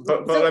all.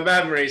 But the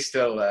memory's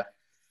still there.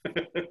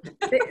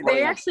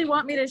 They actually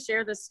want me to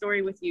share this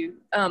story with you.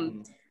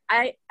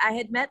 I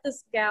had met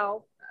this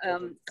gal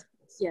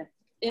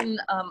in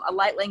a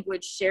light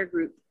language share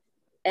group,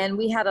 and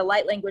we had a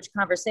light language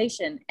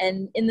conversation,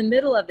 and in the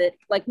middle of it,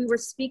 like, we were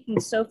speaking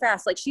so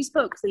fast, like she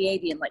spoke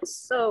Pleiadian like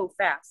so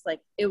fast, like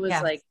it was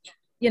like,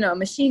 you know, a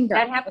machine gun.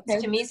 That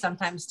happens to me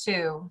sometimes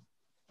too.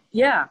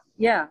 Yeah,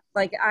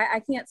 like I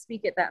can't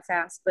speak it that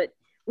fast, but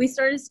we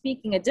started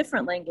speaking a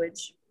different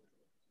language.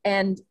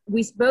 And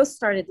we both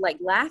started like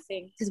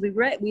laughing because we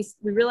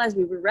realized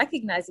we were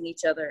recognizing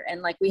each other,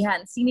 and like we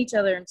hadn't seen each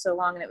other in so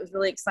long, and it was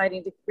really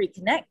exciting to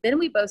reconnect. Then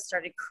we both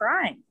started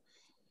crying,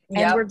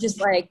 and we're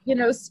just like, you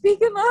know,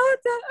 speaking out,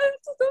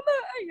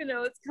 you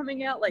know, it's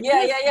coming out like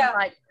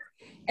like,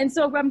 and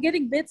so I'm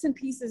getting bits and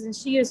pieces, and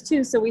she is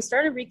too. So we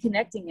started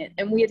reconnecting it,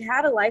 and we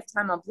had a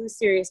lifetime on Blue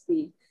Sirius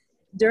B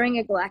during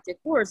a galactic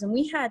wars, and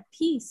we had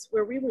peace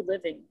where we were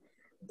living,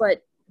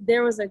 but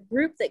there was a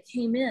group that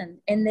came in,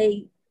 and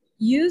they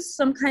used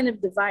some kind of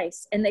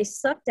device, and they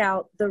sucked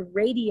out the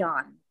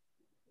radion.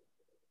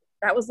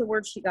 That was the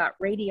word she got,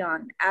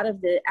 radion, out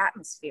of the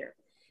atmosphere.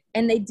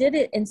 And they did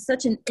it in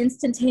such an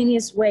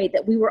instantaneous way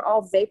that we were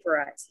all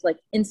vaporized, like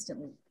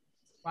instantly.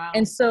 Wow.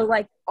 And so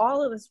like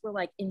all of us were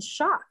like in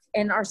shock,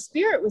 and our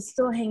spirit was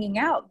still hanging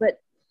out, but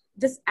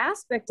this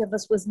aspect of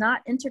us was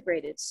not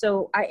integrated.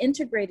 So I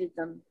integrated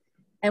them,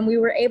 and we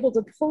were able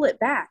to pull it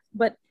back.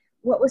 But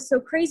what was so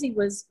crazy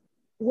was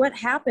what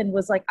happened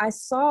was, like, I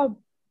saw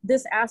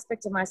this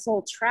aspect of my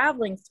soul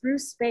traveling through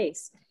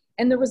space,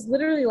 and there was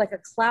literally like a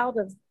cloud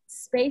of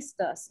space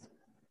dust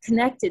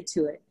connected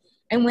to it.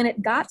 And when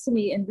it got to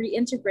me and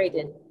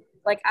reintegrated,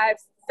 like, I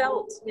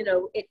felt, you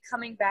know, it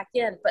coming back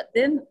in, but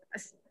then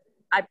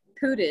I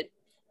pooted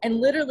and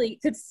literally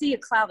could see a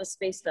cloud of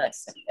space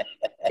dust.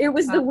 It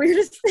was the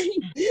weirdest thing.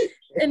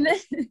 And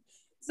then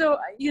So,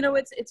 you know,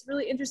 it's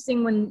really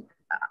interesting when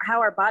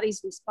how our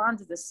bodies respond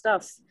to this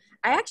stuff.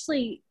 I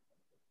actually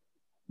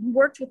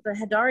worked with the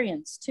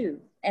Hadarians too.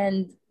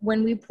 And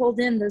when we pulled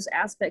in those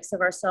aspects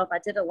of ourself, I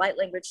did a light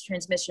language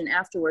transmission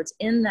afterwards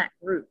in that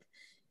group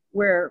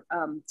where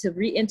to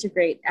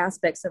reintegrate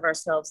aspects of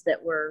ourselves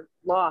that were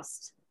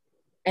lost.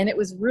 And it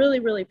was really,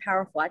 really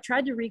powerful. I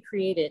tried to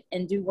recreate it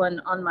and do one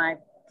on my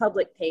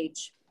public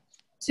page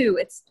too.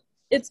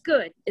 It's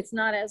good. It's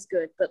not as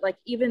good, but like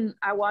even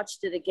I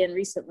watched it again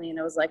recently and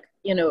I was like,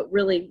 you know, it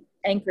really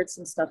anchored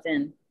some stuff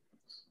in.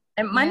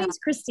 And my name's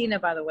Christina,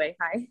 by the way.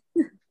 Hi.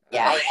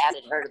 Yeah, I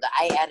added her to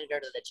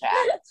the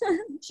chat.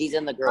 She's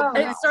in the group. Oh,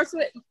 it starts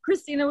with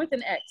Christina with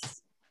an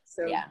X.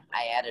 So yeah,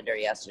 I added her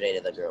yesterday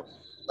to the group,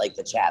 like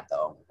the chat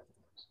though.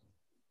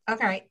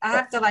 Okay, I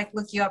have to like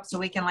look you up so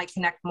we can like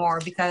connect more,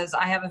 because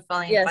I have a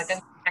feeling like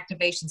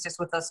activations just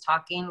with us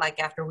talking, like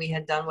after we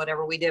had done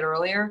whatever we did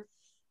earlier.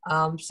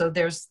 So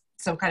there's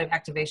some kind of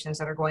activations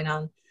that are going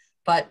on,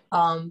 but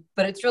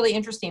it's really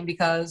interesting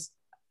because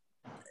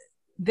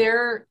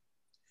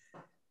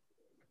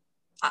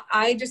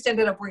I just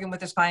ended up working with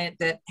this client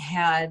that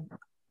had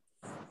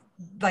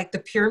like the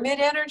pyramid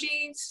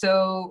energy.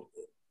 So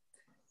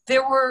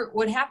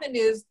what happened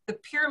is the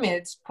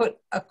pyramids put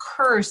a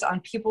curse on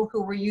people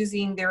who were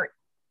using their,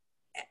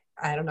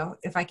 I don't know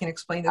if I can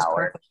explain this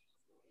correctly,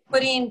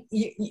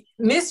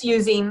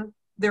 misusing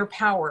their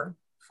power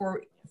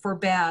for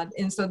bad.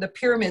 And so the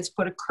pyramids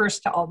put a curse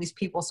to all these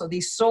people. So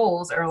these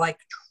souls are like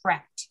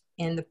trapped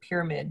in the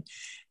pyramid.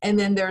 And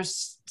then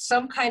there's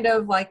some kind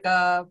of like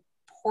a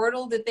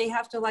portal that they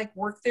have to like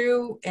work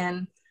through.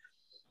 And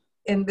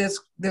this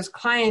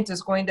client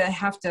is going to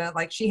have to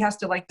like, she has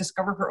to like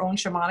discover her own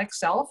shamanic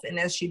self. And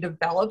as she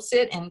develops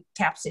it and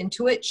taps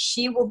into it,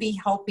 she will be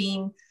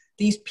helping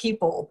these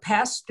people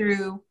pass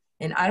through.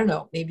 And I don't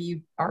know, maybe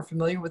you are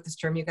familiar with this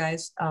term, you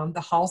guys,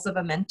 the halls of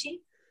Amenti.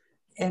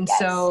 And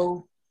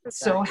so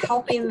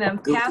helping them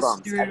pass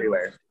through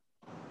everywhere.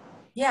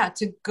 Yeah,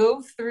 to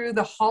go through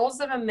the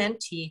halls of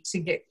Amenti to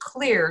get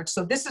cleared.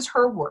 So this is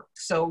her work.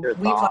 So we've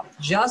like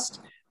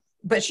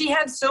but she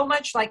had so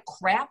much like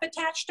crap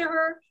attached to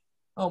her.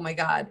 Oh my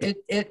God.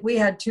 We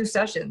had two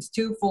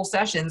full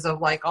sessions of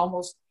like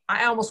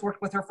I almost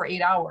worked with her for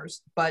 8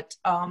 hours, but,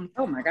 oh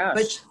my gosh.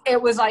 But it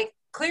was like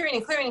clearing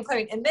and clearing and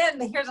clearing. And then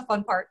here's a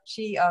fun part.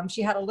 She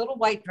had a little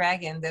white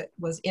dragon that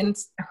was in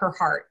her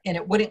heart and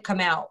it wouldn't come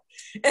out.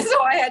 And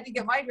so I had to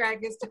get my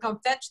dragons to come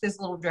fetch this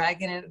little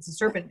dragon, and it's a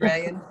serpent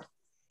dragon.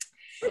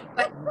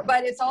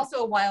 But it's also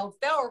a wild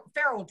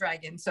feral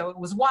dragon, so it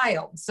was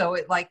wild. So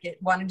it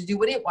wanted to do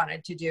what it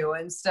wanted to do,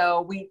 and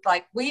so we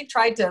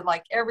tried to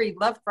like every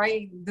left,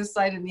 right, this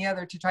side, and the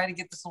other to try to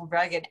get this little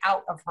dragon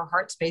out of her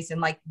heart space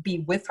and like be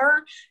with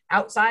her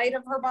outside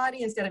of her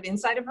body instead of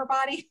inside of her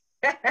body.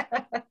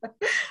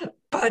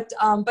 But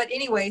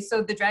anyway,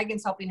 so the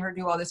dragon's helping her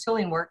do all this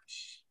healing work,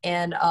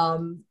 and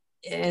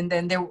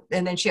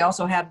then she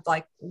also had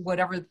like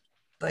whatever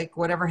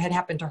had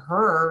happened to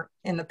her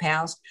in the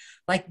past,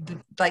 like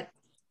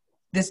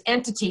this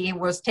entity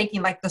was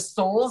taking like the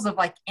souls of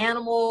like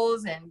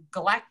animals and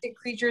galactic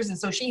creatures. And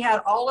so she had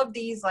all of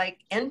these like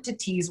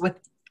entities with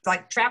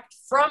like trapped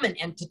from an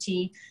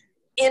entity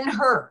in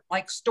her,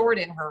 like stored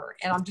in her.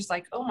 And I'm just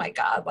like, oh my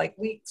God,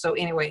 so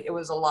anyway, it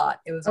was a lot.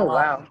 It was a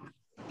lot.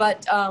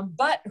 Wow.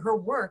 But her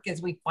work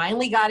is we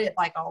finally got it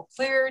like all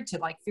cleared to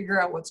like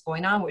figure out what's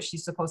going on, what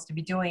she's supposed to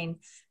be doing.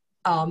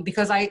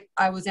 Because I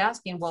was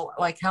asking, well,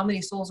 like how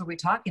many souls are we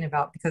talking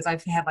about? Because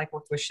I've had like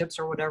worked with ships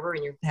or whatever,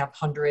 and you have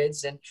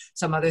hundreds and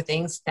some other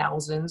things,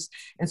 thousands.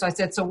 And so I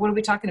said, so what are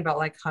we talking about?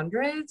 Like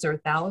hundreds or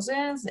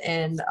thousands?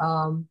 And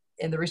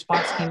the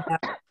response came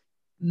back,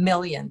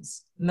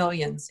 millions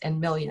and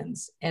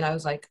millions. And I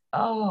was like,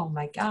 oh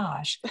my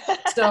gosh.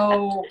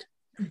 So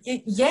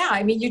yeah,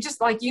 I mean, you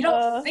just like, you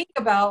don't think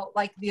about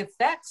like the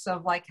effects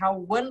of like how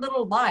one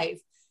little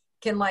life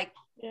can like,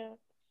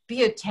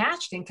 be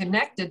attached and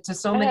connected to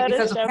so many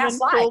because of past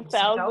lives.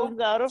 Thousands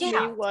out of me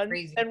once,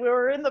 crazy. And we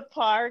were in the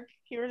park.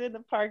 He was in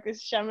the park.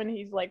 This shaman,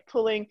 he's like,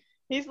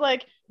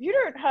 you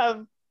don't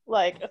have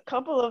like a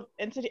couple of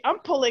entities. I'm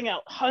pulling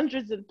out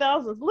hundreds and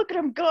thousands. Look at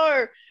him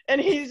go!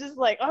 And he's just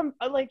like, I'm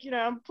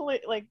pulling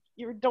like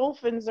your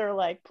dolphins are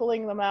like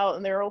pulling them out,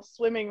 and they're all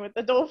swimming with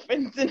the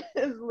dolphins. And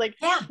it's like,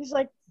 he's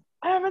like,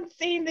 I haven't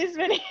seen this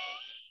many.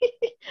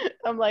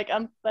 I'm like,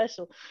 I'm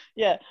special.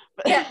 Yeah.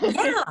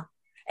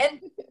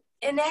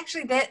 And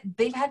actually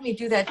they've had me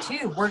do that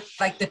too. Work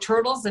like the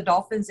turtles, the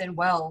dolphins, and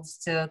whales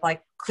to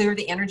like clear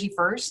the energy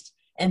first,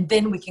 and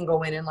then we can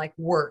go in and like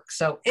work.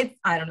 So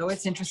I don't know,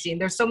 it's interesting.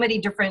 There's so many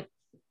different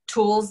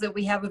tools that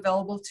we have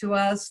available to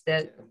us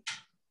that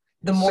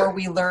the more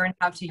we learn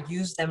how to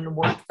use them and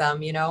work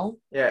them, you know?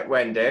 Yeah,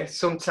 Wendy,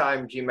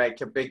 sometimes you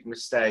make a big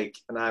mistake,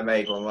 and I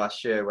made one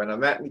last year. When I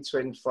met my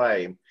twin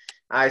flame,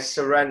 I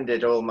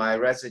surrendered all my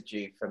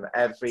residue from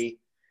every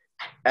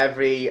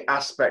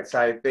aspect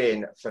I've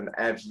been, from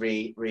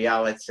every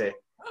reality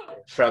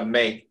from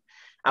me.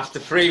 After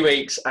 3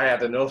 weeks, I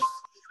had enough.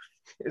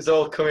 It was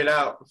all coming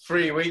out.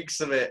 3 weeks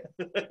of it.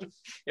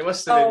 It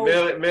must have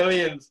been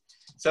millions.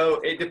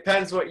 So it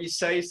depends what you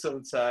say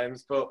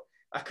sometimes, but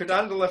I could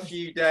handle a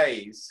few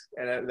days,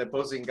 and then the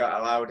buzzing got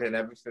allowed and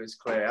everything was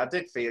clear. I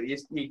did feel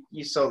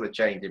you saw the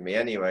change in me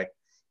anyway.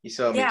 You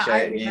saw me change.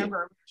 I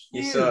remember.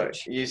 You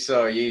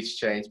saw a huge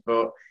change,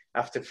 but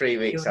after 3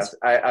 weeks,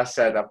 I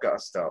said I've got to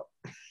stop.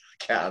 I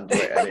can't handle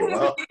it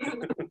anymore.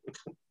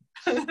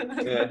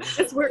 Yeah.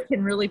 This work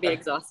can really be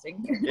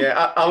exhausting.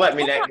 Yeah, I'll let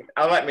me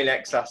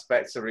next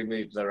aspect to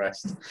remove the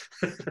rest.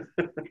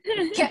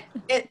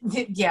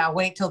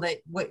 Wait till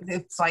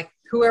it's like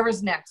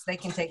whoever's next, they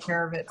can take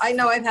care of it. I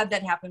know I've had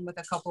that happen with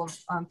a couple of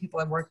people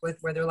I've worked with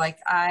where they're like,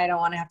 I don't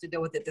want to have to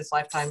deal with it this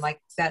lifetime.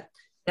 Like that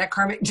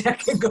karmic deck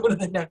can go to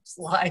the next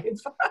life.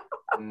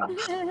 I want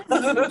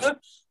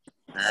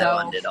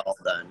it all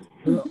done.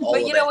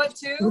 But you know what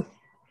too?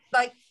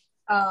 Like,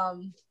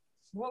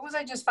 what was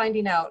I just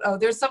finding out? Oh,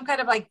 there's some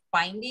kind of like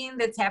binding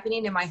that's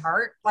happening in my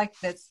heart. Like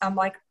that's, I'm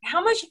like,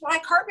 how much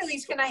like heart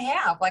release can I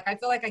have? Like, I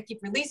feel like I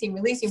keep releasing.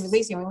 And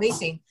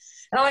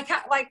I'm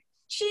like,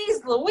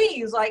 geez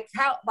Louise, like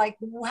how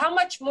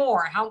much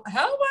more? How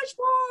much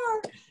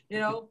more? You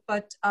know,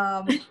 but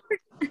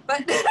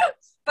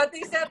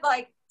they said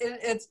like,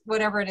 it's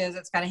whatever it is,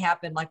 it's going to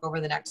happen like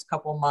over the next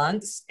couple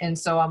months. And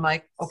so I'm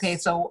like, okay,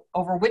 so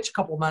over which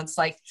couple months?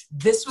 Like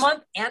this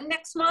month and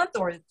next month,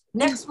 or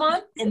next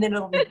month, and then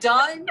it'll be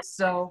done.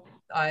 So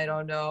I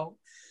don't know.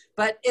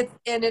 But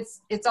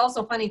it's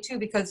also funny too,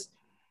 because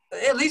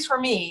at least for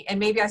me, and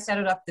maybe I set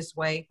it up this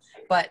way,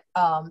 but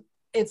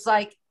it's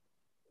like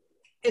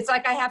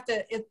I have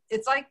to,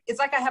 it's like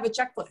I have a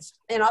checklist,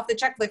 and off the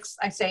checklist,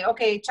 I say,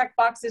 okay, check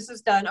box, this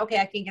is done. Okay,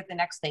 I can get the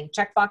next thing.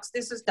 Check box,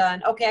 this is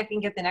done. Okay, I can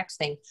get the next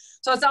thing.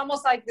 So it's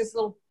almost like this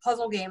little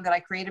puzzle game that I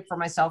created for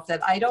myself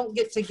that I don't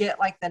get to get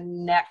like the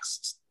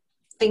next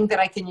thing that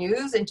I can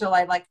use until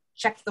I like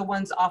check the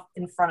ones off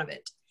in front of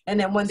it. And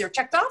then when they're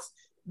checked off,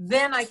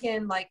 then I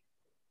can like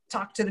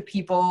talk to the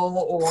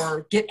people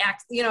or get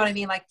access, you know what I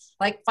mean? Like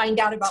find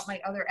out about my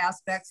other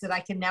aspects that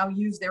I can now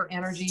use their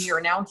energy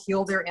or now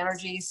heal their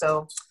energy.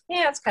 So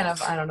yeah, it's kind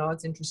of, I don't know,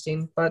 it's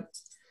interesting, but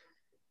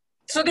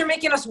so they're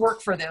making us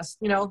work for this,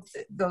 you know,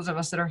 those of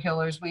us that are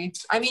healers,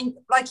 I mean,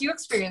 like you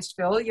experienced,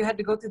 Phil, you had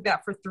to go through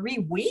that for 3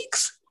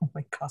 weeks. Oh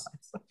my God.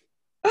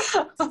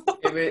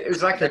 It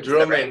was like a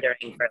drumming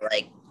for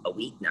like a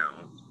week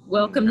now.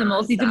 Welcome to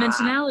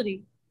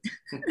multidimensionality.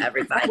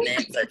 Every 5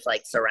 minutes, it's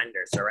like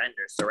surrender.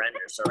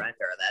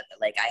 That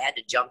like I had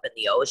to jump in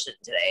the ocean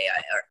today,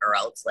 or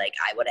else like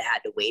I would have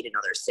had to wait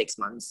another 6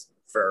 months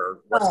for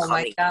what's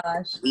coming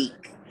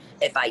week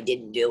if I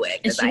didn't do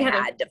it, because I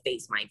had to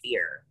face my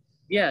fear.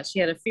 Yeah, she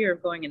had a fear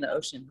of going in the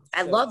ocean.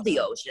 I love the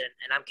ocean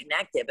and I'm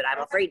connected, but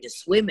I'm afraid to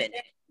swim in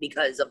it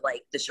because of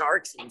like the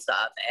sharks and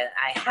stuff, and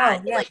I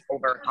had to like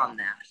overcome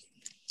that.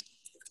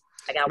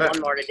 I got one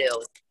more to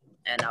do.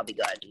 And I'll be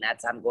good. And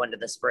that's, I'm going to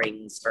the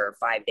springs for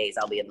 5 days.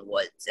 I'll be in the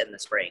woods in the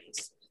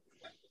springs.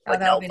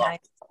 With no phone. Nice.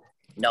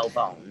 No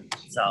phone.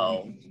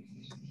 So,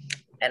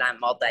 and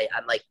I'm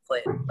like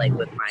put like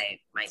with my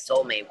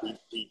soulmate, we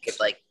could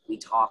like, we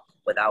talk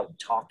without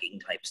talking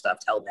type stuff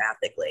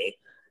telepathically.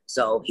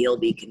 So he'll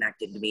be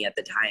connected to me at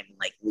the time,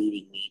 like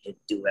leading me to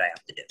do what I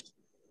have to do.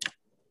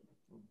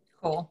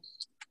 Cool.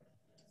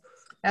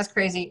 That's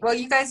crazy. Well,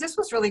 you guys, this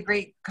was really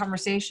great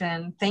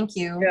conversation. Thank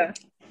you. Yeah.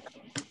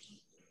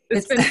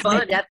 It's been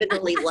fun.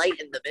 Definitely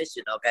lightened the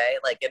mission, okay?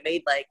 Like it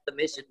made like the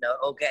mission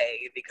okay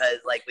because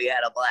like we had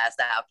a blast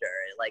after.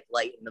 It like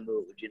lightened the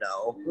mood, you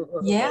know?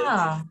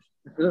 Yeah.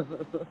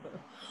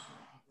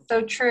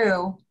 So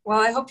true. Well,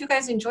 I hope you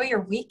guys enjoy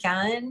your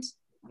weekend.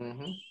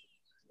 Mm-hmm.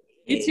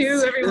 You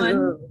too,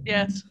 everyone.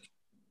 Yes.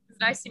 It's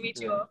nice to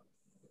meet you all.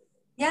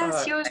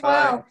 Yes, you as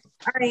well. All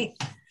right.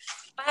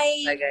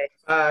 Bye. Bye, guys.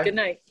 Bye. Good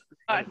night.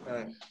 Bye.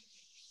 Bye.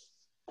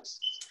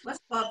 What's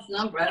Bob's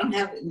number? I don't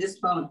have it in this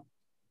phone.